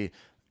basically,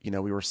 we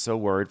were so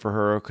worried for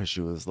her because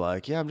she was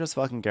like, yeah, I'm just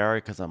fucking Gary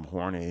because I'm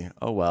horny.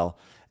 Oh, well.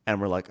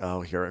 And we're like,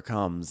 oh, here it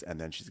comes. And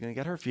then she's going to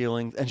get her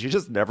feelings. And she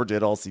just never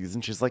did all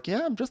season. She's like,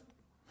 yeah, I'm just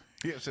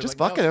Yeah, she's Just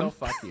like, fucking no, him.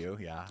 Still fuck you.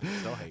 Yeah.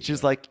 Still hate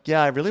She's you. like,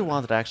 yeah, I really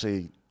wanted to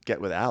actually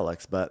get with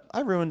Alex, but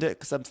I ruined it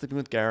because I'm sleeping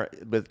with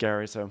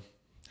Gary, so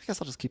I guess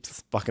I'll just keep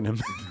fucking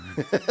him.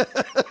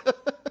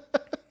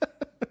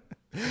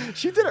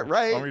 She did it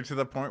right. I mean, to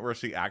the point where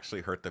she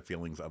actually hurt the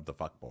feelings of the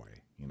fuckboy.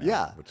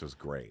 Yeah. Which was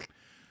great.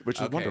 Which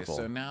was Okay, wonderful.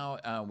 so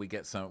now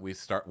we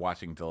start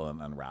watching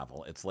Dylan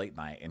unravel. It's late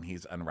night and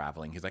he's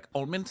unraveling. He's like,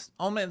 almonds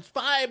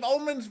vibe.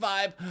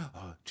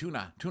 Oh,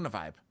 tuna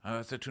vibe. Oh,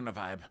 it's a tuna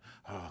vibe.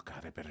 Oh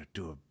God, I better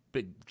do a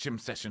big gym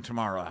session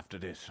tomorrow after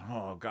this.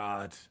 Oh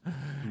God.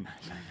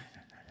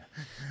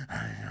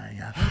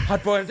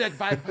 Hot-boiled egg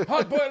vibe.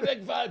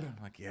 I'm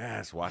like,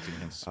 yes, watching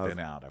him spin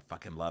out. I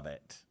fucking love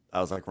it. I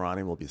was like,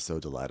 Ronnie will be so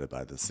delighted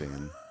by this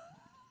scene.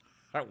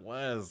 I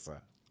was.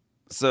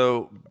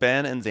 So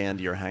Ben and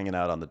Zandy are hanging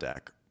out on the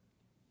deck,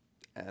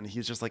 and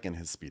he's just like in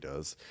his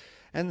Speedos.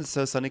 And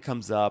so Sunny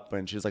comes up,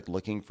 and she's like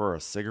looking for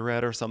a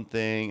cigarette or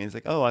something. And he's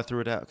like, oh, I threw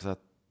it out because I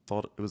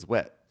thought it was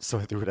wet, so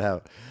I threw it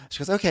out. She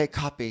goes, okay,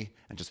 copy,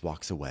 and just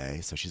walks away.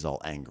 So she's all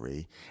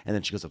angry. And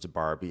then she goes up to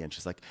Barbie, and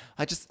she's like,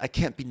 I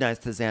can't be nice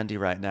to Zandy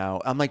right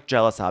now. I'm like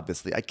jealous,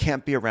 obviously. I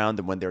can't be around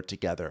them when they're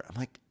together. I'm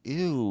like,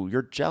 ew,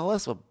 you're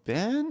jealous of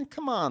Ben?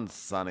 Come on,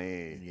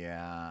 Sunny.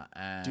 Yeah.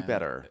 And Do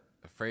better.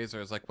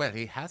 Fraser is like, well,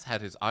 he has had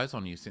his eyes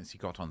on you since he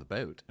got on the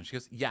boat. And she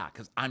goes, yeah,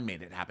 because I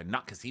made it happen,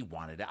 not because he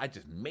wanted it. I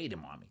just made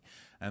him on me.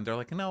 And they're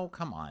like, no,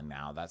 come on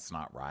now. That's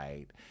not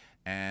right.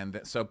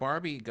 And so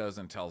Barbie goes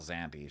and tells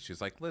Zandy,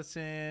 she's like,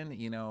 listen,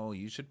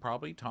 you should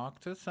probably talk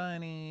to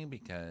Sunny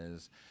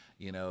because,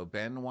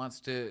 Ben wants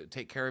to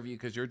take care of you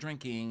because you're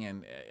drinking.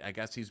 And I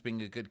guess he's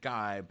being a good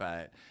guy.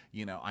 But,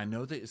 I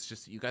know that it's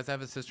just you guys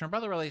have a sister and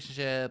brother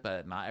relationship,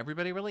 but not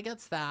everybody really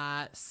gets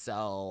that.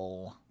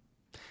 So...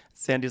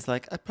 Sandy's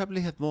like, I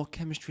probably have more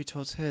chemistry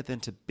towards her than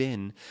to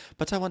Ben,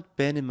 but I want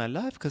Ben in my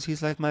life because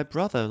he's like my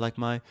brother, like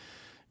my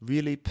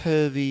really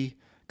pervy,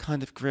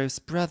 kind of gross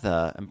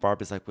brother. And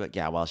Barbie's like,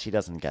 well, she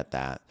doesn't get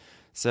that.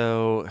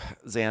 So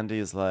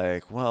Zandy's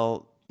like,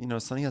 well,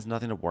 Sunny has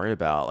nothing to worry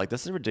about. Like,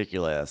 this is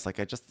ridiculous. Like,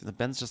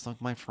 Ben's just like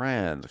my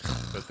friend.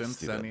 But then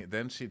Stupid.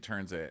 then she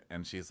turns it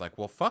and she's like,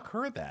 well, fuck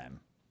her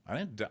then.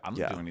 I'm not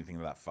doing anything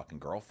to that fucking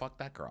girl. Fuck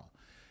that girl.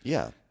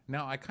 Yeah.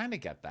 Now, I kind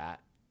of get that.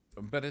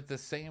 But at the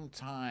same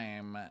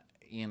time,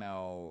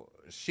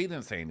 she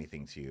didn't say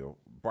anything to you.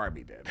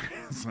 Barbie did.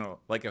 So,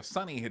 like, if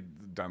Sunny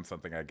had done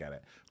something, I get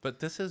it. But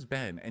this is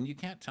Ben, and you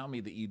can't tell me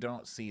that you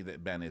don't see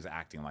that Ben is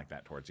acting like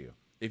that towards you.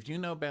 If you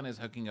know Ben is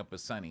hooking up with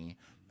Sunny,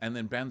 and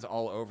then Ben's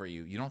all over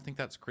you, you don't think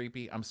that's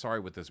creepy? I'm sorry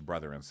with this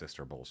brother and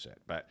sister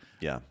bullshit, but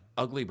Yeah.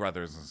 ugly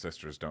brothers and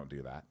sisters don't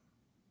do that.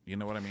 You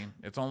know what I mean?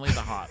 It's only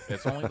the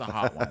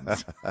hot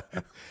ones.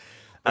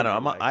 I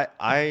know.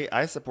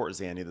 I support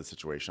Zandy in the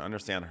situation. I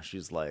understand her.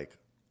 She's like,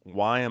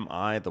 why am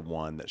I the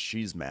one that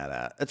she's mad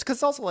at? It's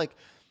because also like,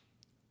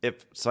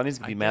 if Sunny's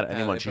gonna be mad at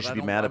anyone, she should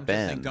be mad at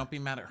Ben. Don't be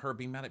mad at her.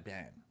 Be mad at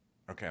Ben.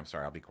 Okay, I'm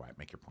sorry. I'll be quiet.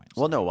 Make your point.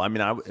 Well, no. I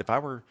mean, if I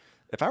were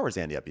If I were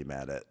Zandy, I'd be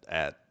mad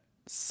at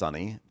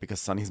Sunny because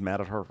Sunny's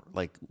mad at her.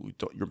 Like,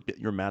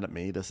 you're mad at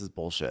me. This is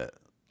bullshit.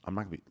 I'm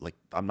not gonna be like,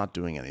 I'm not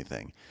doing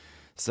anything.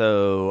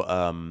 So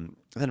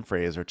then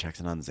Fraser checks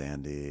in on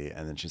Zandy,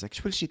 and then she's like,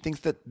 well, she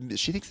thinks that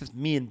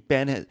me and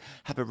Ben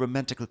have a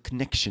romantic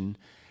connection.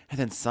 And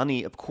then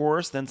Sunny, of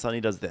course,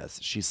 Sunny does this.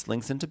 She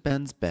slinks into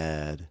Ben's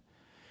bed,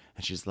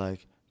 and she's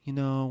like, you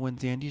know, when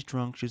Zandy's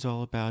drunk, she's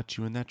all about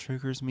you, and that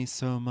triggers me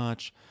so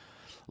much.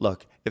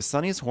 Look, if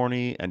Sunny's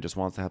horny and just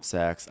wants to have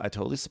sex, I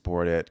totally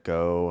support it.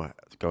 Go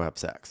have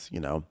sex, you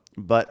know.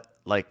 But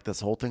like this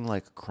whole thing,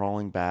 like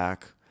crawling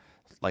back,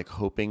 like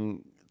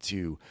hoping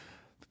to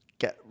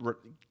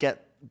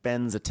get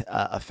Ben's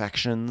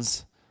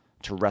affections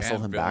to wrestle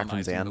him back from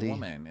villainizing the Zandy.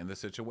 woman in the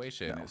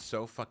situation is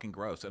so fucking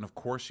gross. And of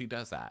course she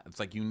does that. It's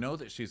like, you know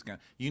that she's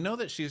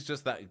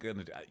just that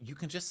gonna. You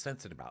can just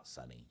sense it about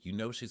Sunny. You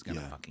know she's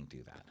gonna fucking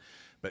do that.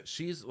 But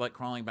she's like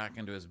crawling back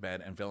into his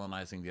bed and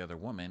villainizing the other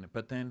woman.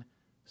 But then,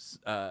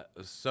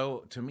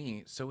 so to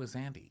me, so is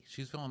Andy.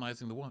 She's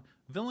villainizing the woman.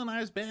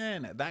 Villainize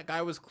Ben. That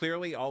guy was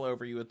clearly all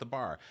over you at the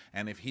bar.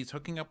 And if he's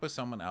hooking up with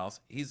someone else,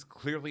 he's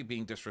clearly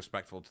being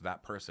disrespectful to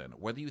that person.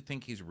 Whether you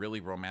think he's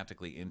really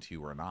romantically into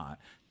you or not,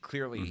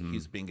 clearly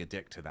he's being a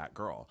dick to that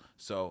girl.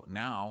 So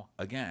now,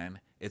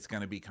 again, it's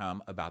going to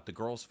become about the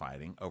girls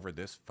fighting over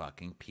this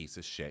fucking piece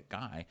of shit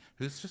guy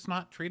who's just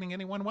not treating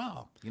anyone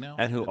well, you know?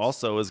 And who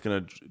also is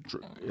going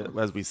to,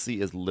 as we see,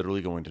 is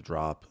literally going to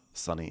drop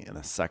Sunny in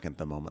a second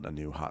the moment a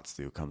new hot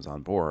stew comes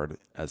on board,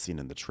 as seen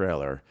in the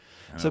trailer.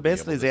 So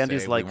basically,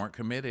 Zandy's like, we weren't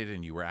committed,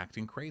 and you were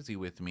acting crazy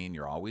with me, and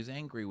you're always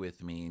angry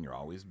with me, and you're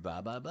always blah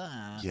blah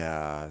blah.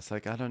 yeah, it's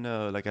like, I don't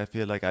know, like I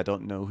feel like I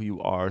don't know who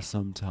you are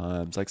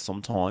sometimes. Like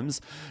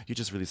sometimes you're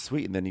just really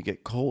sweet, and then you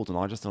get cold, and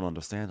I just don't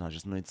understand. I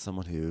just need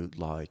someone who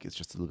like is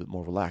just a little bit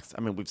more relaxed.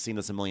 I mean, we've seen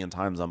this a million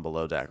times on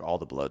Below Deck, all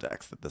the Below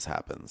Decks that this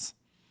happens.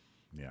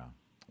 Yeah.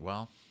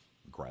 Well,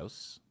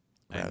 gross.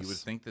 And you would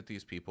think that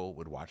these people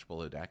would watch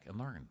Below Deck and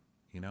learn,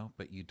 you know,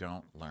 but you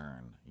don't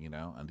learn, you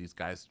know, and these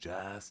guys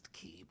just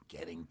keep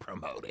getting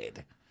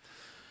promoted.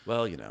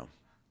 Well, you know,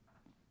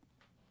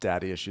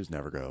 daddy issues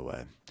never go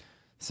away.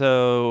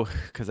 So,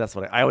 because that's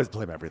what I always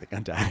blame everything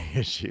on daddy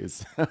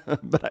issues,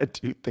 but I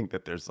do think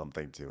that there's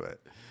something to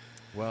it.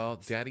 Well,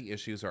 daddy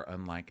issues are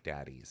unlike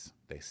daddies.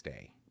 They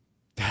stay.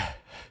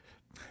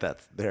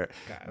 That's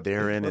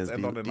therein is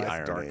end on a the nice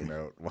irony. dark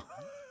note.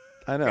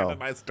 I know. A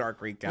nice dark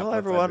recap. Well, Let's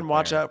everyone, end it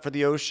watch there. out for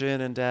the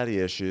ocean and daddy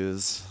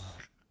issues.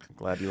 I'm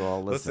glad you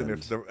all listened.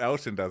 Listen, if the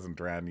ocean doesn't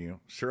drown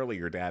you, surely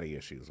your daddy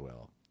issues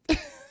will.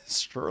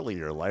 Surely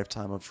your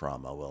lifetime of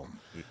trauma will.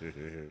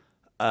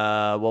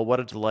 Well, what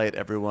a delight,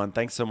 everyone.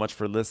 Thanks so much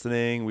for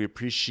listening. We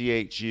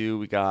appreciate you.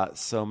 We got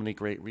so many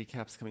great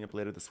recaps coming up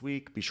later this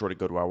week. Be sure to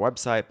go to our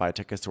website, buy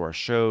tickets to our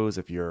shows.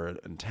 If you're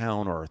in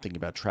town or thinking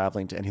about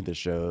traveling to any of the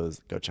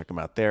shows, go check them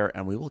out there,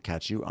 and we will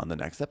catch you on the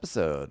next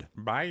episode.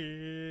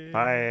 Bye.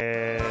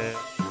 Bye.